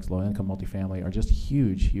aspects, low-income multifamily, are just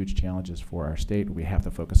huge, huge challenges for our state we have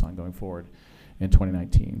to focus on going forward in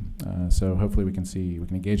 2019. So hopefully we can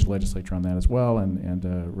engage the legislature on that as well and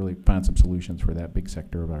really find some solutions for that big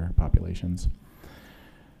sector of our populations.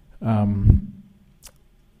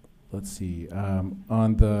 Let's see,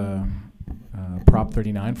 on the Prop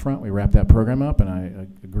 39 front, we wrapped that program up, and I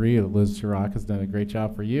agree that Liz Chirac has done a great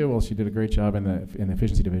job for you. Well, she did a great job in the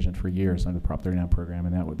efficiency division for years under the Prop 39 program,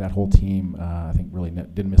 and that whole team, I think, really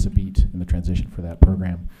didn't miss a beat in the transition for that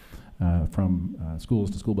program. From schools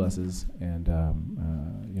to school buses, and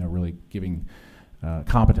really giving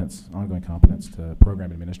ongoing competence to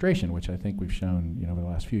program administration, which I think we've shown over the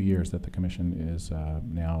last few years that the commission is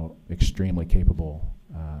now extremely capable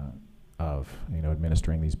of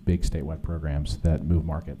administering these big statewide programs that move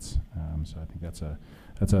markets. So I think that's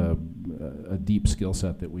a deep skill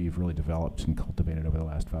set that we've really developed and cultivated over the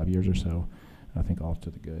last 5 years or so. I think all to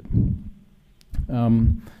the good.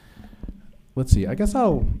 Let's see. I guess I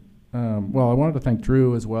wanted to thank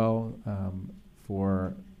Drew as well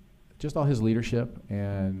for just all his leadership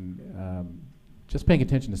and just paying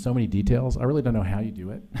attention to so many details. I really don't know how you do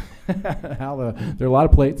it. There are a lot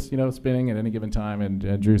of plates, spinning at any given time,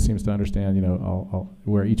 and Drew seems to understand,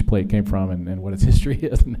 where each plate came from and what its history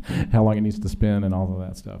is and how long it needs to spin and all of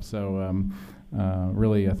that stuff. So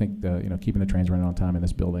really, I think keeping the trains running on time in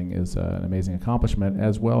this building is an amazing accomplishment,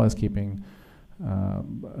 as well as keeping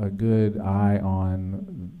a good eye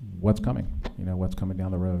on what's coming, what's coming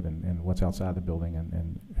down the road and what's outside the building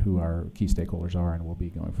and who our key stakeholders are and will be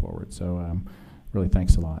going forward. So really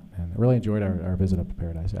thanks a lot. And I really enjoyed our visit up to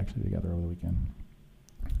Paradise actually together over the weekend.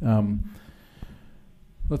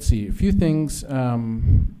 Let's see, a few things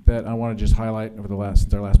that I want to just highlight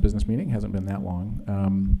since our last business meeting. Hasn't been that long.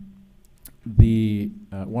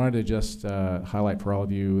 Wanted to just highlight for all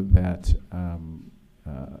of you that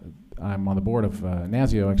I'm on the board of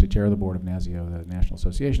NASIO, actually chair of the board of NASIO, the National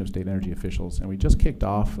Association of State Energy Officials, and we just kicked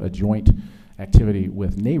off a joint activity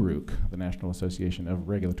with NARUC, the National Association of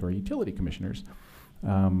Regulatory Utility Commissioners,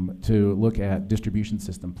 to look at distribution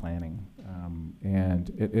system planning.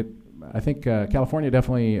 I think California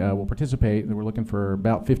definitely will participate. We're looking for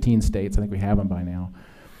about 15 states, I think we have them by now,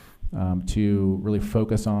 to really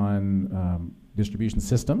focus on distribution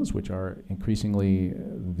systems, which are increasingly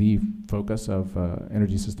the focus of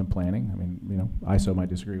energy system planning. I mean, ISO might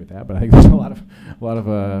disagree with that, but I think there's a lot of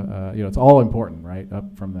it's all important, right?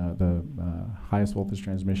 Up from the highest voltage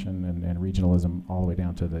transmission and regionalism all the way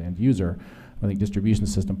down to the end user. I think distribution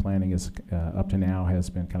system planning is up to now has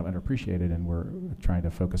been kind of underappreciated, and we're trying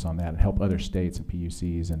to focus on that and help other states and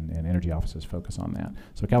PUCs and energy offices focus on that.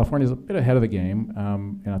 So California is a bit ahead of the game,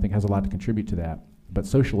 and I think has a lot to contribute to that. But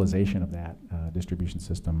socialization of that distribution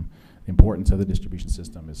system, the importance of the distribution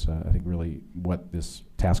system is, I think, really what this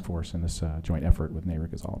task force and this joint effort with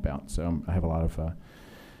NARUC is all about. So I have a lot of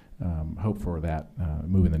hope for that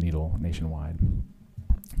moving the needle nationwide.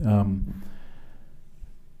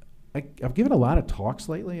 I've given a lot of talks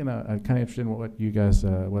lately, and I'm kind of interested in what you guys,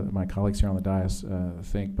 what my colleagues here on the dais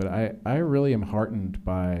think. But I really am heartened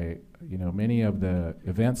by many of the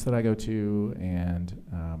events that I go to and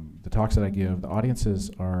the talks that I give. The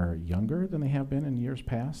audiences are younger than they have been in years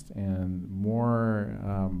past, and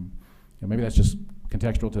more. Maybe that's just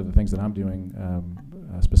contextual to the things that I'm doing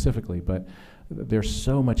specifically, but there's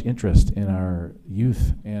so much interest in our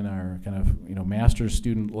youth and our kind of master's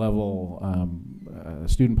student level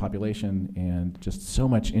student population, and just so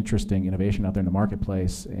much interesting innovation out there in the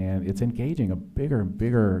marketplace, and it's engaging a bigger and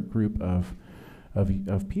bigger group of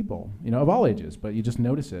people, of all ages. But you just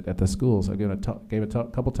notice it at the schools. I gave a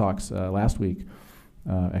couple talks last week,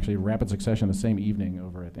 actually in rapid succession the same evening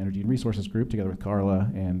over at the Energy and Resources Group together with Carla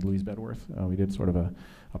and Louise Bedworth. We did sort of a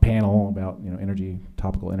panel about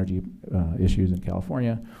topical energy issues in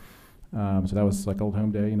California. So that was like old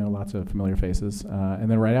home day, lots of familiar faces. And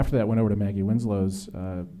then right after that, went over to Maggie Winslow's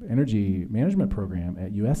energy management program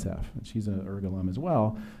at USF. And she's an ERG alum as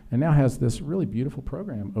well, and now has this really beautiful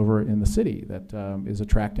program over in the city that is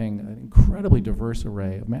attracting an incredibly diverse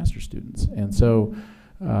array of master's students. And so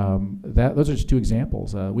those are just two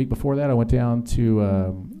examples. A week before that, I went down to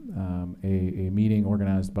a meeting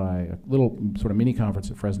organized by a little sort of mini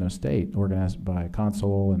conference at Fresno State, organized by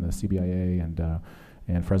Consol and the CBIA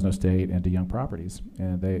and Fresno State and DeYoung Properties.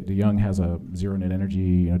 And DeYoung has a zero net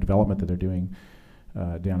energy development that they're doing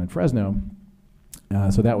down in Fresno.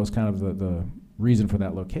 So that was kind of the reason for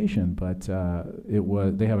that location. But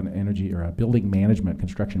they have an energy or a building management,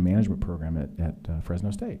 construction management program at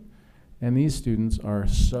Fresno State. And these students are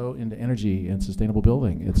so into energy and sustainable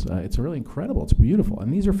building. It's really incredible. It's beautiful.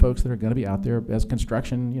 And these are folks that are going to be out there as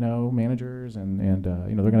construction, managers, and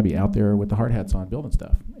they're going to be out there with the hard hats on building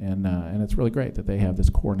stuff. And it's really great that they have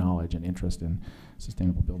this core knowledge and interest in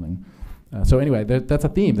sustainable building. So anyway, that's a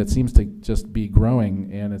theme that seems to just be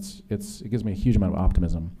growing, and it gives me a huge amount of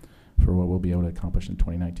optimism for what we'll be able to accomplish in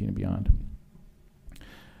 2019 and beyond.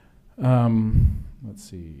 Let's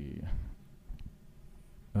see.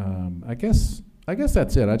 I guess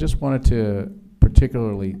that's it. I just wanted to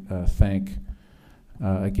particularly thank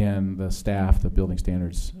again the staff, the Building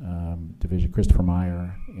Standards Division, Christopher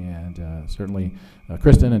Meyer, and certainly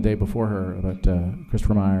Kristen and Dave before her, but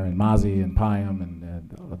Christopher Meyer and Mazi and Payam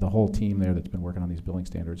and the whole team there that's been working on these building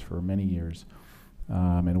standards for many years.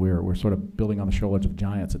 And we're sort of building on the shoulders of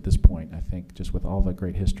giants at this point, I think, just with all the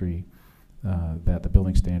great history that the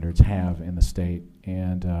building standards have in the state.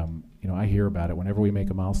 And I hear about it whenever we make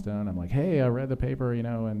a milestone. I'm like, hey, I read the paper,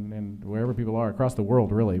 and wherever people are across the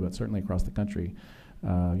world, really, but certainly across the country,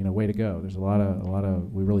 way to go. There's a lot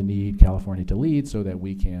of we really need California to lead so that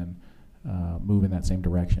we can move in that same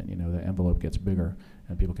direction. The envelope gets bigger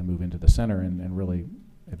and people can move into the center and really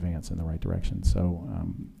advance in the right direction. So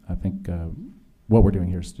I think what we're doing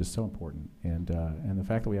here is just so important, and the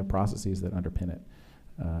fact that we have processes that underpin it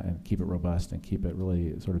and keep it robust and keep it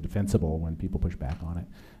really sort of defensible when people push back on it,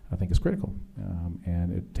 I think is critical.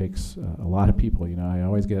 And it takes a lot of people. I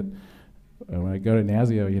always get, when I go to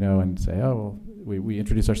NASIO, and say, oh, well, we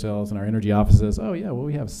introduce ourselves in our energy offices. Oh, yeah, well,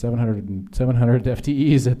 we have 700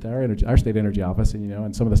 FTEs at our state energy office,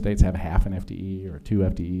 and some of the states have half an FTE or 2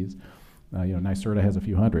 FTEs. NYSERDA has a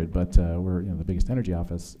few hundred, but we're the biggest energy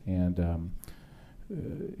office, and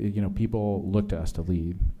people look to us to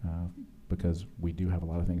lead because we do have a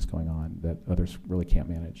lot of things going on that others really can't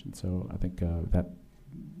manage, and so I think that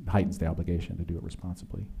heightens the obligation to do it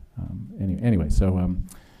responsibly. Anyway, so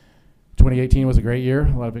 2018 was a great year,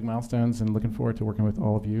 a lot of big milestones, and looking forward to working with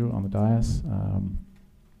all of you on the dais.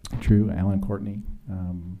 Drew, Alan, Courtney,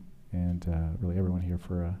 and really everyone here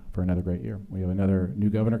for another great year. We have another new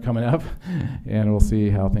governor coming up, and we'll see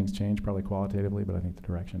how things change, probably qualitatively, but I think the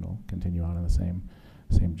direction will continue on in the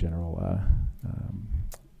same general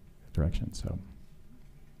direction. So,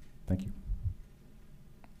 thank you.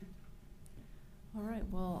 All right,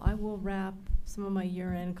 well, I will wrap some of my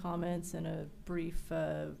year-end comments in a brief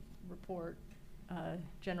report,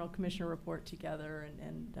 General Commissioner report together,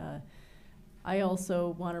 and I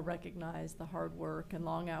also want to recognize the hard work and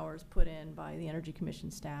long hours put in by the Energy Commission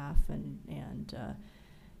staff, and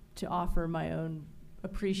to offer my own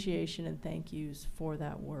appreciation and thank yous for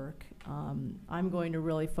that work. I'm going to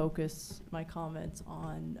really focus my comments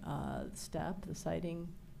on STEP, the siting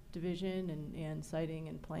division, and siting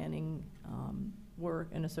and planning work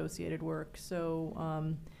and associated work.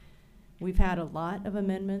 So we've had a lot of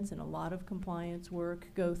amendments and a lot of compliance work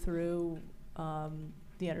go through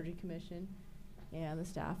the Energy Commission, and the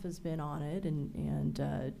staff has been on it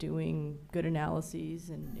and doing good analyses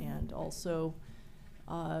and also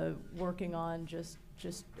working on just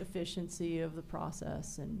efficiency of the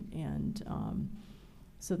process, and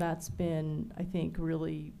so that's been, I think,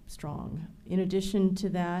 really strong. In addition to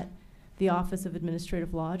that, the Office of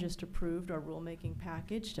Administrative Law just approved our rulemaking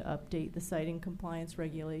package to update the siting compliance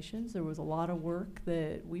regulations. There was a lot of work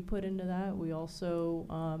that we put into that. We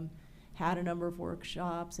also had a number of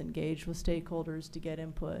workshops, engaged with stakeholders to get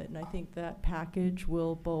input, and I think that package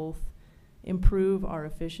will both improve our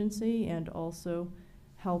efficiency and also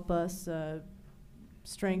help us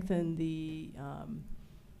strengthen the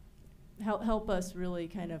help us really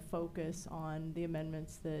kind of focus on the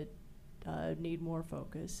amendments that need more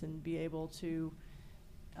focus and be able to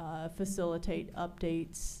facilitate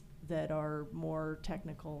updates that are more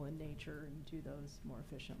technical in nature and do those more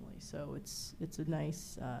efficiently. So it's a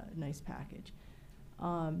nice package.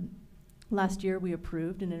 Last year, we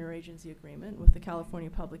approved an interagency agreement with the California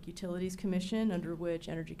Public Utilities Commission, under which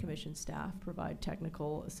Energy Commission staff provide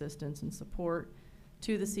technical assistance and support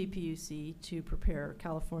to the CPUC to prepare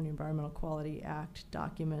California Environmental Quality Act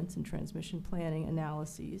documents and transmission planning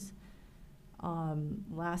analyses.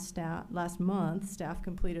 Last month, staff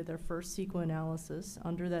completed their first CEQA analysis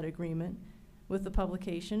under that agreement with the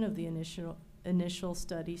publication of the initial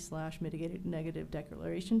study / mitigated negative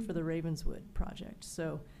declaration for the Ravenswood project.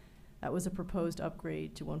 So that was a proposed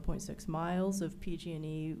upgrade to 1.6 miles of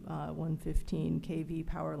PG&E 115 kV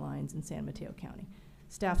power lines in San Mateo County.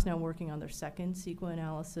 Staff's now working on their second CEQA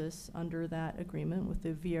analysis under that agreement with the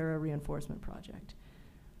Vieira Reinforcement Project.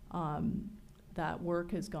 That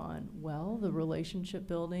work has gone well. The relationship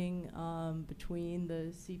building between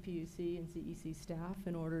the CPUC and CEC staff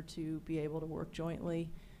in order to be able to work jointly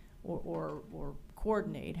or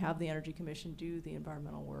coordinate, have the Energy Commission do the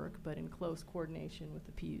environmental work, but in close coordination with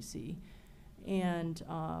the PUC, and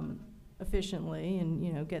efficiently,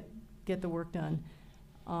 and get the work done,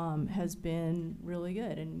 has been really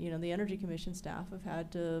good. And the Energy Commission staff have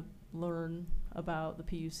had to learn about the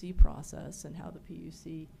PUC process and how the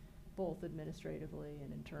PUC, both administratively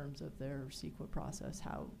and in terms of their CEQA process,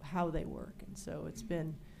 how they work. And so it's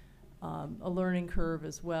been a learning curve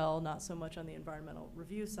as well, not so much on the environmental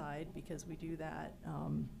review side, because we do that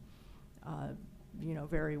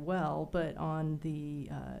very well, but on the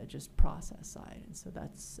just process side. And so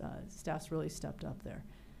that's staff's really stepped up there.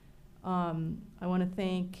 I want to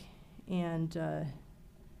thank, and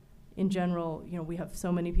in general, we have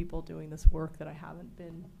so many people doing this work that I haven't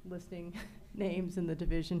been listing names in the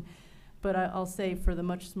division, but I'll say for the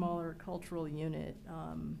much smaller cultural unit,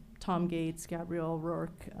 Tom Gates, Gabrielle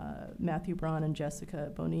Rourke, Matthew Braun, and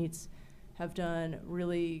Jessica Bonitz have done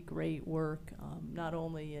really great work, not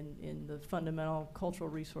only in the fundamental cultural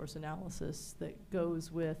resource analysis that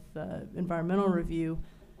goes with environmental review,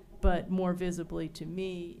 but more visibly to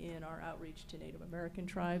me in our outreach to Native American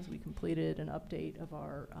tribes. We completed an update of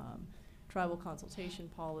our tribal consultation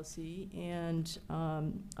policy, and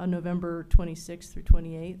on November 26th through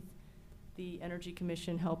 28th, the Energy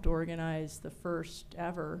Commission helped organize the first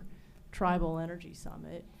ever Tribal Energy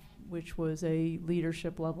Summit, which was a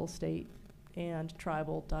leadership level state and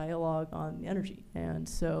tribal dialogue on energy. And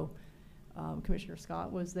so Commissioner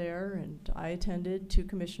Scott was there, and I attended. 2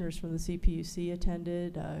 commissioners from the CPUC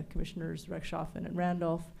attended, Commissioners Rexhoffen and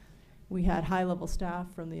Randolph. We had high-level staff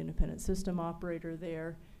from the independent system operator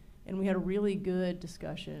there, and we had a really good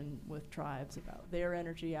discussion with tribes about their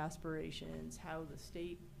energy aspirations, how the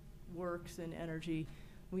state works in energy.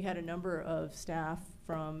 We had a number of staff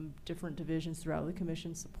from different divisions throughout the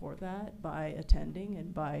commission support that by attending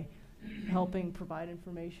and by helping provide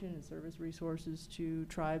information and service resources to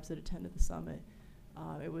tribes that attended the summit.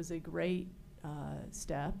 It was a great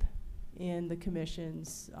step in the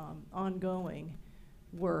commission's ongoing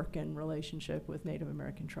work and relationship with Native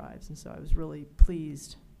American tribes, and so I was really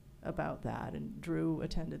pleased about that, and Drew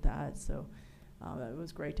attended that, so it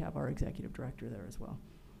was great to have our executive director there as well.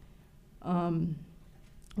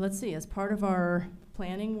 Let's see, as part of our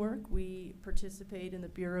planning work, we participate in the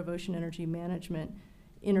Bureau of Ocean Energy Management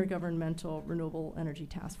Intergovernmental Renewable Energy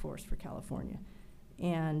Task Force for California.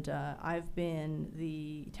 And I've been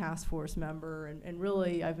the task force member, and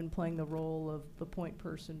really I've been playing the role of the point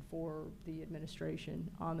person for the administration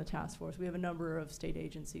on the task force. We have a number of state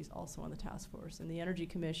agencies also on the task force, and the Energy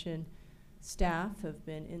Commission staff have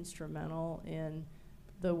been instrumental in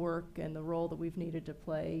the work and the role that we've needed to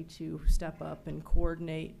play to step up and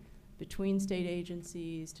coordinate between state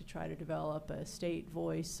agencies to try to develop a state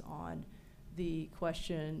voice on the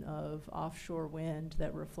question of offshore wind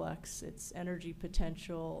that reflects its energy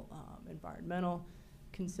potential, environmental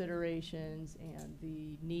considerations, and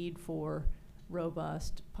the need for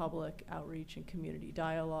robust public outreach and community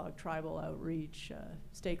dialogue, tribal outreach,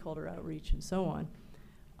 stakeholder outreach, and so on.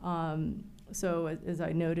 So as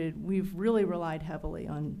I noted, we've really relied heavily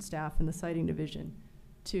on staff in the siting division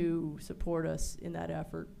to support us in that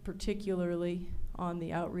effort, particularly on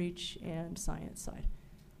the outreach and science side,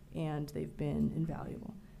 and they've been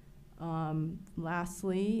invaluable.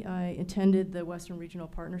 Lastly, I attended the Western Regional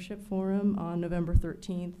Partnership Forum on November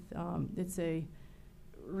 13th. It's a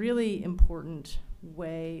really important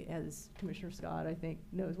way, as Commissioner Scott, I think,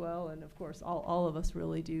 knows well, and of course, all of us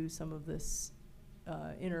really do some of this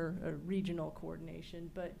regional coordination,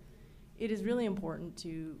 but it is really important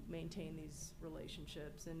to maintain these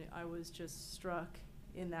relationships. And I was just struck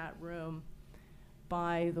in that room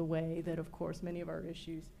by the way that, of course, many of our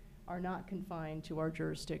issues are not confined to our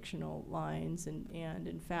jurisdictional lines. And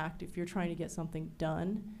in fact, if you're trying to get something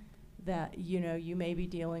done that, you know, you may be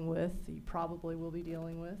dealing with, you probably will be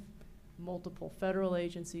dealing with, multiple federal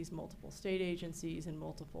agencies, multiple state agencies, and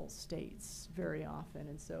multiple states very often.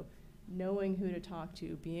 And so knowing who to talk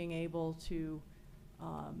to, being able to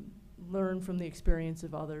learn from the experience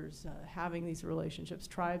of others, having these relationships.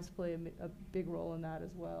 Tribes play a big role in that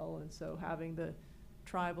as well. And so having the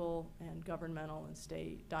tribal and governmental and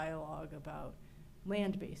state dialogue about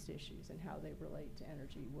land-based issues and how they relate to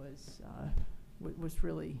energy was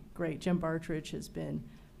really great. Jim Bartridge has been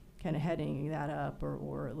kind of heading that up,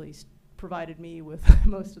 or at least provided me with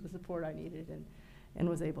most of the support I needed, and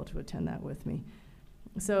was able to attend that with me.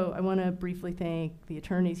 So I want to briefly thank the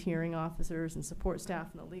attorneys, hearing officers, and support staff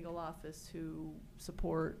in the legal office who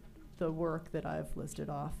support the work that I've listed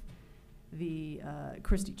off. The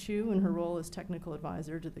Christy Chu in her role as technical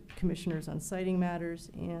advisor to the commissioners on siting matters,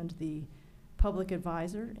 and the public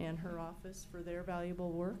advisor and her office for their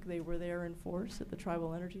valuable work. They were there in force at the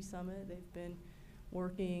Tribal Energy Summit. They've been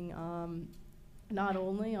working not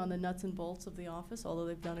only on the nuts and bolts of the office, although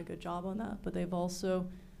they've done a good job on that, but they've also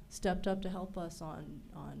stepped up to help us on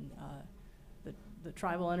the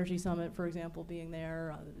Tribal Energy Summit, for example, being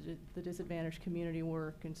there, the disadvantaged community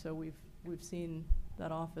work, and so we've seen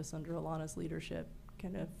that office under Alana's leadership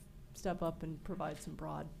kind of step up and provide some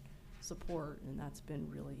broad support, and that's been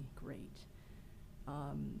really great.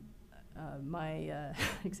 My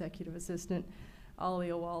executive assistant, Ali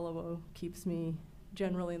Awolowo, keeps me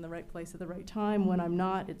generally in the right place at the right time. When I'm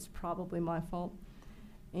not, it's probably my fault.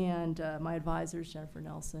 And my advisors, Jennifer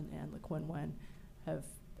Nelson and LaQuinn Wen, have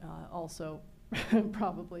also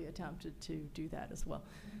probably attempted to do that as well.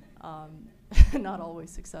 Not always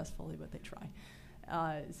successfully, but they try.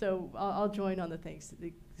 So I'll join on the thanks to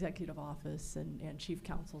the executive office and chief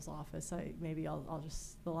counsel's office. I'll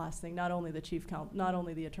just, the last thing, not only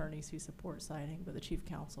the attorneys who support siting, but the chief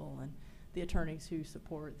counsel and the attorneys who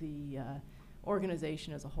support the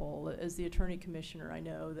organization as a whole. As the attorney commissioner, I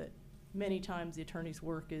know that many times the attorney's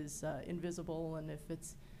work is invisible, and if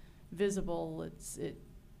it's visible, it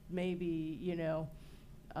may be,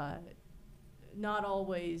 not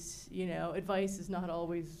always, advice is not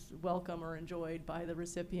always welcome or enjoyed by the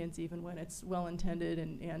recipients, even when it's well-intended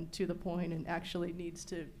and to the point and actually needs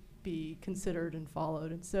to be considered and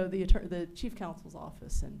followed. And so the chief counsel's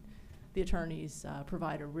office and the attorneys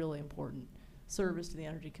provide a really important service to the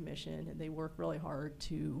Energy Commission, and they work really hard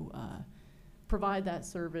to provide that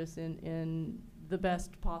service in the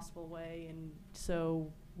best possible way, and so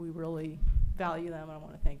we really value them, and I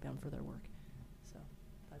want to thank them for their work. So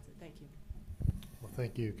that's it. Thank you. Well,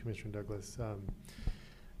 thank you, Commissioner Douglas.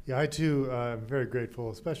 Yeah, I too am very grateful,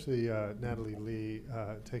 especially Natalie Lee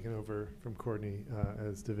taking over from Courtney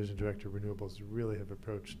as Division Director of Renewables, to really have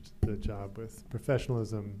approached the job with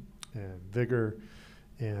professionalism and vigor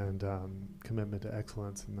and commitment to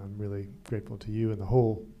excellence, and I'm really grateful to you and the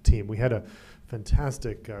whole team. We had a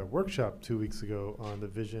fantastic workshop 2 weeks ago on the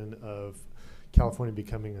vision of California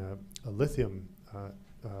becoming a lithium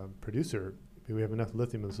producer. We have enough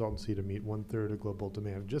lithium in the Salton Sea to meet 1/3 of global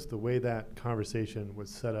demand. Just the way that conversation was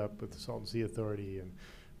set up with the Salton Sea Authority and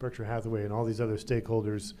Berkshire Hathaway and all these other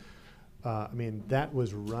stakeholders, that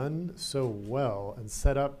was run so well and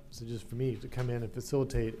set up so just for me to come in and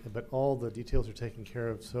facilitate, but all the details are taken care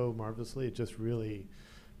of so marvelously. It just really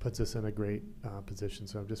puts us in a great position.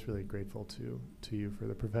 So I'm just really grateful to you for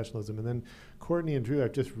the professionalism. And then Courtney and Drew,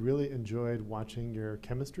 I've just really enjoyed watching your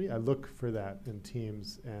chemistry. I look for that in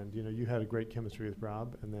teams, and you had a great chemistry with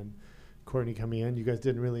Rob, and then Courtney coming in. You guys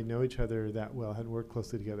didn't really know each other that well, hadn't worked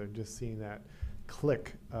closely together, and just seeing that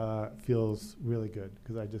click feels really good,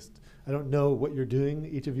 because I don't know what you're doing,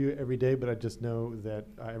 each of you, every day, but I just know that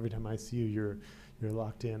every time I see you, you're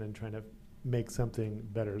locked in and trying to make something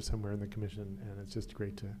better somewhere in the commission, and it's just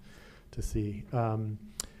great to see.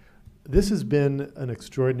 This has been an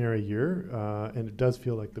extraordinary year, and it does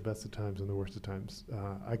feel like the best of times and the worst of times.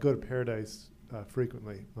 I go to Paradise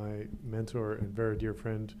frequently. My mentor and very dear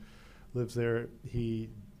friend lives there. He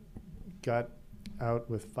got out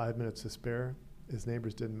with 5 minutes to spare. His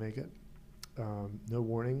neighbors didn't make it. No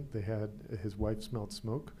warning. His wife smelled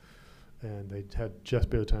smoke, and they had just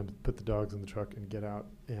barely time to put the dogs in the truck and get out,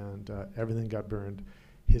 and everything got burned.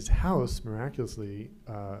 His house, miraculously,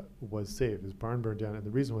 was saved. His barn burned down, and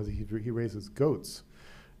the reason was he raises goats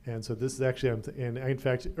And so this is actually, and in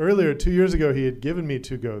fact, earlier, 2 years ago, he had given me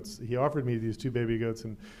 2 goats. He offered me these 2 baby goats,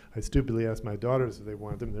 and I stupidly asked my daughters if they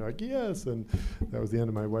wanted them. They're like, yes, and that was the end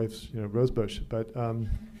of my wife's, rose bush. But,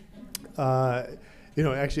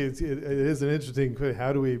 actually, it is an interesting question.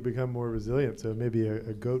 How do we become more resilient? So maybe a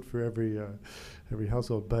goat for every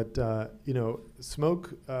household. But,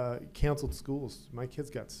 smoke canceled schools. My kids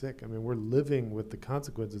got sick. I mean, we're living with the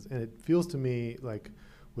consequences, and it feels to me like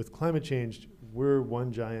with climate change, we're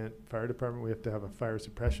one giant fire department. We have to have a fire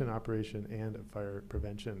suppression operation and a fire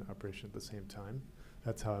prevention operation at the same time.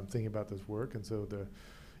 That's how I'm thinking about this work. And so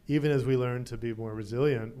even as we learn to be more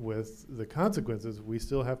resilient with the consequences, we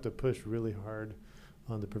still have to push really hard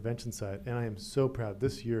on the prevention side. And I am so proud.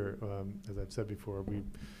 This year, as I've said before,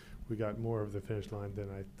 we got more of the finish line than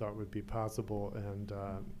I thought would be possible.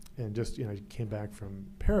 And just, I came back from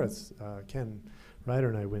Paris. Ken Ryder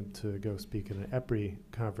and I went to go speak at an EPRI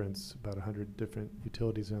conference, about 100 different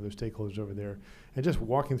utilities and other stakeholders over there. And just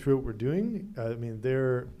walking through what we're doing,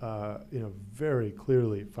 they're, very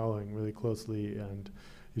clearly following really closely, and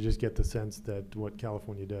you just get the sense that what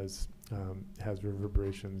California does has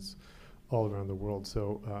reverberations all around the world.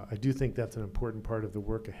 So I do think that's an important part of the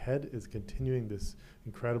work ahead, is continuing this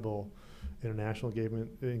incredible international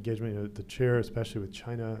engagement. The chair, especially with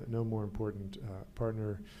China, no more important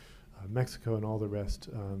partner, Mexico and all the rest,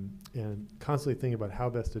 and constantly thinking about how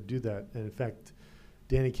best to do that. And in fact,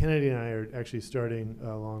 Danny Kennedy and I are actually starting,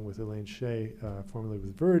 along with Elaine Shea, formerly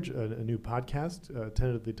with Verge, a new podcast,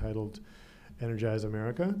 tentatively titled Energize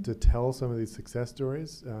America, to tell some of these success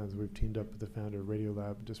stories. We've teamed up with the founder of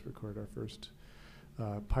Radiolab, just recorded our first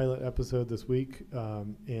pilot episode this week.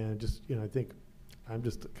 And just, I think I'm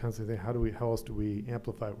just constantly thinking, how else do we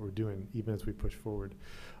amplify what we're doing, even as we push forward?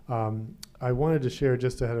 I wanted to share,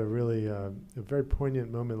 just I had a really a very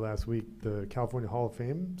poignant moment last week. The California Hall of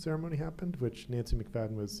Fame ceremony happened, which Nancy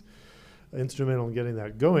McFadden was instrumental in getting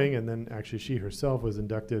that going, and then actually she herself was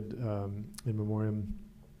inducted in memoriam.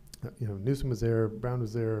 Newsom was there, Brown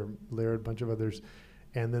was there, Laird, a bunch of others,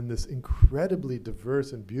 and then this incredibly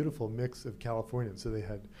diverse and beautiful mix of Californians. So they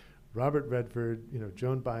had Robert Redford,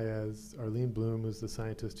 Joan Baez, Arlene Bloom, who's the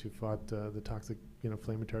scientist who fought the toxic,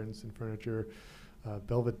 flame retardants in furniture,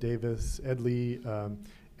 Belvette Davis, Ed Lee,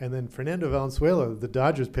 and then Fernando Valenzuela, the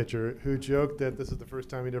Dodgers pitcher, who joked that this is the first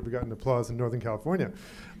time he'd ever gotten applause in Northern California.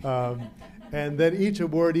 And then each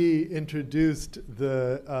awardee introduced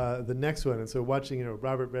the next one. And so watching,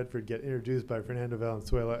 Robert Redford get introduced by Fernando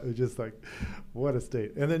Valenzuela, it was just like, what a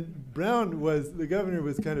state. And then Brown the governor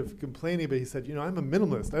was kind of complaining, but he said, I'm a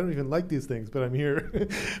minimalist. I don't even like these things, but I'm here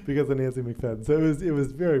because of Nancy McFadden. So it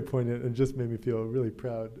was very poignant and just made me feel really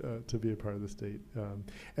proud to be a part of the state.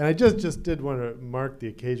 And I just did want to mark the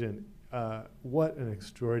occasion. What an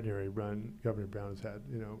extraordinary run Governor Brown has had.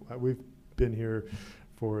 We've been here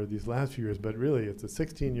for these last few years, but really it's a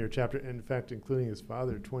 16-year chapter, and in fact, including his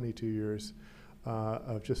father, 22 years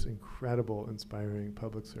of just incredible, inspiring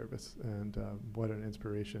public service, and what an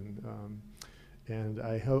inspiration. And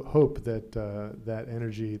I hope that that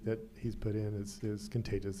energy that he's put in is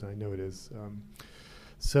contagious, and I know it is.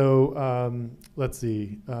 Let's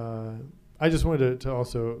see. I just wanted to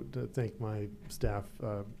also thank my staff,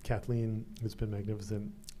 Kathleen, who's been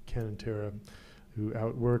magnificent, Ken and Tara, who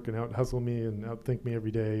outwork and out-hustle me and outthink me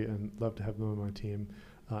every day, and love to have them on my team.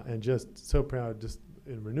 And just so proud, just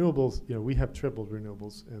in renewables, we have tripled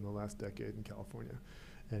renewables in the last decade in California.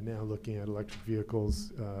 And now looking at electric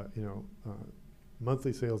vehicles,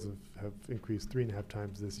 monthly sales have increased 3.5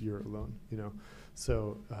 times this year alone,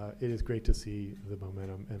 So it is great to see the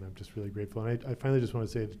momentum, and I'm just really grateful. And I finally just want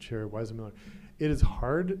to say to Chair Weisenmiller, it is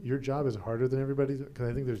hard. Your job is harder than everybody's, because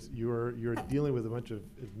I think you're dealing with a bunch of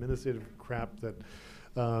administrative crap that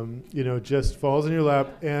just falls in your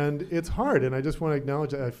lap, and it's hard. And I just want to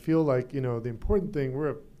acknowledge that. I feel like the important thing, we're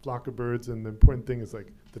a flock of birds, and the important thing is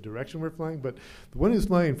like the direction we're flying. But the one who's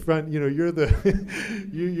flying in front, you're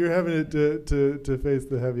you're having to face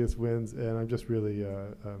the heaviest winds, and I'm just really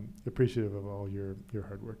appreciative of all your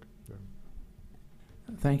hard work. So.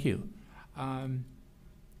 Thank you. I'm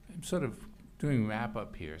sort of doing wrap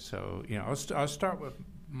up here, so I'll start with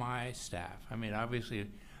my staff. Obviously,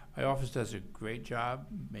 my office does a great job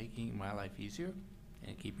making my life easier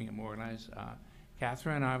and keeping it more organized.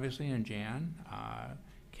 Catherine, obviously, and Jan.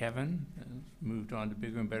 Kevin moved on to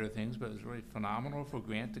bigger and better things, but it was really phenomenal for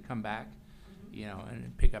Grant to come back,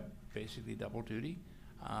 and pick up basically double duty,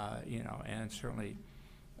 and certainly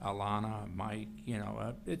Alana, Mike,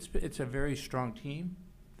 it's a very strong team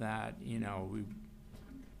that, we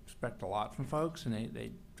expect a lot from folks, and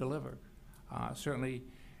they deliver. Certainly,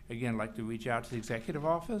 again, like to reach out to the executive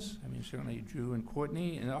office. Certainly Drew and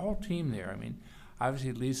Courtney and the whole team there.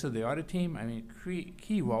 Obviously, Lisa, the audit team, I mean,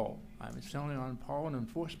 key role. I mean, certainly on par with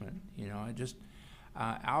enforcement. You know,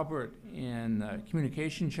 Albert in the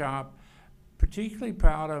communication shop, particularly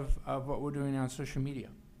proud of what we're doing on social media.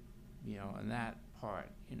 You know, and that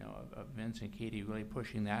part, you know, of Vince and Katie really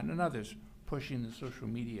pushing that, and others pushing the social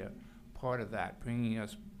media part of that, bringing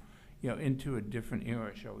us, you know, into a different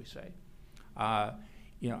era, shall we say.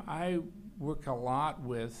 You know, I work a lot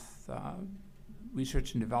with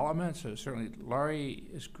research and development, so certainly Laurie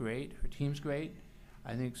is great, her team's great.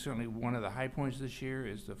 I think certainly one of the high points this year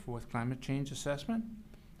is the 4th climate change assessment.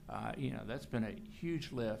 You know, that's been a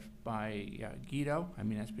huge lift by Guido. I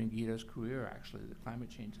mean, that's been Guido's career, actually, the climate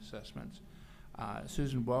change assessments.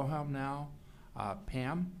 Susan Wilhelm now,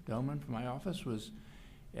 Pam Doman from my office was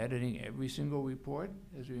editing every single report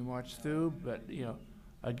as we marched through, but, you know,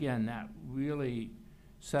 again, that really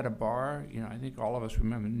set a bar. You know, I think all of us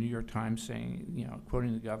remember the New York Times saying, you know,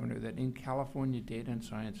 quoting the governor, that in California, data and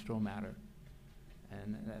science still matter.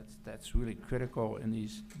 And that's really critical in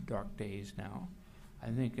these dark days now.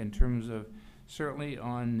 I think in terms of, certainly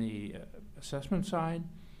on the assessment side,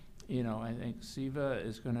 you know, I think SIVA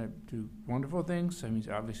is going to do wonderful things. I mean,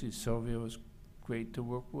 obviously Sylvia was great to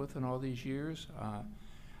work with in all these years. I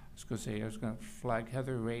was going to flag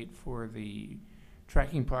Heather Rate for the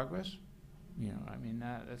tracking progress. You know, I mean,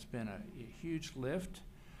 that's been a huge lift.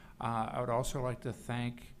 I would also like to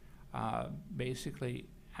thank basically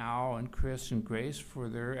Al and Chris and Grace for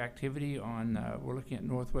their activity on, we're looking at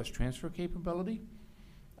Northwest transfer capability.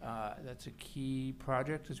 That's a key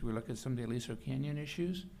project as we look at some of the Aliso Canyon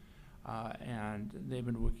issues. And they've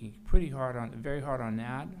been working very hard on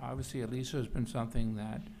that. Obviously, Aliso has been something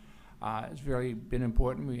that has really been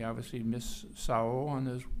important. We obviously miss Saul on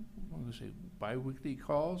those, I'm going to say, bi-weekly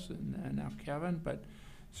calls, and now Kevin, but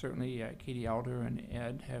certainly Katie Elder and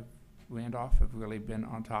Ed Randolph have really been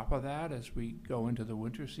on top of that as we go into the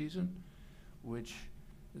winter season, which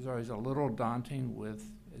is always a little daunting with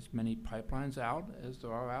as many pipelines out as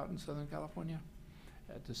there are out in Southern California.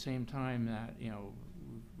 At the same time that, you know,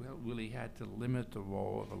 we really had to limit the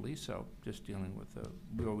role of Aliso, just dealing with the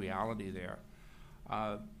real reality there.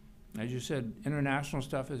 As you said, international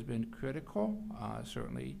stuff has been critical.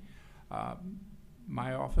 Certainly,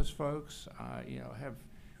 my office folks, you know, have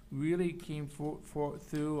really came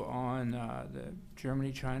through on the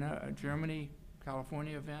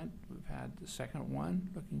Germany-California event. We've had the second one.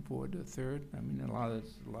 Looking forward to the third. I mean, a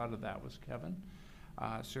lot of that was Kevin.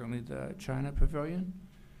 Certainly, the China Pavilion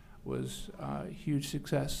was a huge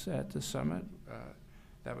success at the summit.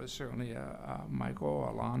 That was certainly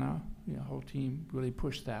Michael, Alana, you know, whole team really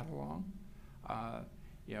pushed that along.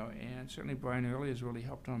 You know, and certainly Brian Early has really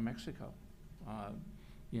helped on Mexico.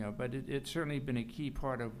 You know, but it's certainly been a key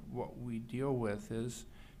part of what we deal with is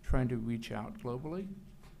trying to reach out globally,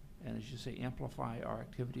 and as you say, amplify our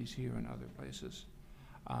activities here and other places.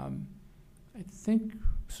 I think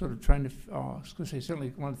sort of trying to, I was going to say,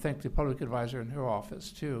 certainly want to thank the public advisor in her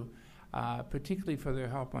office too, particularly for their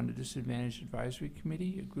help on the Disadvantaged Advisory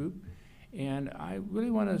Committee, a group. And I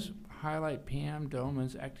really want to highlight Pam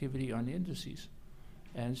Doman's activity on the indices,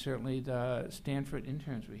 and certainly the Stanford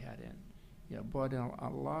interns we had in. You know, brought in a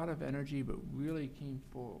lot of energy, but really came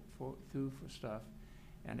through for stuff.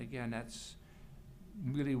 And again, that's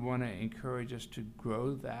really want to encourage us to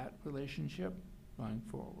grow that relationship going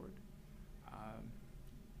forward.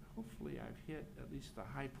 Hopefully I've hit at least the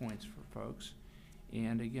high points for folks.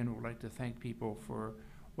 And again, we'd like to thank people for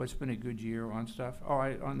what's been a good year on stuff. Oh,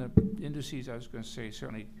 on the indices, I was going to say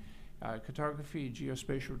certainly cartography,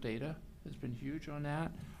 geospatial data has been huge on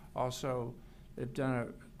that. Also, they've done a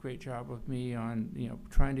great job with me on, you know,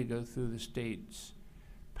 trying to go through the state's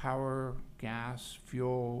power, gas,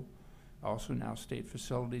 fuel, also now state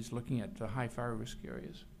facilities, looking at the high fire risk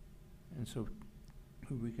areas. And so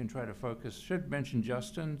we can try to focus. Should mention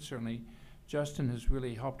Justin. Certainly Justin has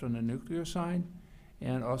really helped on the nuclear side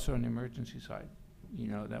and also on the emergency side. You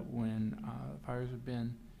know, that when fires have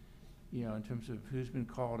been, you know, in terms of who's been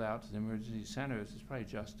called out to the emergency centers, it's probably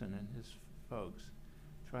Justin and his folks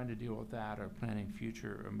trying to deal with that or planning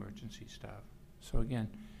future emergency stuff. So again,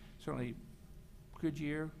 certainly good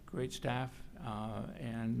year, great staff,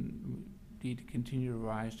 and need to continue to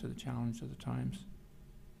rise to the challenge of the times.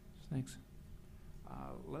 So thanks.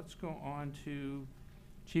 Let's go on to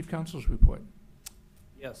Chief Counsel's report.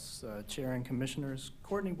 Yes, Chair and Commissioners,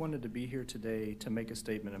 Courtney wanted to be here today to make a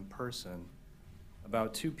statement in person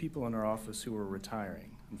about 2 people in our office who were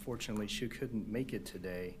retiring. Unfortunately, she couldn't make it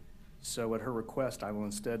today, so at her request, I will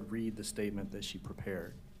instead read the statement that she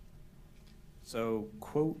prepared. So,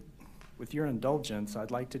 quote, "With your indulgence,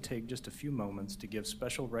 I'd like to take just a few moments to give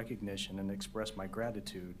special recognition and express my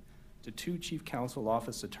gratitude to 2 Chief Counsel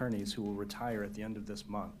Office attorneys who will retire at the end of this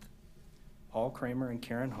month, Paul Kramer and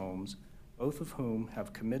Karen Holmes, both of whom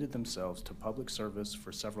have committed themselves to public service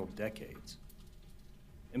for several decades.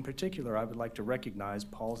 In particular, I would like to recognize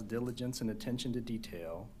Paul's diligence and attention to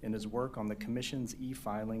detail in his work on the Commission's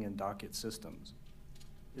e-filing and docket systems.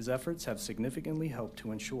 His efforts have significantly helped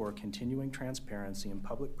to ensure continuing transparency and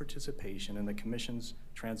public participation in the Commission's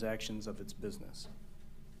transactions of its business.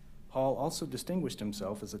 Paul also distinguished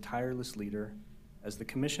himself as a tireless leader as the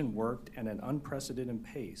Commission worked at an unprecedented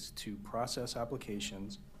pace to process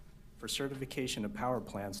applications for certification of power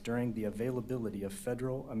plants during the availability of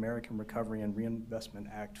federal American Recovery and Reinvestment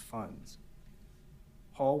Act funds.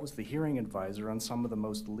 Paul was the hearing advisor on some of the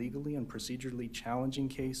most legally and procedurally challenging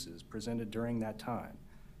cases presented during that time,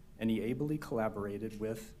 and he ably collaborated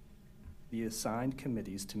with the assigned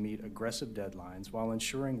committees to meet aggressive deadlines while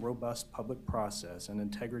ensuring robust public process and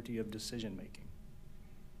integrity of decision-making.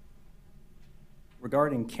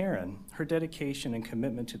 Regarding Karen, her dedication and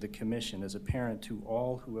commitment to the Commission is apparent to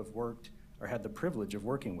all who have worked or had the privilege of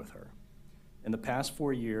working with her. In the past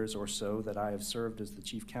 4 years or so that I have served as the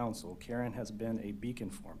Chief Counsel, Karen has been a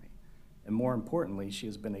beacon for me. And more importantly, she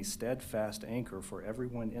has been a steadfast anchor for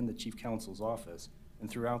everyone in the Chief Counsel's office and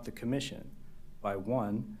throughout the Commission by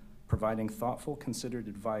 1, providing thoughtful, considered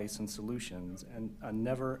advice and solutions, and a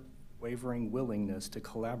never wavering willingness to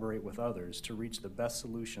collaborate with others to reach the best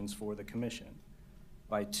solutions for the Commission.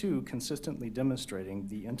 By 2, consistently demonstrating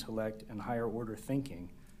the intellect and higher order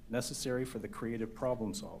thinking necessary for the creative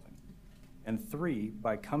problem solving. And 3,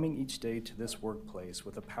 by coming each day to this workplace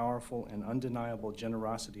with a powerful and undeniable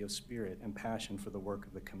generosity of spirit and passion for the work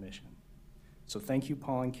of the Commission. So thank you,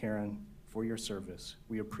 Paul and Karen, for your service.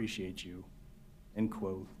 We appreciate you, end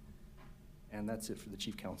quote. And that's it for the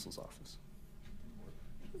Chief Counsel's office.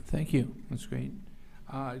 Thank you. That's great.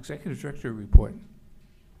 Executive Director report.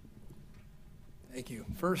 Thank you.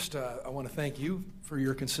 First, I want to thank you for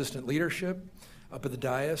your consistent leadership. Up at the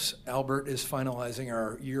dais, Albert is finalizing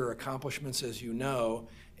our year accomplishments, as you know,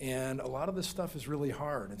 and a lot of this stuff is really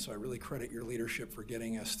hard, and so I really credit your leadership for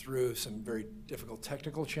getting us through some very difficult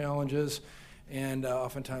technical challenges and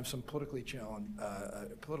oftentimes some political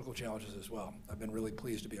challenges as well. I've been really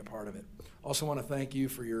pleased to be a part of it. Also want to thank you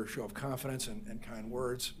for your show of confidence and kind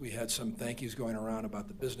words. We had some thank yous going around about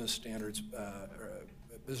the business standards,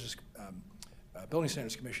 Building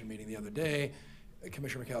Standards Commission meeting the other day.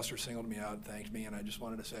 Commissioner McAllister singled me out and thanked me, and I just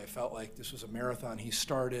wanted to say I felt like this was a marathon he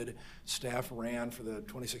started. Staff ran for the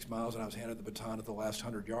 26 miles, and I was handed the baton at the last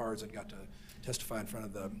 100 yards and got to testify in front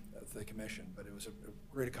of the commission. But it was a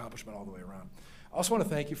great accomplishment all the way around. I also want to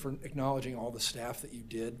thank you for acknowledging all the staff that you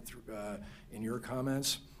did through, in your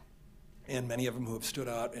comments, and many of them who have stood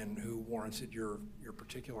out and who warranted your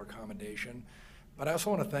particular commendation. But I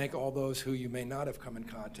also want to thank all those who you may not have come in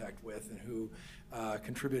contact with and who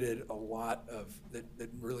contributed a lot of that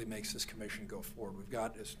really makes this commission go forward. We've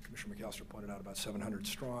got, as Commissioner McAllister pointed out, about 700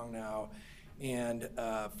 strong now. And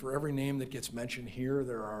for every name that gets mentioned here,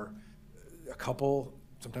 there are a couple,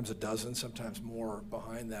 sometimes a dozen, sometimes more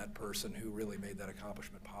behind that person who really made that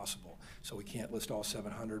accomplishment possible. So we can't list all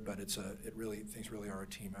 700, but things really are a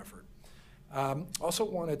team effort. Also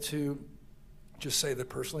wanted to just say that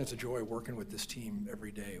personally it's a joy working with this team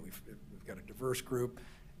every day. We've got a diverse group.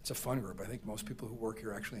 It's a fun group. I think most people who work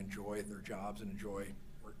here actually enjoy their jobs and enjoy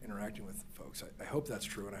interacting with folks. I hope that's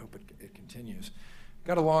true, and I hope it continues.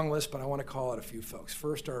 Got a long list, but I want to call out a few folks.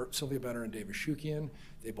 First are Sylvia Benner and David Shukian.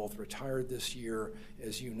 They both retired this year,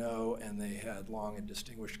 as you know, and they had long and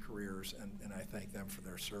distinguished careers, and I thank them for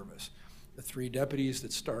their service. The 3 deputies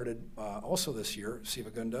that started also this year, Siva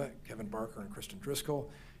Gunda, Kevin Barker, and Kristen Driscoll,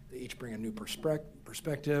 they each bring a new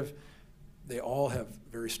perspective. They all have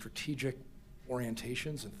very strategic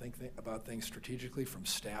orientations and think about things strategically, from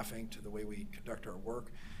staffing to the way we conduct our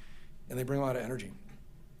work. And they bring a lot of energy.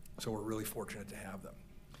 So we're really fortunate to have them.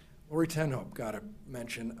 Lori Tenhope got a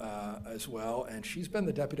mention as well, and she's been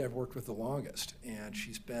the deputy I've worked with the longest. And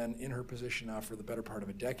she's been in her position now for the better part of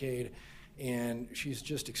a decade. And she's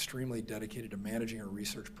just extremely dedicated to managing a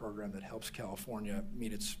research program that helps California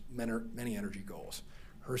meet its many energy goals.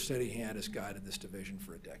 Her steady hand has guided this division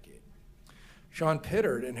for a decade. Sean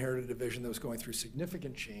Pittard inherited a division that was going through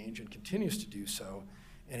significant change and continues to do so,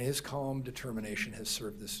 and his calm determination has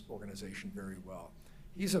served this organization very well.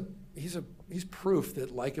 He's proof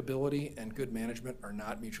that likability and good management are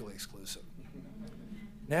not mutually exclusive.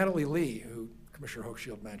 Natalie Lee, who Commissioner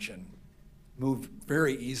Hochschild mentioned, moved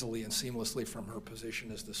very easily and seamlessly from her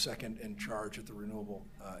position as the second in charge at the Renewable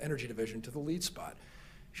Energy Division to the lead spot.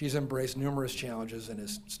 She's embraced numerous challenges and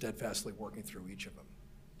is steadfastly working through each of them.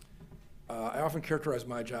 I often characterize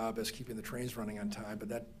my job as keeping the trains running on time, but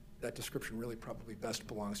that that description really probably best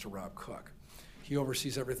belongs to Rob Cook. He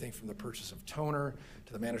oversees everything from the purchase of toner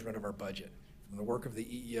to the management of our budget, from the work of the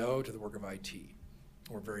EEO to the work of IT.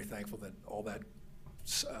 We're very thankful that all that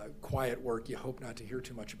quiet work you hope not to hear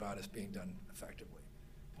too much about is being done effectively.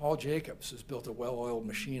 Paul Jacobs has built a well-oiled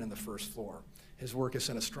machine on the first floor. His work has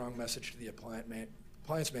sent a strong message to the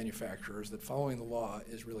appliance manufacturers that following the law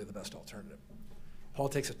is really the best alternative. Paul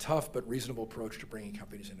takes a tough but reasonable approach to bringing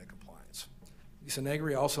companies into compliance. Lisa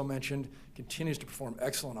Negri, also mentioned, continues to perform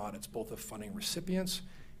excellent audits, both of funding recipients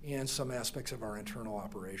and some aspects of our internal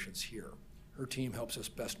operations here. Her team helps us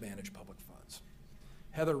best manage public funds.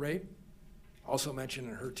 Heather Raitt, also mentioned,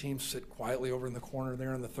 and her team sit quietly over in the corner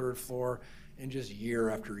there on the third floor and just year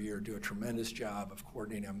after year do a tremendous job of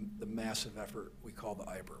coordinating the massive effort we call the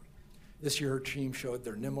IBER. This year, her team showed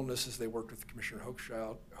their nimbleness as they worked with Commissioner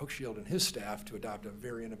Hochschild and his staff to adopt a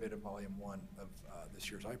very innovative Volume 1 of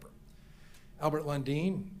this year's IBER. Albert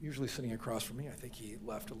Lundeen, usually sitting across from me, I think he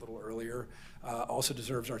left a little earlier, also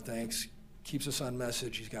deserves our thanks, keeps us on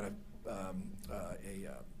message. He's got a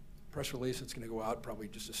press release that's going to go out probably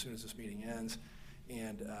just as soon as this meeting ends,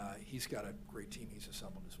 and he's got a great team he's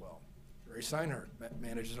assembled as well. Barry Seinhardt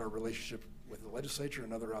manages our relationship with the legislature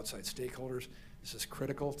and other outside stakeholders. This is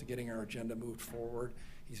critical to getting our agenda moved forward.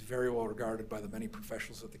 He's very well regarded by the many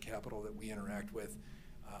professionals at the Capitol that we interact with,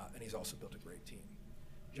 and he's also built a great team.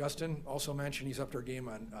 Justin also mentioned he's upped our game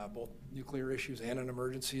on both nuclear issues and on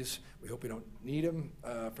emergencies. We hope we don't need him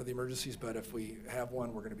for the emergencies, but if we have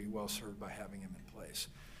one, we're going to be well served by having him in place.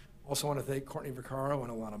 Also want to thank Courtney Vaccaro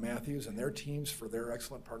and Alana Matthews and their teams for their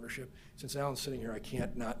excellent partnership. Since Alan's sitting here, I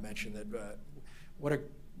can't not mention that what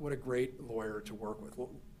a great lawyer to work with.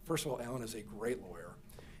 Well, first of all, Alan is a great lawyer,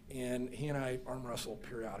 and he and I arm wrestle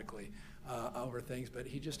periodically over things, but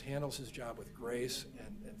he just handles his job with grace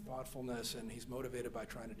and thoughtfulness, and he's motivated by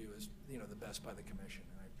trying to do his, the best by the commission,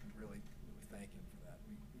 and I really thank him for that.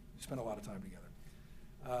 We spent a lot of time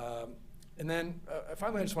together. And then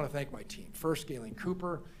finally, I just want to thank my team. First, Galen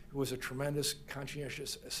Cooper, who was a tremendous,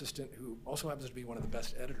 conscientious assistant who also happens to be one of the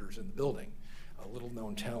best editors in the building, a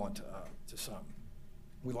little-known talent to some.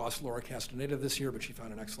 We lost Laura Castaneda this year, but she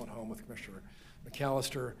found an excellent home with Commissioner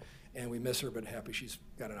McAllister, and we miss her, but happy she's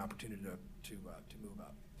got an opportunity to move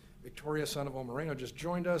up. Victoria Sandoval Moreno just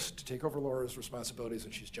joined us to take over Laura's responsibilities,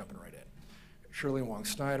 and she's jumping right in. Shirley Wong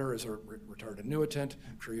Snyder is a retired annuitant.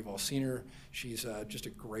 I'm sure you've all seen her. She's just a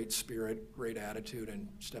great spirit, great attitude, and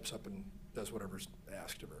steps up and does whatever's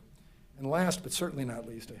asked of her. And last, but certainly not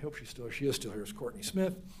least, I hope she is still here, is Courtney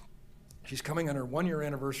Smith. She's coming on her 1-year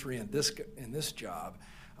anniversary in this job,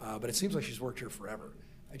 but it seems like she's worked here forever.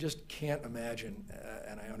 I just can't imagine,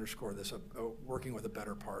 and I underscore this, working with a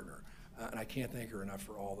better partner. And I can't thank her enough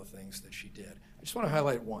for all the things that she did. I just want to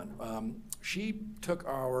highlight one. She took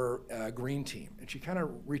our green team, and she kind of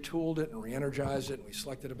retooled it and re-energized it, and we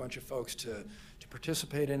selected a bunch of folks to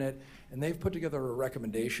participate in it. And they've put together a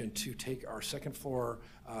recommendation to take our second floor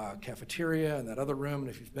cafeteria and that other room, and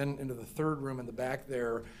if you've been into the third room in the back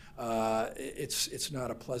there, it's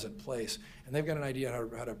not a pleasant place. And they've got an idea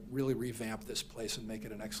how to really revamp this place and make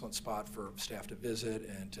it an excellent spot for staff to visit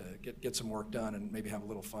and to get some work done and maybe have a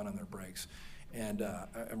little fun on their breaks. And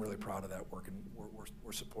I'm really proud of that work, and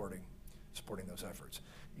we're supporting those efforts.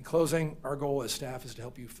 In closing, our goal as staff is to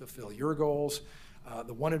help you fulfill your goals.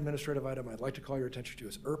 The one administrative item I'd like to call your attention to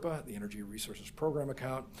is ERPA, the Energy Resources Program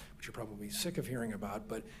account, which you're probably sick of hearing about,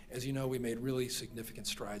 but as you know, we made really significant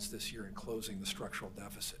strides this year in closing the structural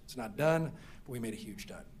deficit. It's not done, but we made a huge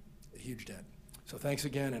dent. So thanks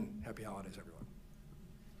again, and happy holidays, everyone.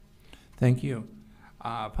 Thank you.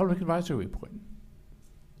 Public Advisory Report.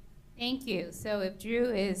 Thank you. So if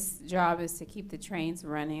Drew's job is to keep the trains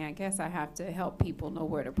running, I guess I have to help people know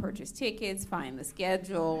where to purchase tickets, find the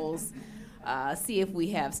schedules, see if we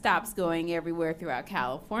have stops going everywhere throughout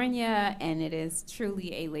California, and it is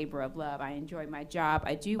truly a labor of love. I enjoy my job.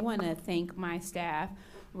 I do want to thank my staff,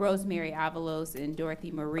 Rosemary Avalos and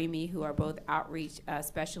Dorothy Marimi, who are both outreach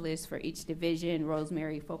specialists for each division.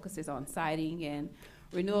 Rosemary focuses on siting and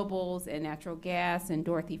renewables and natural gas, and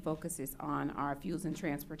Dorothy focuses on our fuels and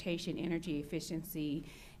transportation, energy efficiency,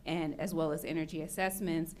 and as well as energy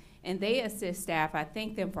assessments. And they assist staff. I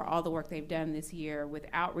thank them for all the work they've done this year with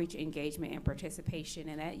outreach, engagement, and participation,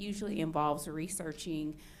 and that usually involves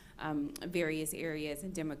researching various areas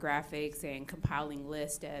and demographics and compiling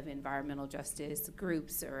lists of environmental justice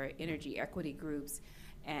groups or energy equity groups,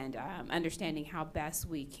 and understanding how best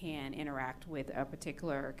we can interact with a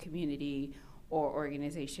particular community or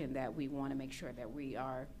organization that we want to make sure that we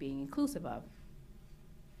are being inclusive of.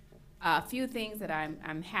 A few things that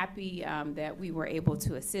I'm happy that we were able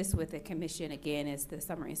to assist with the commission, again, is the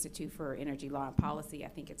Summer Institute for Energy Law and Policy. I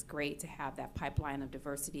think it's great to have that pipeline of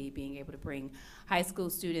diversity, being able to bring high school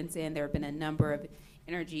students in. There have been a number of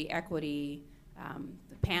energy equity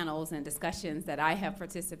panels and discussions that I have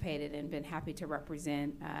participated in, been happy to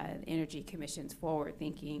represent Energy Commission's forward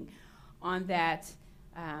thinking on that.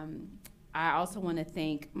 I also want to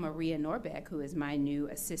thank Maria Norbeck, who is my new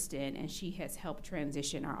assistant, and she has helped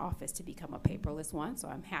transition our office to become a paperless one. So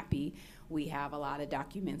I'm happy we have a lot of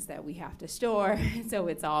documents that we have to store, so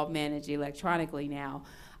it's all managed electronically now.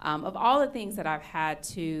 Of all the things that I've had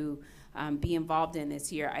to be involved in this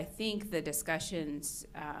year, I think the discussions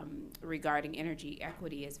regarding energy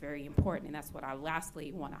equity is very important, and that's what I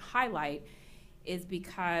lastly want to highlight, is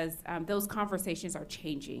because those conversations are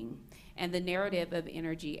changing, and the narrative of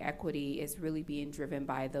energy equity is really being driven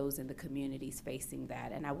by those in the communities facing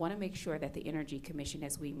that. And I want to make sure that the Energy Commission,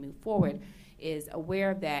 as we move forward, is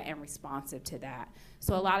aware of that and responsive to that.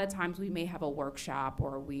 So a lot of times we may have a workshop,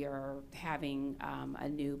 or we are having a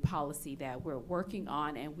new policy that we're working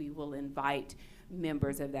on, and we will invite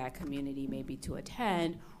members of that community maybe to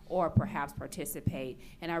attend or perhaps participate.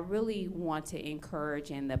 And I really want to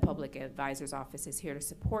encourage, and the Public Advisor's Office is here to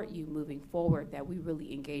support you moving forward, that we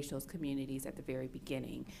really engage those communities at the very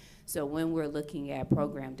beginning. So when we're looking at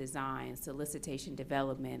program design, solicitation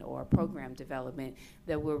development, or program development,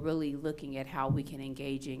 that we're really looking at how we can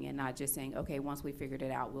engaging and not just saying, okay, once we figured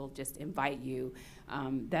it out, we'll just invite you.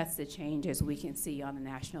 That's the change, as we can see on the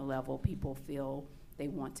national level. People feel they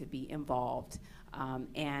want to be involved.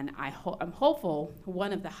 And I'm hopeful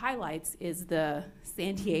one of the highlights is the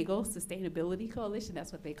San Diego Sustainability Coalition.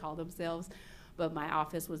 That's what they call themselves. But my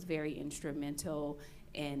office was very instrumental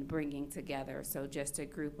in bringing together. So just a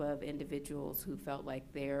group of individuals who felt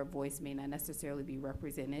like their voice may not necessarily be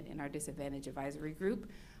represented in our disadvantage advisory group,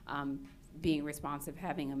 being responsive,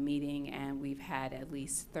 having a meeting, and we've had at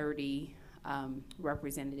least 30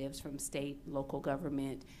 representatives from state, local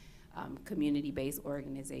government, community-based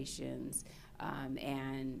organizations,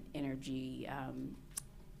 and energy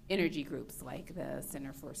groups like the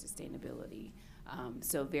Center for Sustainability.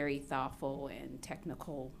 So very thoughtful and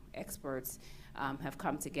technical experts have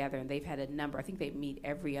come together, and they've had a number. I think they meet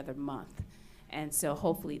every other month. And so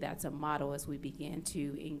hopefully that's a model as we begin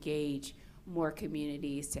to engage more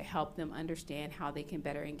communities to help them understand how they can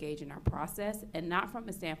better engage in our process, and not from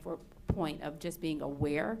a standpoint of just being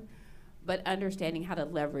aware, but understanding how to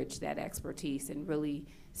leverage that expertise and really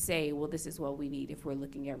say, well, this is what we need if we're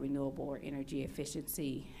looking at renewable or energy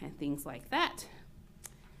efficiency and things like that.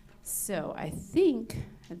 So I think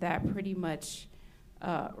that pretty much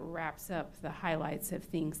wraps up the highlights of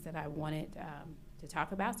things that I wanted to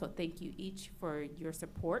talk about. So thank you each for your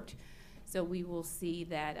support. So we will see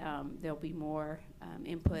that there'll be more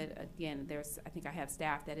input. Again, I think I have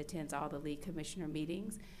staff that attends all the lead commissioner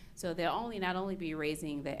meetings. So they'll not only be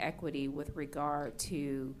raising the equity with regard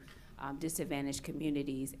to disadvantaged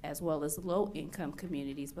communities as well as low-income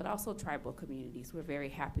communities, but also tribal communities. We're very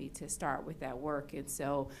happy to start with that work. And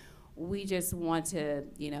so we just want to,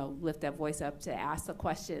 lift that voice up to ask the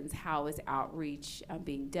questions, how is outreach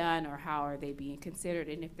being done, or how are they being considered?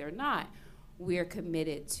 And if they're not, we're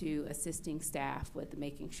committed to assisting staff with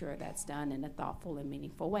making sure that's done in a thoughtful and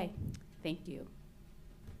meaningful way. Thank you.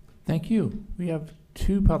 Thank you. We have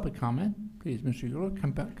 2 public comment. Please, Mr. Euler,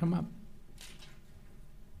 come up.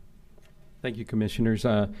 Thank you, Commissioners.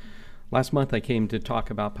 Last month I came to talk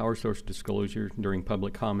about power source disclosure during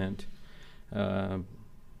public comment.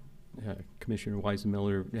 Commissioner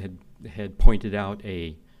Weisenmiller had pointed out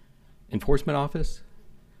a enforcement office.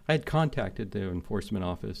 I had contacted the enforcement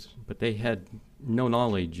office, but they had no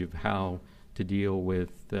knowledge of how to deal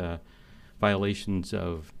with violations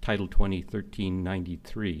of Title 20,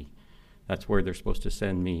 1393. That's where they're supposed to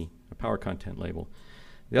send me a power content label.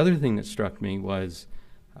 The other thing that struck me was,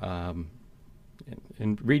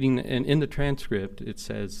 in reading, and in the transcript, it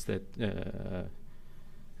says that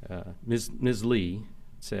Ms. Lee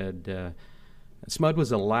said SMUD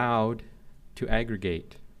was allowed to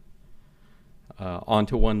aggregate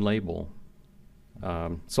onto one label,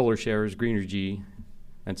 solar shares, Greenergy,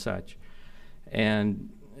 and such. And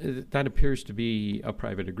that appears to be a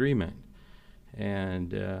private agreement.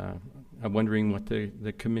 And I'm wondering what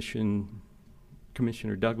the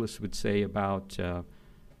Commissioner Douglas would say about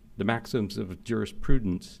the maxims of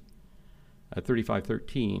jurisprudence,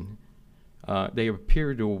 3513. They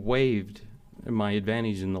appear to have waived my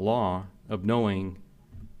advantage in the law of knowing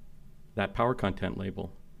that power content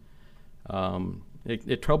label.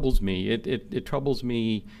 It troubles me. It troubles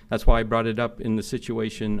me. That's why I brought it up in the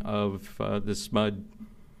situation of the SMUD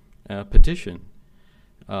petition.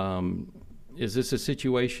 Is this a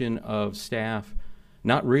situation of staff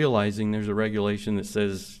not realizing there's a regulation that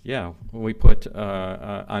says, yeah, we put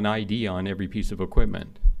an ID on every piece of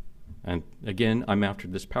equipment? And again, I'm after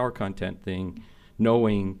this power content thing,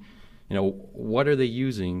 knowing, what are they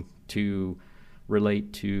using to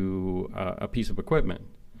relate to a piece of equipment?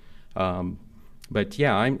 But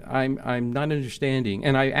yeah, I'm not understanding,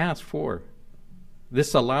 and I asked for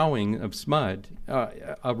this allowing of SMUD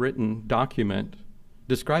a written document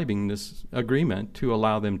describing this agreement to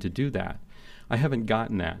allow them to do that. I haven't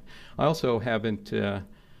gotten that. I also haven't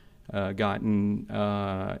gotten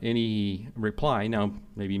any reply. Now,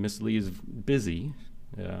 maybe Ms. Lee is busy.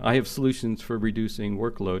 I have solutions for reducing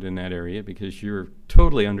workload in that area because you're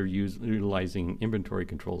totally underutilizing inventory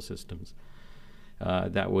control systems.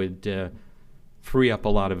 That would free up a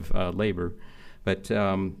lot of labor. But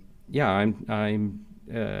yeah,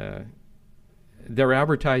 they're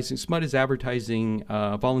advertising, SMUD is advertising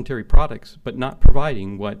voluntary products, but not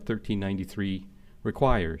providing what 1393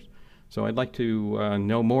 requires. So I'd like to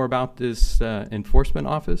know more about this enforcement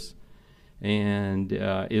office. And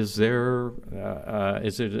is it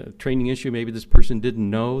a training issue? Maybe this person didn't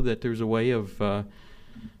know that there's a way of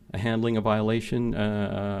handling a violation,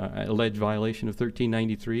 alleged violation of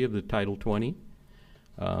 1393 of the Title 20.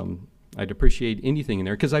 I'd appreciate anything in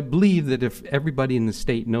there, because I believe that if everybody in the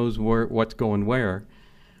state knows what's going where,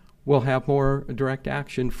 we'll have more direct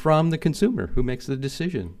action from the consumer who makes the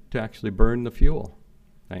decision to actually burn the fuel.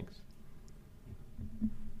 Thanks.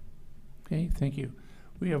 Okay, thank you.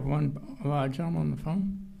 We have one gentleman on the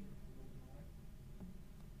phone.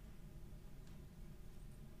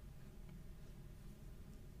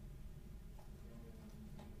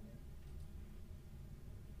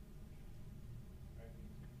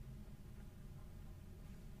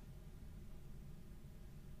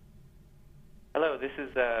 Hello, this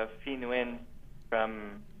is Phi Nguyen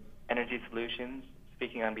from Energy Solutions,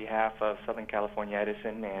 speaking on behalf of Southern California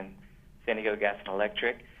Edison and San Diego Gas and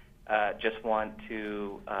Electric. Just want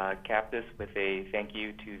to cap this with a thank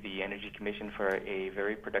you to the Energy Commission for a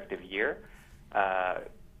very productive year.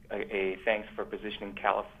 A thanks for positioning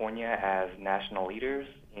California as national leaders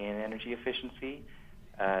in energy efficiency.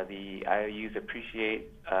 The IOUs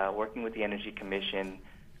appreciate working with the Energy Commission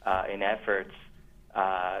in efforts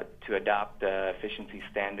to adopt efficiency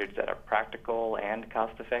standards that are practical and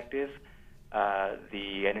cost-effective.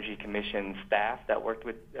 The Energy Commission staff that worked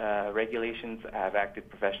with regulations have acted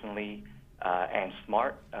professionally and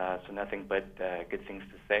smart, so nothing but good things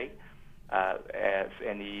to say.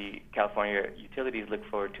 And the California utilities look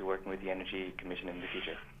forward to working with the Energy Commission in the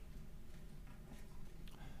future.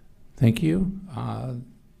 Thank you.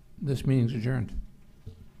 This meeting is adjourned.